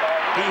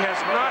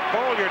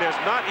 Bolliard has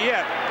not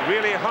yet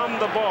really hummed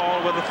the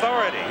ball with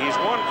authority. He's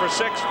 1 for 6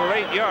 for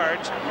 8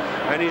 yards,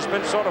 and he's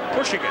been sort of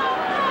pushing it.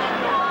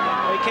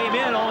 He came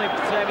in only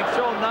having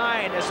thrown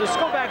 9. Let's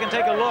go back and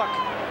take a look.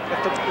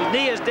 If the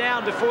knee is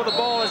down before the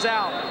ball is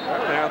out. Well,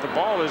 now the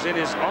ball is in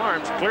his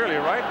arms clearly,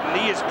 right? The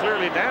knee is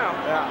clearly down.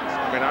 Yeah.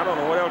 I mean, I don't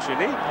know what else you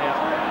need.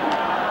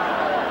 Yeah.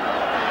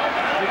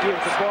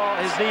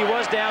 His knee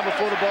was down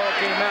before the ball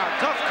came out.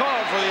 Tough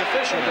call for the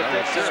official. Yeah,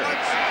 that's sure.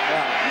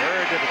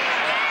 Very difficult.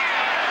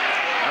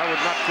 I would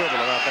not quibble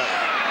about that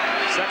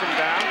one. Second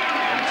down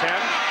and 10.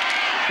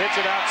 Pitch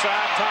it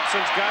outside.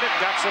 Thompson's got it.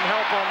 Got some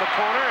help on the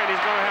corner, and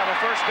he's going to have a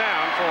first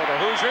down for the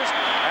Hoosiers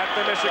at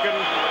the Michigan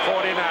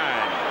 49.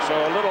 So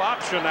a little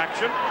option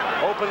action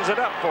opens it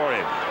up for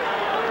him.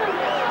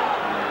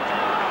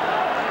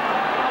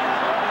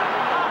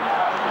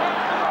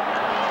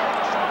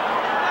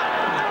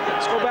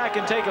 Go back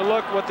and take a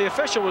look what the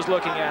official was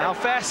looking at, how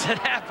fast it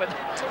happened.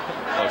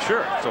 Oh,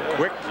 sure. So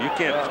quick, you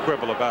can't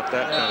quibble about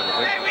that kind of a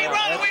thing. Hey, we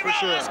roll,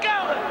 let's go.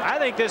 I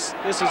think this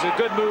is a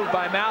good move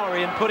by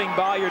Mallory in putting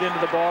Bolliard into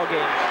the ball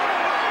game.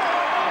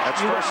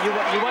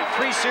 You went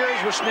 3 series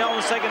with Snell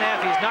in the second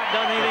half. He's not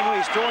done anything.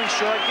 He's throwing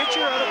short. Get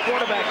your other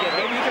quarterback in.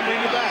 Maybe he can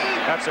bring you back.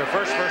 That's their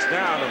first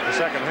down of the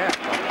second half.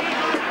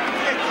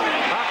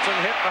 Thompson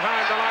hit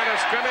behind the line of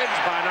scrimmage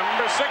by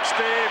number 60,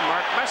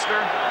 Mark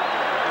Messner.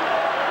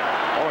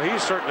 Oh,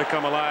 he's certainly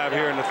come alive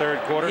here in the third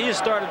quarter. He has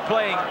started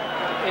playing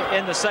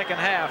in the second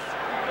half.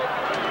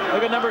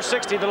 Look at number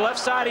 60, the left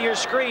side of your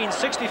screen.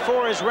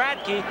 64 is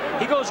Radke.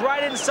 He goes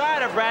right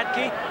inside of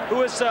Radke,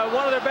 who is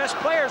one of their best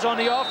players on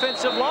the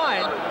offensive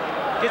line.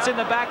 Gets in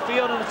the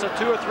backfield, and it's a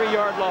 2 or 3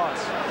 yard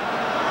loss.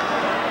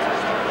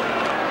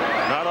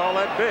 Not all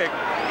that big.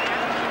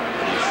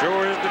 He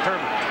sure is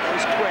determined.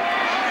 He's quick.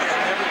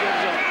 Never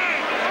gives up.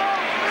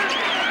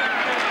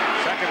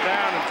 Second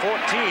down and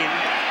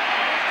 14.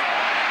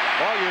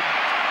 Bolliard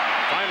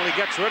finally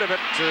gets rid of it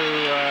to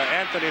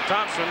Anthony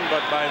Thompson,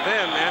 but by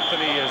then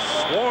Anthony is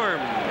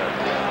swarmed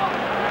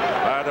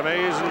by the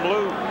maize and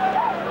blue.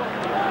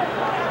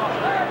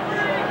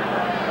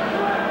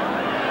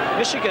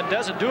 Michigan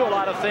doesn't do a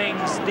lot of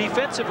things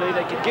defensively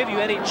that can give you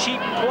any cheap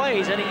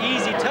plays, any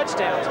easy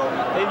touchdowns.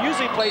 They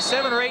usually play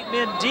 7 or 8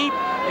 men deep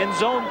in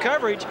zone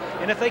coverage,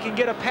 and if they can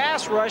get a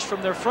pass rush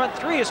from their front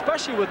 3,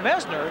 especially with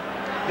Messner,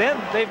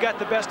 then they've got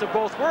the best of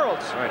both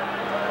worlds. Right.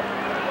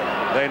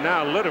 They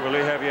now literally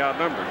have you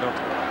outnumbered, don't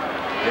they?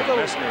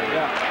 Messner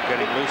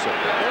getting loose up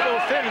there. They're a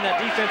little thin in that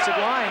defensive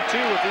line,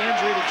 too, with the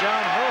injury to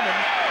John Herman.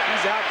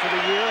 He's out for the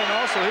year, and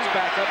also his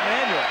backup,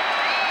 Manuel.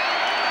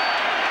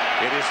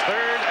 It is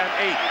 3rd and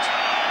 8.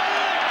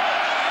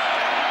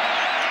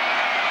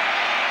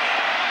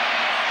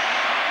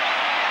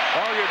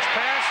 Bolliard's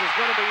pass is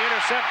going to be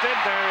intercepted.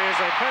 There is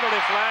a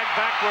penalty flag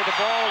back where the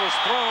ball was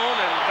thrown,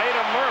 and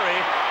Veda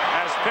Murray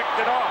has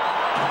picked it off.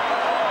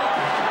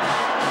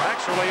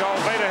 Actually, all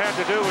Veda had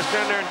to do was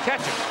stand there and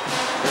catch it,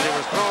 and it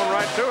was thrown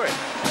right to him.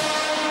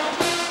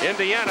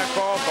 Indiana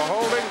called for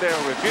holding.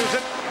 They'll refuse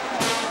it.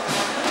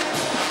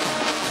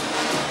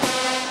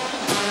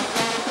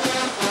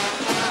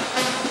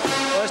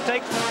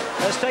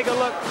 Let's take a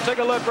look. Take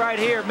a look right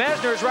here.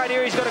 Mesner's right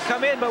here. He's going to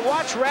come in, but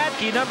watch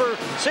Radke, number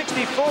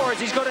 64, as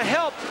he's going to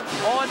help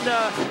on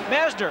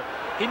Mesner.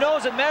 He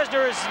knows that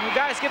Mesner is, the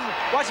guy's getting,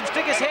 watch him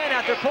stick his hand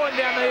out there, pulling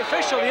down the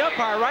official. The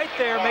umpire right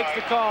there makes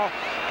the call,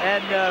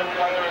 and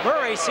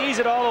Murray sees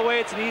it all the way.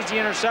 It's an easy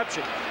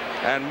interception.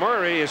 And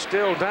Murray is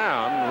still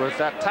down with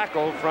that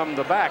tackle from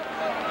the back.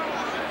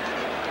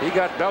 He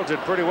got belted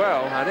pretty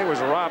well. I think it was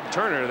Rob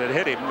Turner that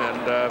hit him,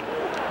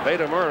 and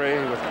Beta Murray,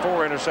 with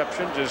 4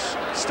 interceptions, is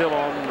still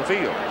on the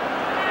field.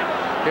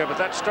 Yeah, but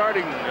that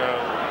starting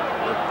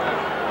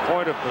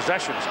point of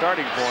possession,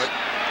 starting point,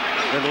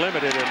 been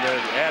limited, and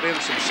add in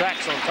some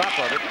sacks on top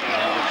of it,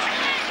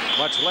 it's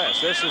much less.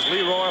 This is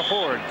Leroy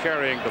Horde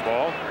carrying the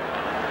ball.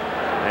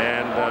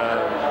 And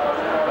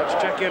let's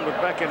check in with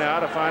Becky now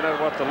to find out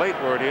what the late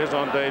word is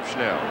on Dave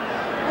Schnell.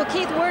 Well,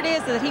 Keith, word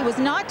is that he was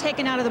not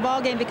taken out of the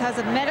ball game because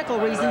of medical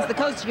reasons. The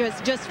coach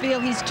just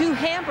feel he's too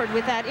hampered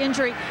with that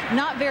injury,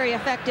 not very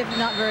effective,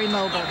 not very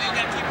mobile.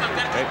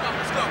 Okay.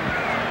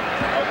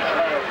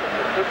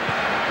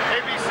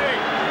 ABC.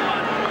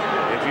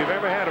 If you've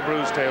ever had a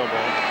bruised tailbone,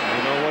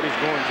 you know what he's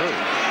going through.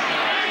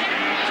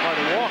 It's hard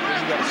to walk when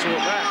you got to sew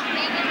it back.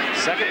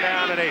 2nd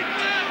down and 8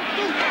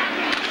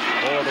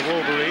 for the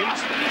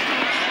Wolverines.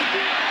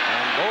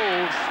 And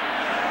Bowles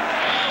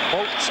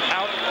bolts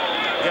out,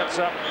 gets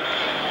up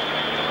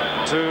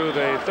to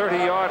the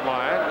 30-yard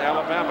line.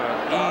 Alabama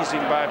easing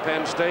by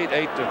Penn State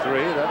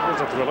 8-3. That was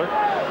a thriller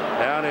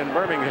down in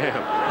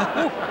Birmingham.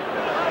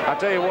 I'll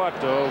tell you what,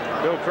 though,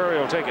 Bill Curry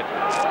will take it.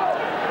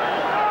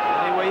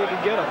 Any way you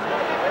can get him.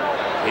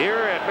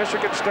 Here at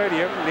Michigan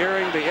Stadium,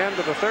 nearing the end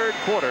of the 3rd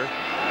quarter,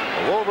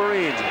 the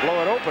Wolverines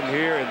blow it open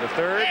here in the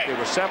 3rd. It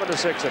was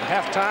 7-6 at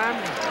halftime.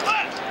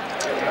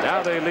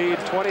 Now they lead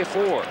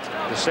 24-6.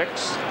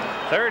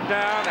 3rd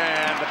down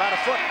and about a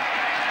foot.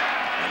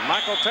 And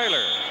Michael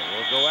Taylor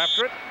will go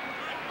after it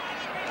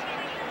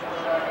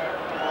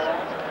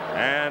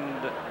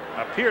and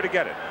appear to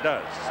get it.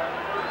 Does.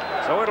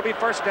 So it'll be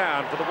 1st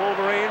down for the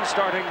Wolverines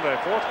starting the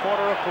 4th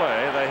quarter of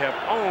play. They have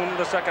owned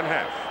the 2nd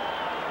half.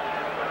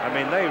 I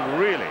mean, they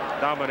really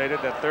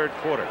dominated that 3rd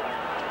quarter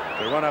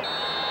to run up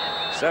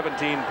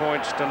 17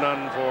 points to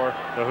none for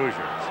the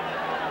Hoosiers.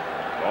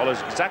 Ball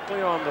is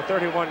exactly on the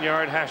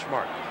 31-yard hash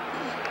mark.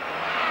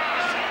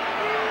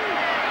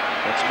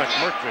 That's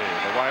McMurtry,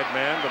 the wide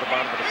man to the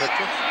bottom of the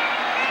picture,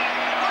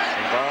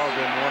 involved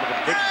in one of the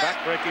big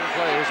back-breaking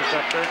plays of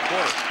that 3rd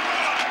quarter.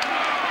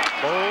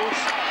 Bowles.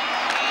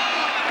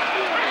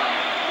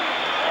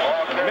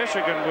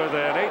 Michigan with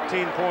an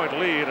 18-point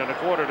lead and a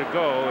quarter to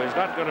go is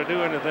not going to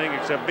do anything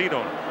except beat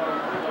on them.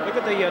 Look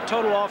at the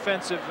total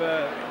offensive.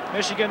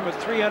 Michigan with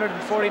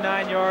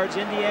 349 yards.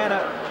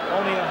 Indiana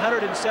only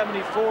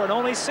 174 and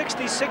only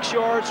 66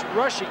 yards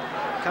rushing.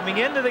 Coming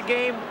into the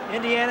game,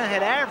 Indiana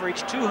had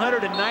averaged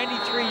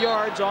 293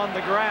 yards on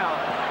the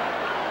ground.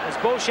 As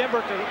Bo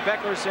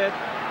Schembechler said,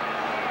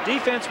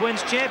 defense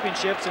wins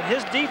championships, and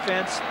his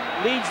defense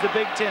leads the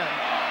Big Ten.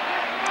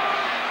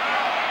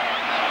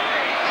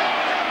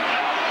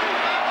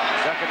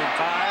 2nd and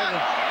 5.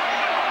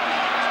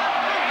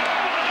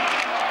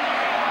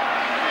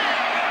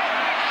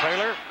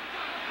 Taylor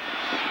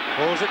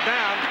pulls it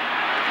down,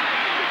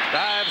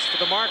 dives for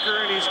the marker,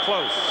 and he's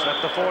close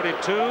at the 42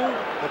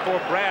 before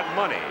Brad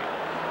Money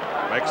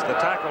makes the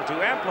tackle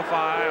to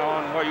amplify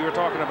on what you were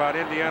talking about,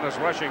 Indiana's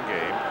rushing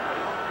game.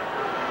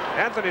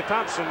 Anthony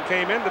Thompson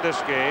came into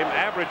this game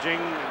averaging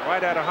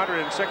right at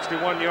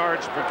 161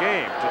 yards per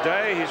game.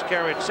 Today he's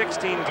carried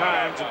 16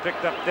 times and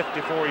picked up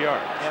 54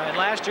 yards. Yeah, in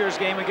last year's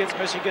game against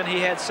Michigan, he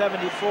had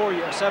 77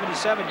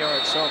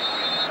 yards. So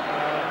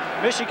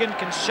Michigan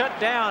can shut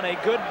down a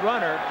good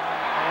runner.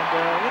 And,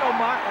 you know,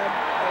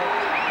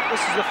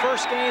 this is the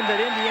first game that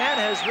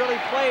Indiana has really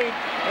played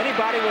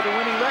anybody with a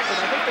winning record.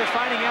 I think they're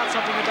finding out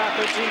something about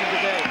their team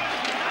today.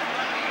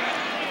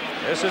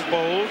 This is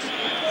Bowles.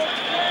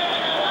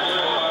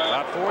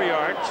 About 4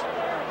 yards.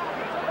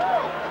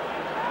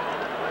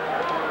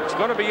 It's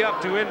going to be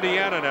up to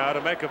Indiana now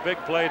to make a big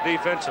play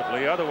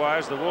defensively.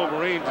 Otherwise, the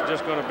Wolverines are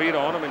just going to beat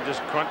on them and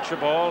just crunch the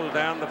ball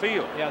down the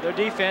field. Yeah, their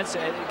defense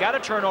got a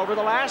turnover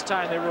the last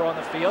time they were on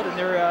the field, and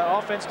their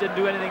offense didn't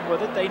do anything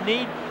with it. They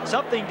need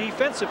something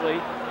defensively,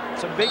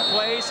 some big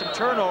plays, some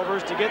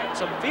turnovers to get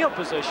some field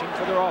position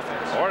for their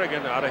offense.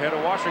 Oregon out ahead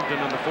of Washington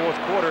in the 4th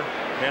quarter,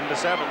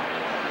 10-7.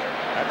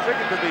 I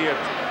figured to be a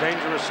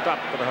dangerous stop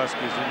for the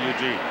Huskies in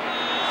Eugene.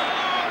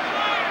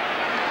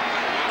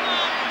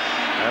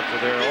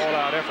 After their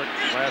all-out effort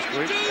last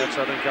week at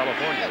Southern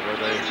California, where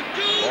they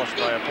lost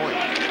by a point.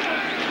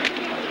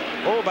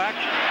 Fullback.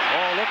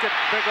 Oh, look at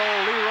big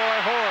old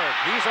Leroy Horde.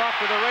 He's off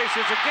to the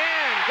races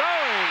again.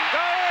 Going.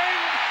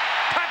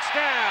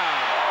 Touchdown.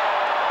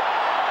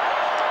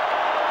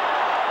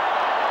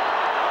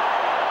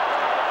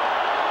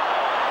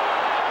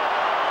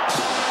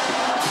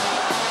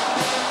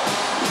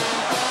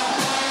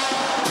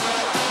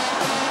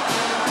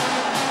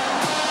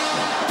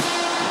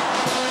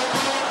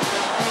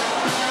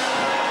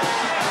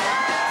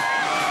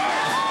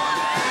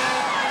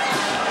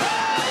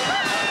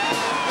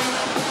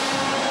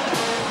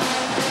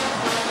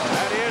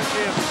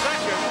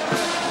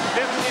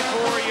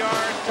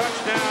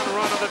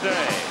 the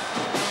day.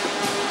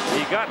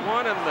 He got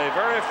one in the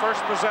very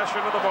first possession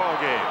of the ball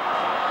game.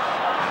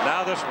 And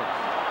now this one.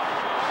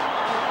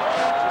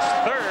 His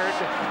third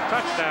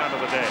touchdown of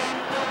the day.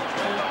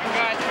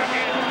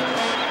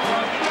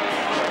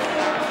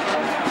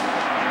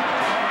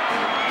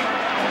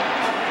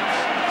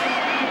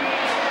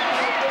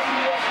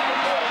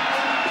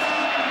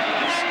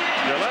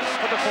 Gillette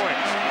for the point.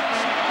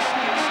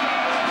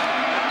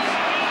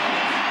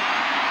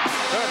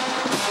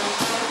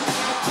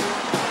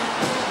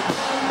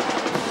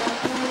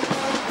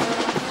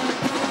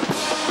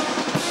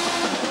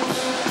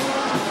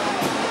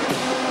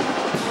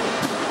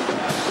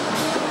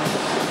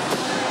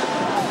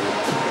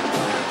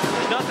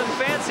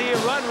 A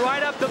run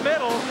right up the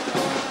middle.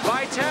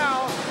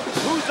 Vital,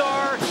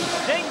 Huzar,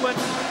 Dingman,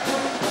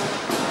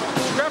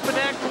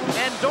 Skrepanek,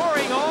 and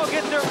Doring all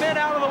get their men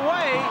out of the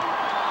way.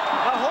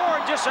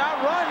 Horn just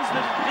outruns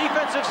the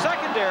defensive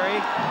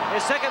secondary.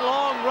 His second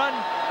long run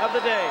of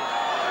the day.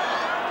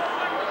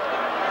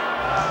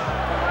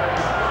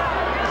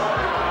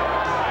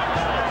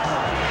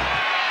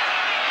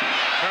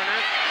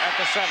 Turner at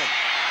the 7.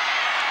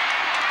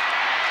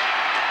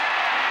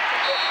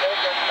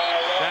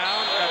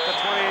 Down at the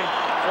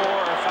 24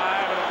 or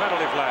 5 and a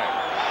penalty flag.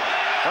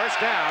 First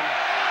down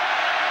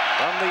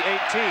from the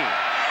 18.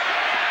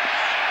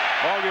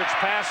 Bolliard's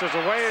pass is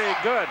away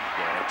good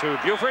to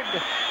Buford,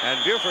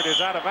 and Buford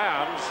is out of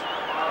bounds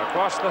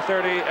across the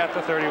 30 at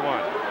the 31.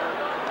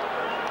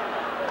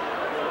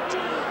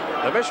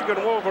 The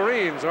Michigan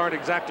Wolverines aren't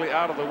exactly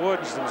out of the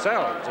woods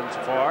themselves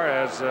insofar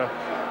as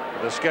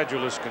the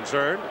schedule is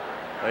concerned.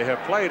 They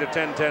have played a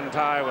 10-10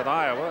 tie with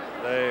Iowa.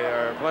 They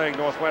are playing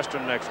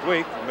Northwestern next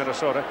week,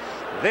 Minnesota.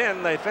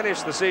 Then they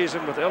finish the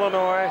season with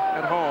Illinois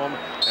at home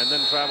and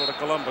then travel to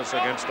Columbus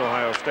against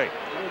Ohio State.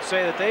 I would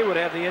say that they would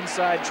have the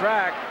inside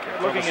track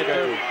looking at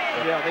their,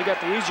 they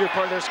got the easier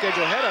part of their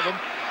schedule ahead of them,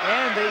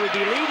 and they would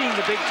be leading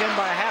the Big Ten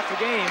by half a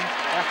game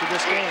after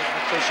this game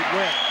if they should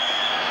win.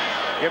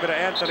 Give it to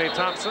Anthony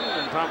Thompson,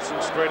 and Thompson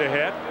straight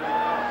ahead.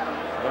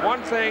 The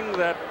one thing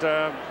that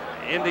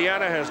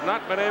Indiana has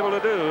not been able to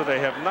do, they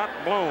have not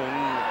blown,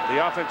 the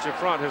offensive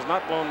front has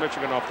not blown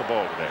Michigan off the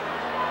ball today.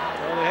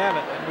 Well, they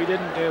haven't,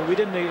 and we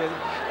didn't,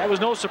 that was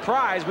no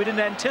surprise. We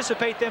didn't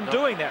anticipate them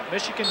doing that.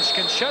 Michigan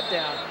can shut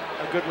down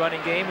a good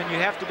running game, and you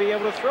have to be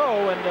able to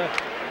throw, and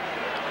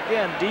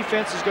again,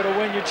 defense is going to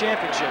win your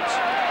championships.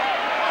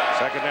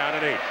 Second down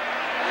and 8.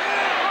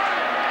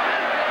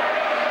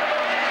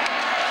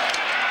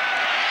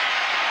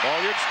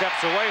 Bolliard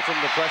steps away from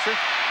the pressure.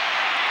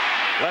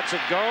 Lets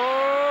it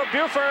go.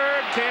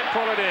 Buford can't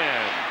pull it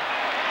in.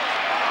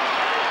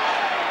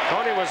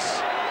 Tony was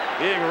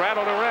being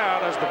rattled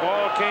around as the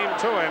ball came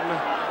to him,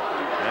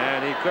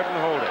 and he couldn't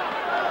hold it.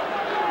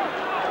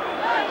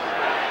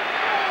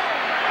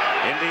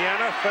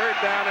 Indiana, third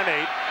down and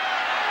 8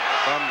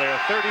 from their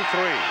 33.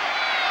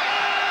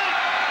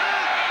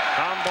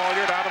 Tom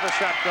Bolliard out of the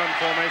shotgun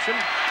formation.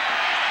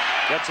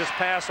 Gets his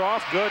pass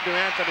off. Good to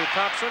Anthony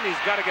Thompson. He's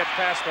got to get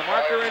past the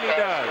marker, and he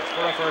does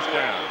for a first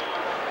down.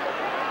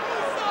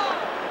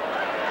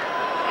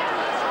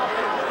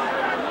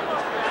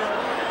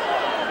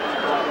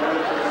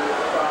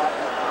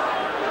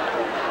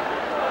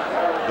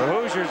 The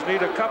Hoosiers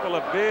need a couple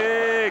of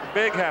big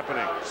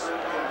happenings.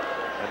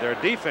 And their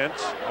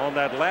defense on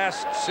that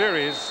last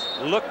series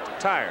looked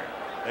tired.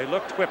 They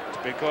looked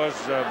whipped because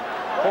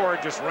Ford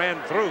just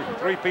ran through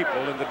 3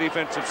 people in the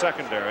defensive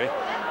secondary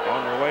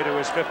on the way to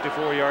his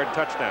 54-yard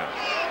touchdown.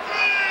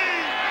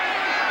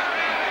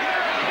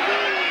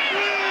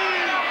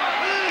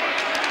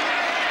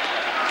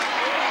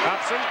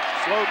 Thompson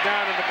slowed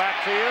down in the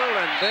backfield,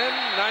 and then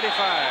 95.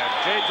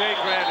 J.J.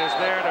 Grant is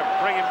there to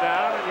bring him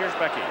down, and here's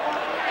Becky.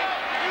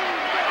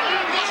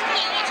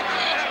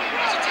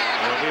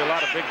 There'll be a lot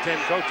of Big Ten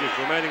coaches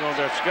remaining on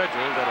their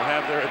schedule that'll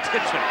have their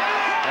attention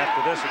after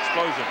this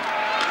explosion.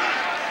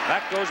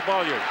 Back goes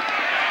Bolliard.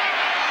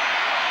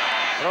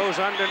 Throws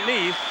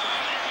underneath.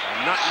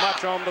 Not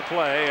much on the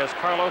play as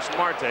Carlos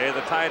Marte,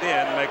 the tight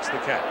end, makes the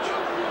catch.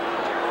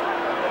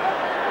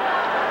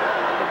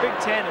 The Big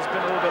Ten has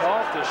been a little bit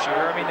off this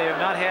year. I mean, they have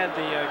not had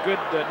the good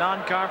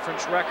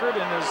non-conference record,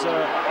 and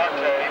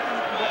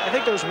I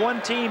think there's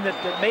one team that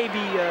may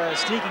be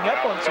sneaking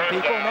up on some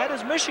people, and that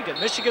is Michigan.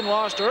 Michigan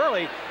lost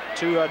early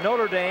to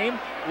Notre Dame,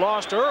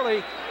 lost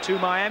early to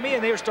Miami,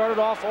 and they started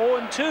off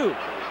 0-2.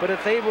 But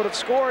if they would have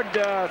scored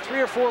 3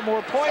 or 4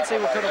 more points, they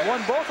could have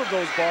won both of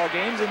those ball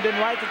games and been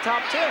right at the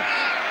top 10.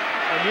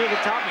 And near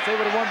the top, if they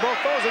would have won both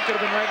those, they could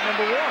have been ranked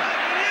 #1.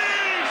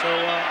 So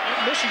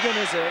Michigan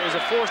is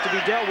a force to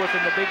be dealt with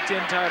in the Big Ten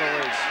title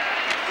race.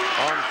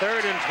 On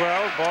 3rd and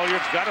 12,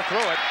 Bolliard's got to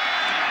throw it.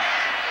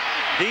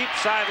 Deep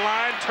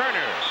sideline,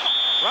 Turner.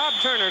 Rob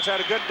Turner's had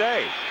a good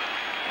day.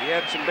 He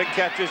had some big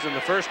catches in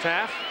the first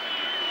half,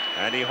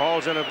 and he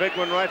hauls in a big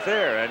one right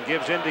there and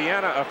gives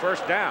Indiana a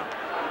first down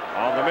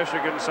on the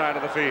Michigan side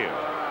of the field.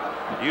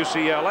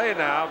 UCLA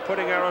now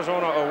putting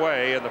Arizona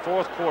away in the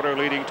 4th quarter,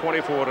 leading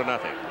 24-0.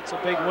 It's a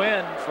big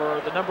win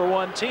for the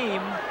 #1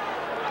 team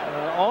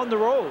on the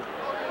road.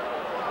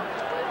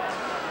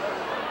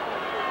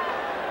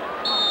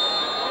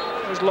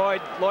 There's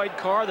Lloyd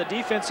Carr, the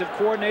defensive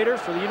coordinator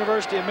for the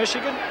University of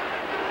Michigan.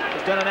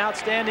 Has done an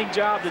outstanding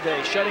job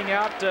today, shutting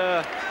out the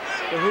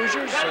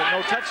Hoosiers.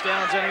 No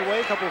touchdowns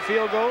anyway, a couple of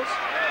field goals.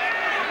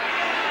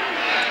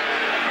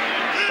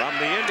 From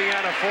the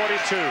Indiana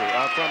 42,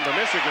 from the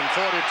Michigan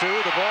 42,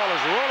 the ball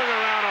is rolling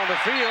around on the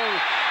field.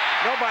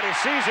 Nobody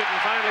sees it, and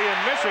finally a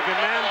Michigan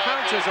man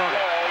pounces on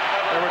it.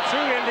 There were 2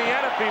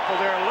 Indiana people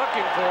there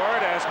looking for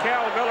it as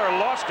Cal Miller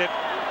lost it,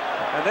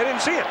 and they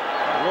didn't see it.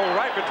 Rolled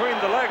right between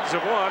the legs of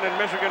one, and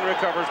Michigan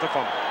recovers the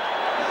fumble.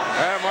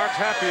 Mark's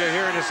happier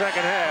here in the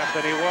second half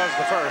than he was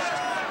the first.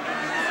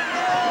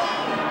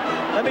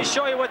 Let me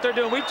show you what they're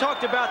doing. We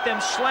talked about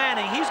them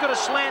slanting. He's going to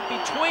slant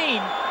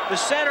between the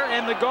center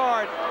and the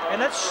guard.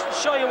 And let's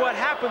show you what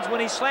happens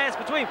when he slants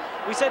between.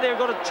 We said they were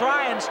going to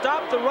try and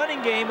stop the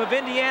running game of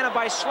Indiana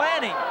by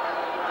slanting.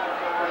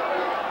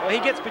 Well, he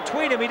gets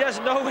between them. He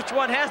doesn't know which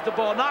one has the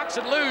ball. Knocks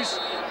it loose.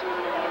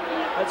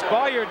 Lets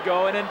Bolyard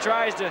go and then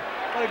tries to...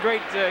 What a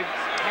great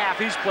half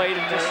he's played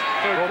in this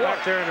third quarter. Go back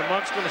there and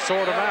amongst them and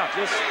sort them out.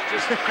 Just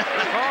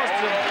caused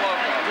them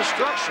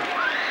destruction.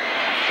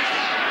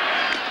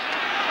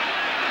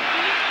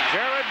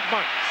 Jared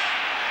Bunch,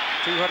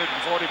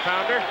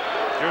 240-pounder,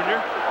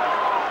 junior,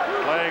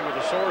 playing with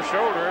a sore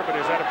shoulder, but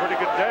he's had a pretty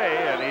good day,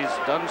 and he's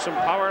done some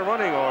power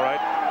running all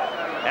right.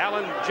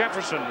 Alan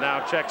Jefferson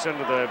now checks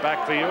into the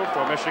backfield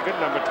for Michigan,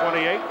 number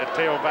 28 at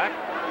tailback.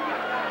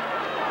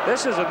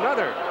 This is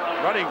another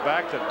running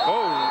back that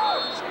Bo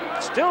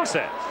still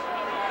says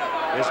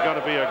is going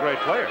to be a great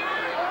player.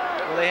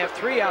 Well, they have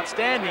 3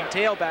 outstanding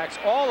tailbacks.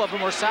 All of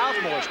them are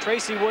sophomores.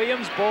 Tracy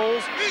Williams,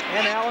 Bowles,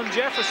 and Alan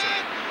Jefferson.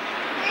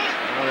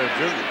 Well, they're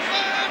juniors.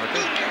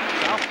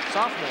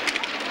 Sophomores.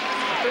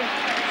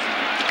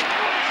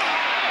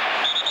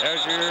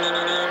 There's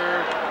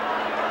your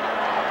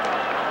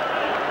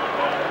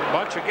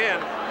Bunch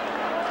again.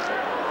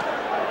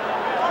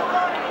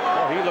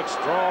 Oh, he looks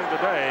strong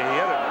today. He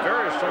had a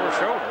very sore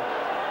shoulder,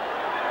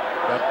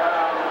 but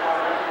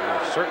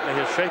he certainly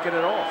has shaken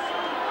it off.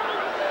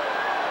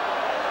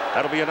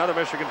 That'll be another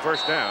Michigan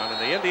first down, and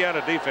the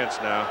Indiana defense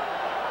now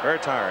very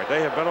tired.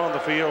 They have been on the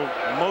field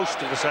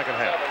most of the second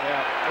half.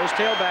 Yeah, those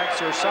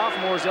tailbacks are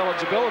sophomores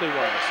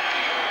eligibility-wise,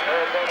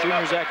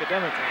 juniors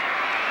academically.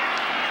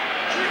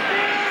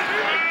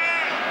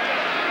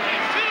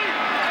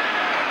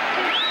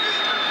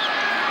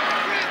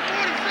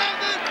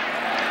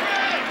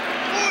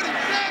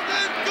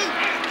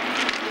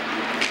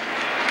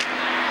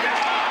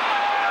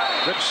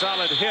 Good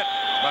solid hit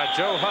by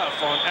Joe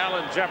Huff on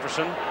Alan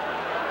Jefferson.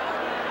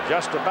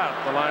 Just about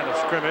the line of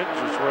scrimmage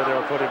is where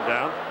they'll put him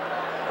down.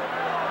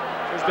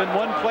 There's been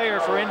one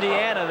player for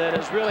Indiana that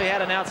has really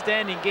had an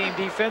outstanding game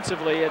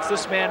defensively. It's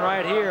this man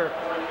right here,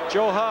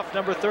 Joe Huff,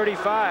 number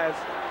 35.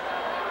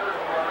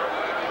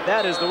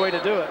 That is the way to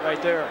do it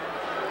right there.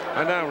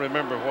 I now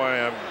remember why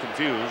I'm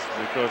confused,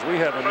 because we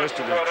have them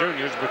listed as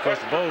juniors because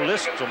Bo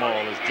lists them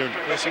all as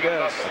juniors. Yes, he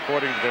does.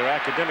 According to their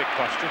academic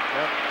posture.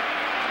 Yep.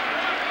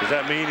 Does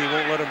that mean he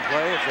won't let them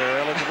play if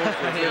they're eligible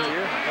for the 5th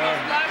year?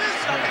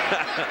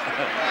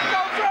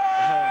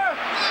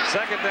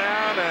 Second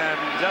down and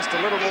just a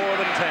little more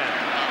than 10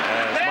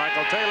 as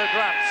Michael Taylor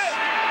drops.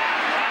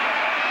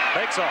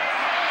 Takes off.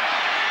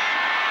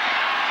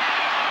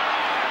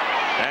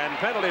 And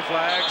penalty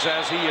flags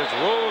as he is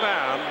rolled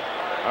down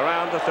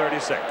around the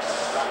 36.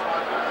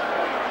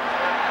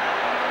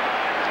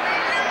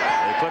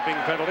 Clipping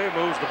penalty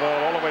moves the ball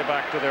all the way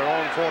back to their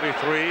own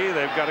 43.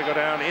 They've got to go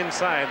down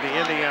inside the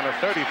Indiana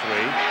 33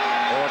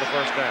 for the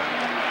first down.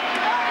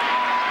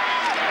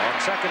 On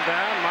second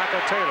down,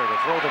 Michael Taylor to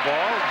throw the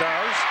ball.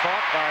 Does.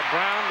 Caught by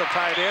Brown, the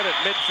tight end, at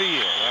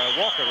midfield.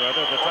 Walker,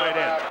 rather, the tight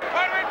end.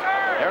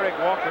 Eric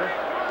Walker,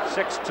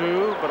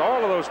 6'2", but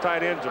all of those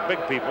tight ends are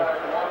big people.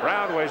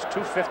 Brown weighs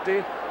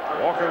 250.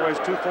 Walker weighs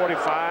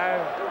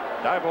 245.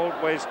 Diebold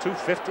weighs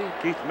 250.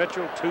 Keith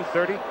Mitchell,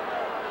 230.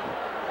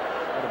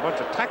 A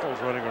bunch of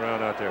tackles running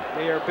around out there.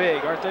 They are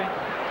big, aren't they?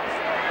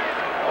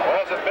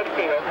 Ball's at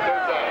midfield,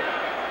 third down.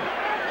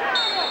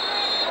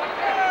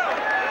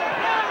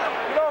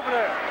 Get over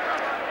there.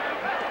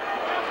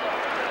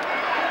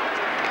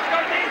 Go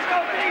deep, go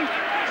deep.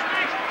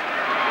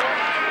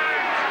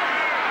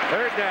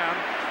 Third down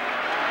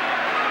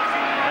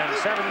and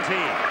 17.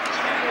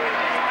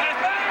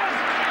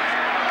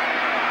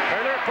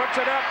 Taylor puts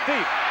it up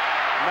deep.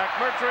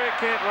 McMurtry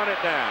can't run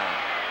it down.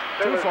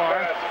 Too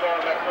far.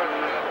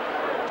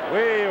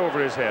 Way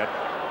over his head,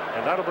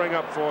 and that'll bring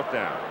up fourth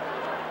down.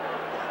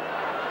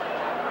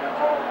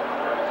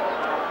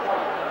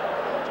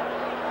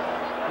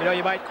 You know,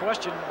 you might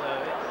question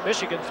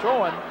Michigan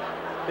throwing,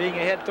 being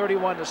ahead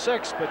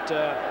 31-6, but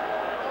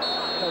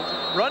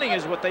running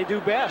is what they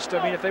do best.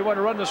 I mean, if they want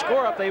to run the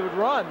score up, they would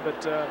run,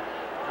 but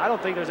I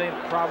don't think there's any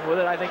problem with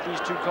it. I think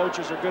these two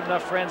coaches are good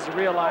enough friends to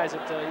realize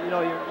that, you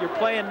know, you're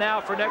playing now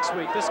for next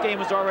week. This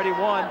game is already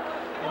won,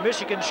 and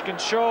Michigan can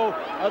show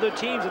other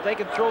teams that they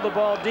can throw the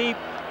ball deep.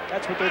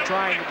 That's what they're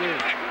trying to do.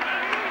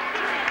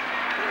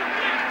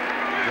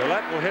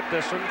 Gillette will hit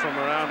this one from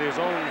around his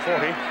own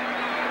 40.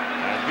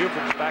 And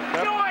Buford's backed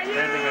up,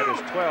 standing at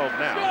his 12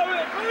 now.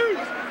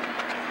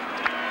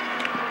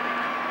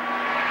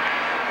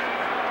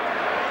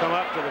 come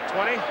up to the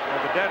 20,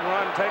 where the dead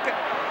run take it.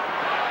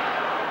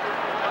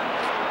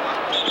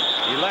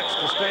 He elects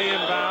to stay in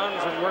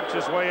bounds and works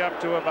his way up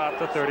to about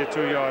the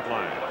 32-yard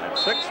line. At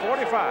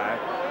 6:45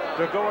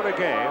 to go in a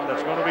game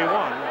that's going to be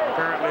won,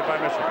 apparently, by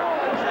Michigan.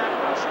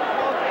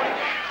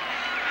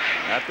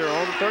 At their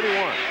own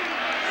 31.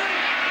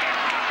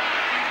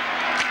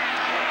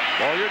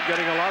 Bolyard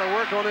getting a lot of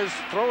work on his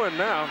throwing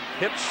now.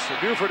 Hits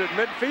Buford at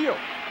midfield.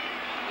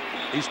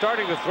 He's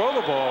starting to throw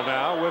the ball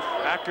now with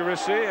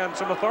accuracy and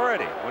some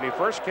authority. When he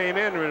first came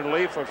in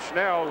relief of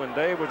Schnell when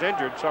Dave was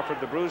injured, suffered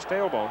the bruised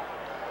tailbone,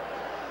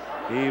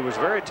 he was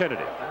very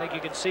tentative. I think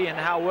you can see in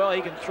how well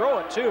he can throw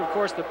it, too. Of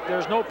course,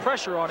 there's no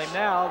pressure on him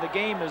now. The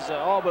game is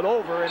all but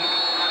over, and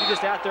he's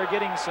just out there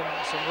getting some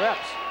reps.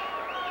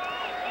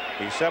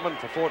 He's 7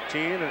 for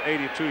 14 and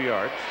 82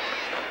 yards.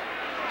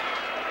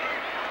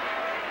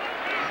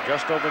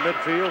 Just over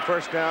midfield,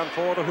 first down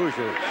for the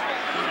Hoosiers.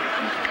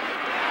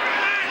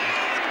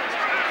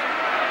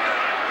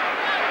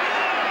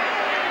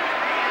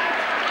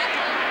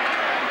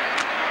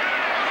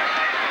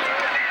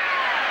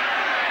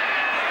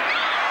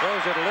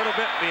 Throws it a little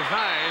bit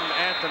behind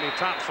Anthony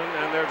Thompson,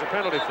 and there's a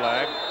penalty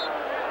flag.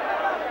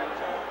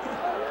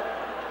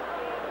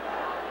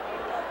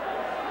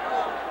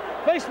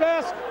 Face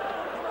mask.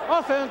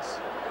 Offense.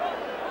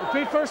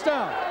 Repeat first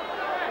down.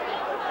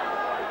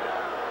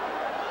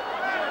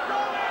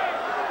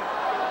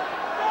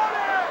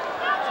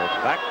 So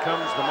back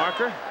comes the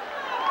marker.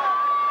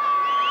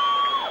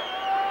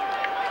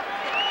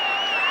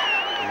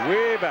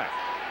 Way back.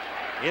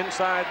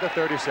 Inside the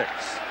 36.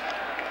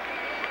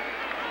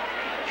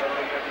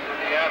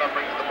 Indiana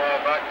brings the ball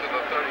back to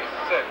the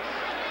 36.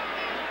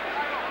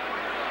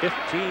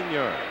 15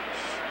 yards.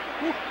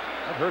 Whew,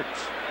 that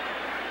hurts.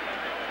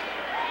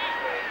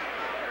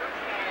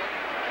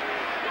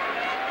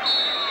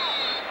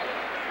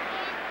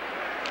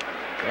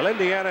 Well,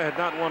 Indiana had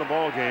not won a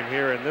ball game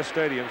here in this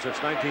stadium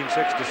since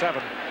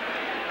 1967.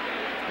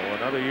 Oh,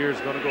 another year is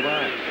going to go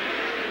by. On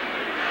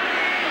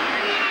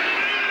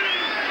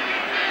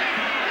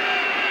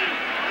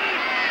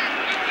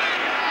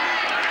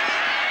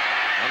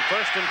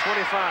 1st and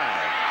 25,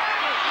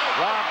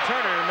 Rob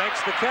Turner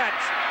makes the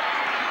catch.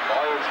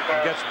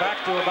 He gets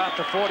back to about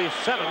the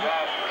 47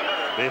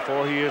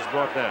 before he is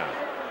brought down.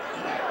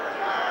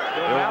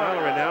 Bill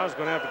Mallory now is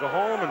going to have to go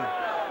home and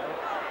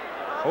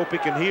hope he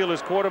can heal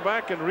his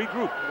quarterback and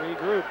regroup.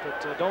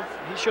 But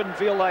he shouldn't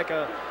feel like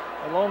a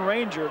Lone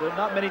Ranger. There are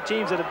not many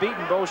teams that have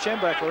beaten Bo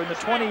Schembechler. In the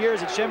 20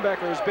 years that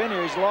Schembechler has been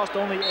here, he's lost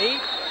only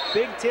 8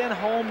 Big Ten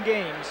home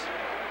games.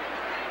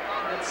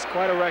 That's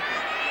quite a record.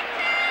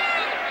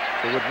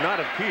 It would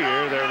not appear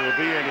there will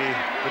be any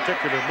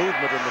particular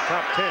movement in the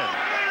top 10.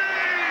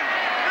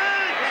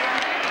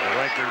 The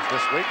rankings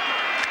this week.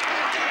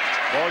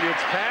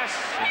 Bolyard's pass,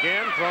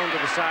 again thrown to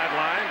the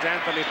sidelines.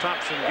 Anthony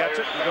Thompson gets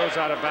it and goes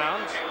out of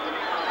bounds.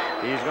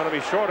 He's going to be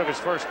short of his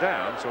first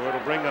down, so it'll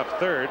bring up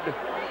 3rd.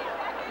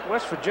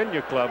 West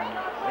Virginia club,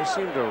 they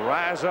seem to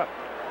rise up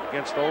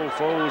against old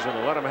foes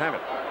and let them have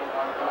it.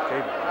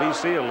 Gave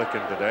BC a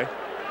licking today.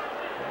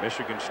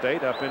 Michigan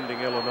State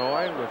upending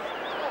Illinois, with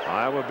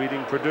Iowa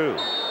beating Purdue.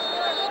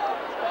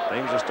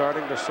 Things are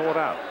starting to sort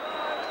out.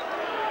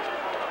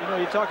 You know,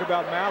 you talk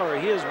about Mallory.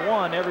 He has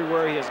won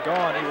everywhere he has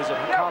gone. He was at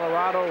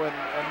Colorado and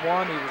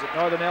won. He was at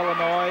Northern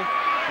Illinois.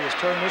 He has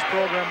turned this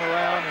program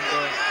around, and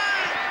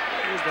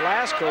he was the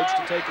last coach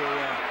to take a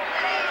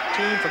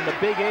team from the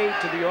Big 8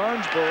 to the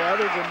Orange Bowl,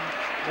 other than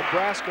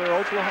Nebraska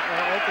or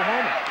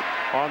Oklahoma.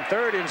 On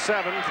 3rd and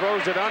 7,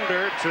 throws it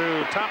under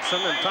to Thompson,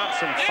 and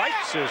Thompson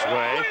fights his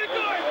way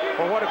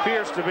for what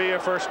appears to be a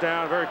first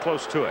down, very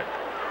close to it.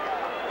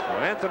 So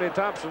Anthony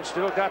Thompson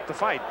still got the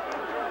fight,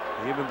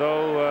 even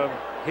though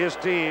his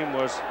team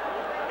was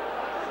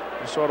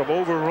sort of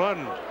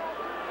overrun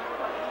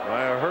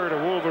by a herd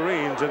of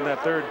Wolverines in that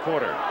 3rd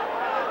quarter.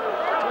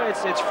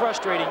 It's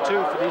frustrating,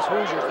 too, for these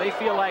Hoosiers. They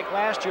feel like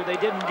last year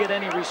they didn't get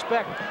any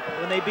respect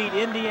when they beat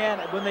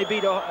Indiana, when they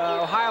beat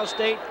Ohio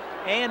State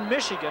and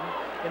Michigan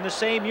in the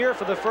same year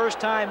for the first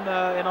time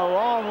in a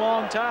long,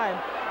 long time.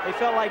 They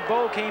felt like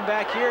Bo came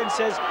back here and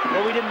says,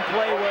 well, we didn't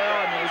play well,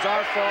 and it was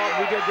our fault,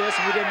 we did this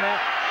and we did that.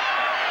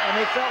 And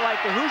they felt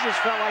like, the Hoosiers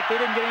felt like they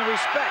didn't get any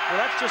respect.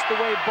 Well, that's just the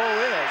way Bo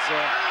is.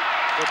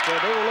 But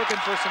they were looking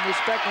for some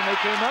respect when they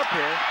came up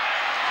here.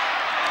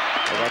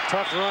 Well, a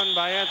tough run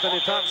by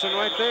Anthony Thompson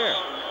right there.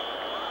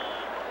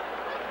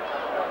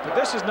 But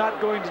this is not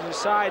going to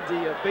decide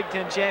the Big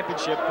Ten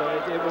championship.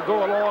 It will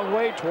go a long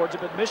way towards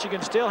it, but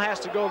Michigan still has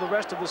to go the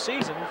rest of the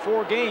season,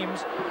 4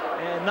 games,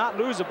 and not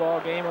lose a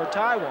ball game or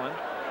tie one.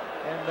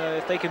 And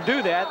if they can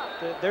do that,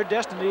 their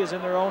destiny is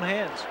in their own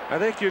hands. I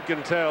think you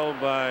can tell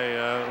by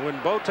when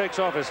Bo takes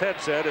off his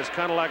headset, it's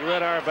kind of like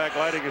Red Auerbach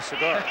lighting a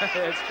cigar.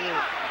 That's true.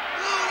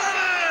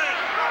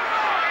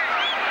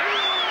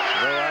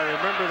 Well, I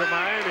remember the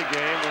Miami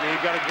game when he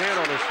got a grin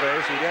on his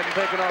face. He hadn't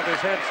taken off his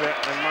headset,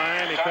 and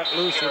Miami cut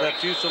loose with that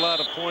fusillade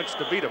of points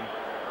to beat him,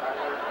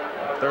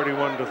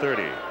 31-30.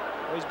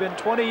 Well, he's been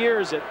 20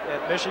 years at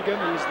Michigan.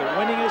 He's the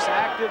winningest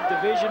active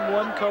Division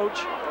I coach,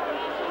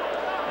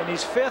 and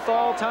he's 5th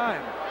all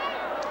time.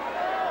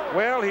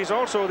 Well, he's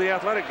also the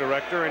athletic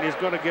director, and he's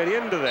going to get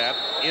into that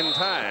in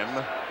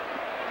time.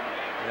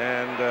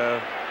 And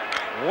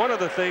one of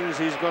the things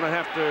he's going to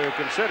have to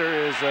consider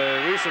is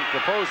a recent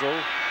proposal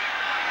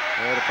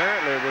that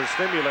apparently was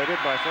stimulated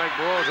by Frank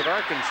Boyles at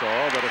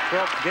Arkansas, that a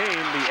 12th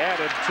game be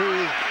added to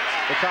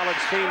the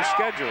college team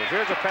schedule.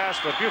 Here's a pass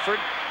for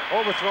Buford,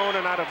 overthrown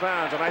and out of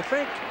bounds. And I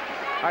think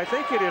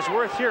it is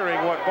worth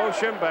hearing what Bo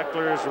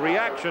Schembechler's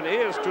reaction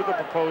is to the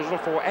proposal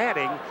for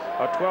adding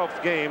a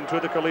 12th game to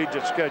the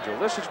collegiate schedule.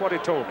 This is what he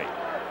told me.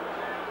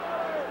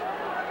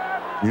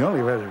 The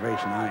only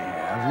reservation I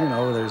have, you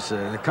know,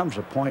 there comes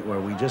a point where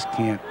we just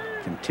can't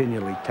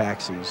continually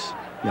tax these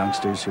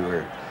youngsters who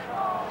are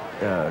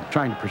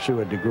trying to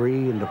pursue a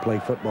degree and to play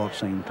football at the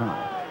same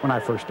time. When I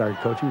first started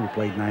coaching, we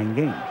played 9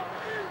 games.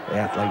 The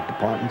athletic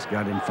departments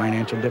got in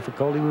financial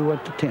difficulty, we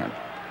went to 10.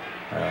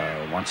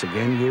 Once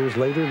again, years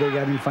later, they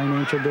got in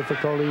financial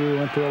difficulty, we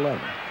went to 11.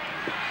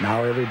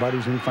 Now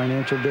everybody's in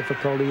financial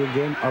difficulty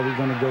again. Are we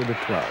going to go to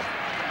 12?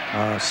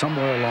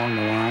 Somewhere along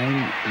the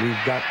line,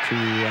 we've got to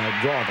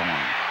draw the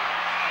line.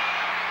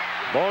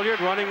 Bolliard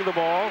running the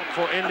ball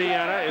for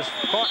Indiana is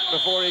caught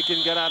before he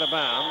can get out of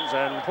bounds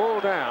and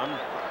pulled down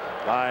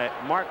by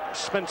Mark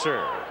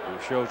Spencer, who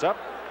shows up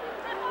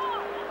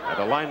at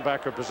a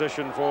linebacker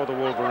position for the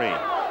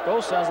Wolverines.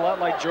 Both sounds a lot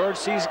like George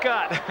C.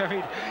 Scott. I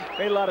mean,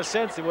 made a lot of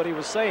sense in what he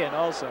was saying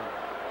also.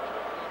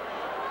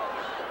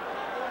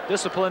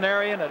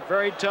 Disciplinarian, a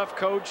very tough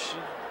coach.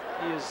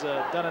 He has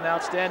done an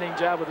outstanding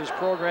job with his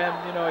program.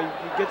 You know,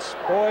 he gets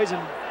boys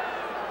and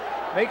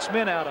makes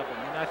men out of them.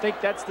 And I think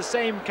that's the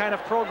same kind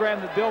of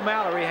program that Bill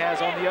Mallory has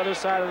on the other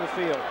side of the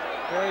field.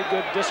 Very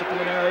good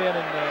disciplinarian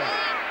and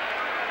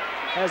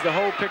has the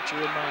whole picture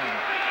in mind.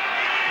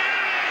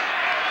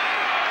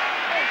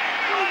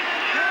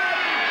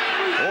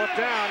 4th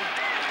down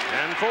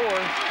and 4.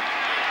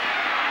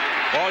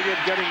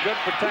 Bolliard getting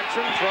good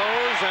protection,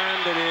 throws,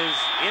 and it is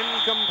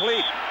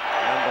incomplete.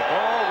 And the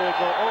ball will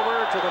go over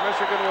to the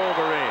Michigan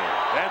Wolverines.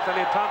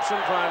 Anthony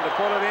Thompson trying to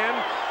pull it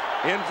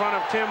in front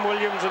of Tim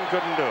Williams and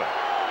couldn't do it.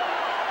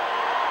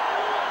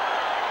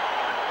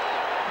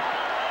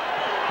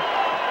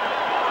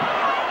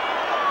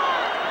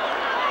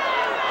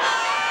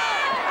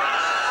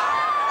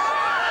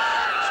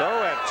 So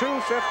at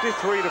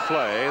 2:53 to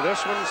play,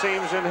 this one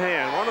seems in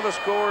hand. One of the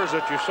scores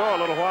that you saw a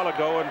little while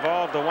ago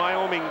involved the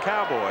Wyoming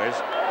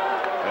Cowboys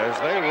as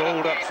they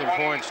rolled up some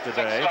points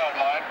today.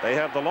 They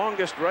have the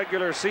longest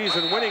regular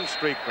season winning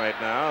streak right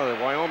now.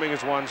 Wyoming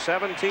has won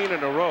 17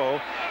 in a row,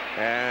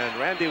 and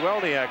Randy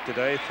Welniak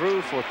today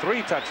threw for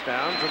 3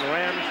 touchdowns and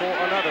ran for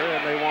another,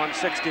 and they won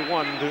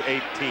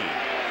 61-18.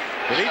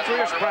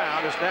 Demetrius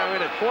Brown is now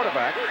in at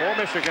quarterback for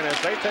Michigan as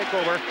they take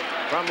over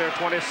from their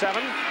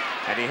 27.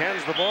 And he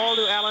hands the ball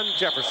to Allen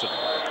Jefferson.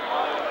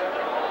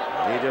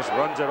 He just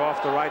runs it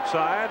off the right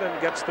side and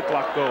gets the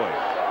clock going.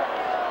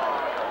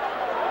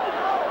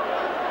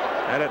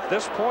 And at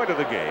this point of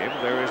the game,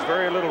 there is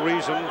very little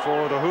reason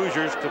for the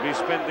Hoosiers to be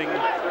spending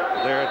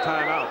their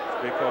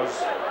timeouts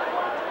because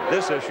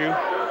this issue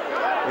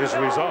is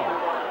resolved.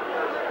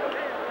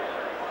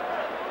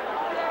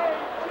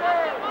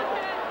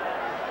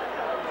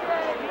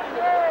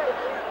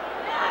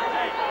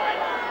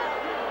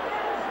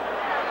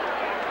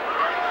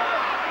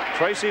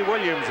 Tracy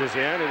Williams is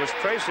in. It was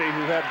Tracy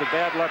who had the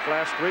bad luck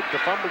last week to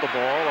fumble the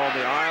ball on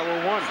the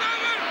Iowa 1.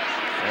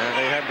 And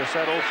they had to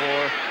settle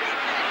for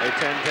a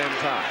 10-10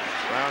 tie.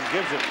 Brown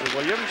gives it to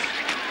Williams.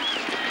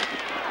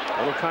 A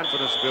little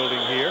confidence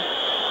building here.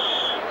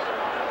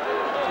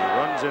 He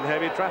runs in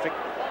heavy traffic.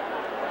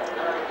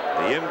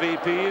 The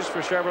MVPs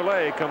for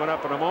Chevrolet coming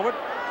up in a moment.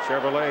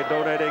 Chevrolet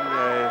donating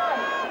a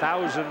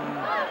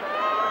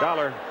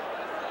 $1,000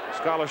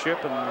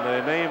 scholarship in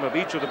the name of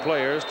each of the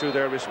players to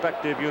their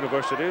respective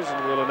universities,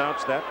 and we'll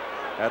announce that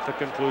at the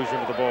conclusion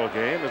of the ball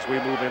game as we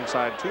move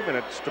inside 2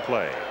 minutes to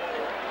play.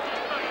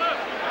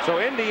 So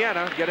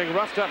Indiana, getting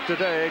roughed up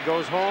today,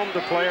 goes home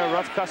to play a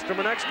rough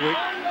customer next week,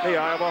 the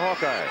Iowa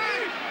Hawkeyes,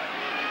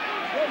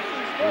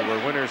 who were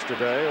winners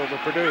today over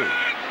Purdue.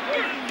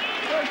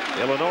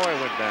 Illinois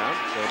went down,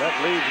 so that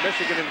leaves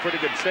Michigan in pretty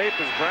good shape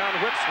as Brown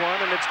whips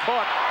one, and it's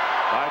caught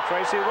by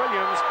Tracy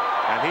Williams,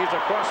 and he's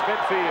across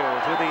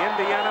midfield to the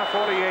Indiana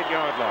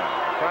 48-yard line.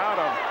 A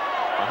crowd of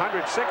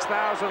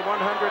 106,104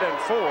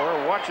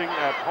 watching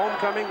at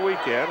homecoming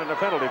weekend, and a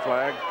penalty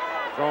flag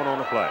thrown on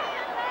the play.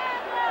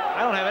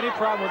 I don't have any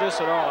problem with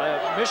this at all.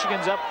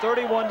 Michigan's up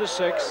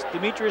 31-6.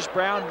 Demetrius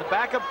Brown, the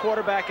backup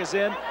quarterback, is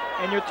in,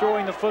 and you're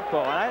throwing the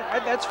football.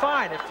 And that's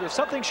fine. If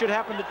something should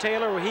happen to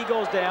Taylor where he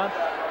goes down,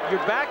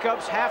 your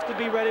backups have to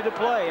be ready to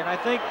play. And I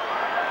think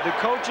the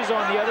coaches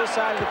on the other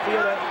side of the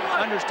field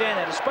understand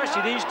that,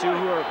 especially these two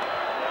who are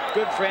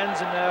good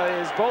friends. And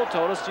as Bo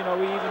told us, you know,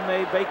 we even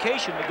made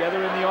vacation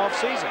together in the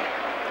off-season.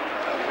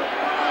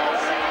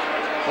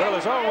 Well,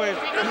 there's always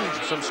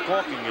some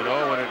squawking, you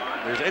know, when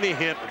there's any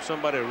hint of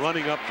somebody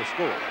running up the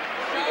score.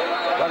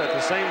 But at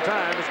the same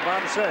time, as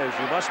Bob says,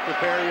 you must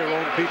prepare your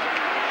own people.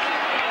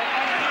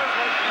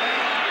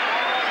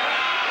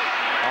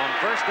 On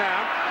first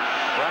down,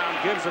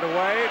 Brown gives it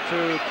away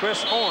to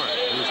Chris Horn,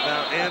 who's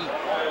now in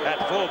at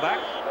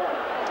fullback.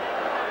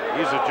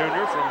 He's a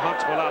junior from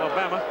Huntsville,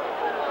 Alabama.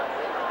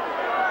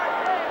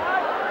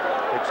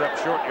 Picks up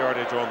short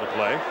yardage on the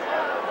play.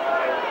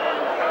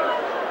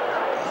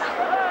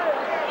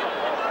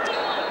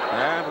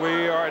 And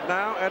we are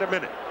now at a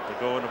minute to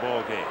go in the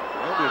ball game.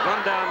 Well, we've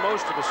run down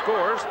most of the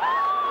scores.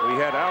 We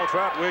had Al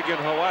Troutwig in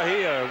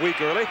Hawaii a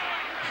week early.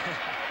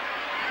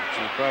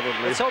 Probably.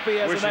 Let's hope he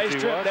has a nice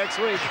trip next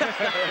week.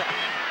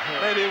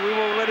 Maybe we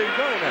won't let him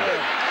go now.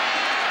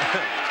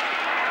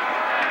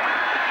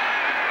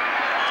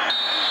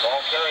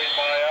 Ball carried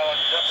by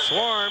Alan Jefferson.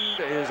 Swarmed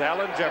is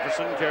Alan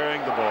Jefferson carrying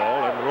the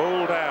ball and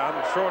rolled down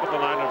short of the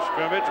line of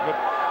scrimmage, but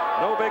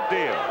no big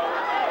deal.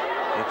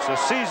 It's a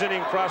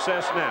seasoning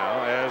process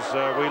now as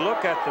we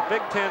look at the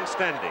Big Ten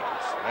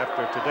standings.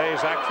 After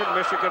today's action,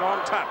 Michigan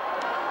on top.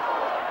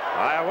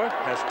 Iowa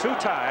has 2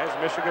 ties,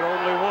 Michigan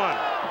only 1.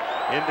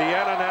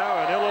 Indiana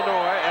now and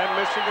Illinois and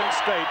Michigan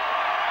State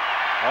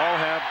all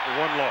have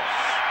 1 loss.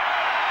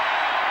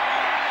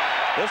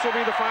 This will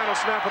be the final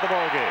snap of the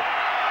ball game.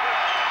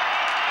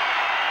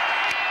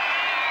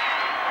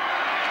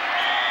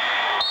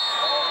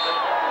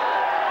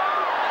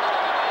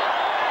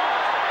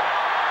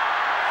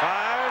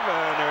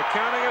 And they're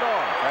counting it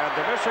off. And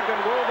the Michigan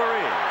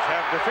Wolverines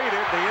have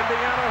defeated the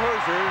Indiana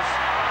Hoosiers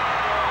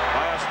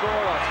by a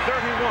score of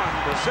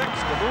 31-6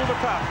 to move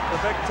atop the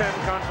Big Ten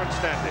Conference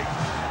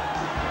standings.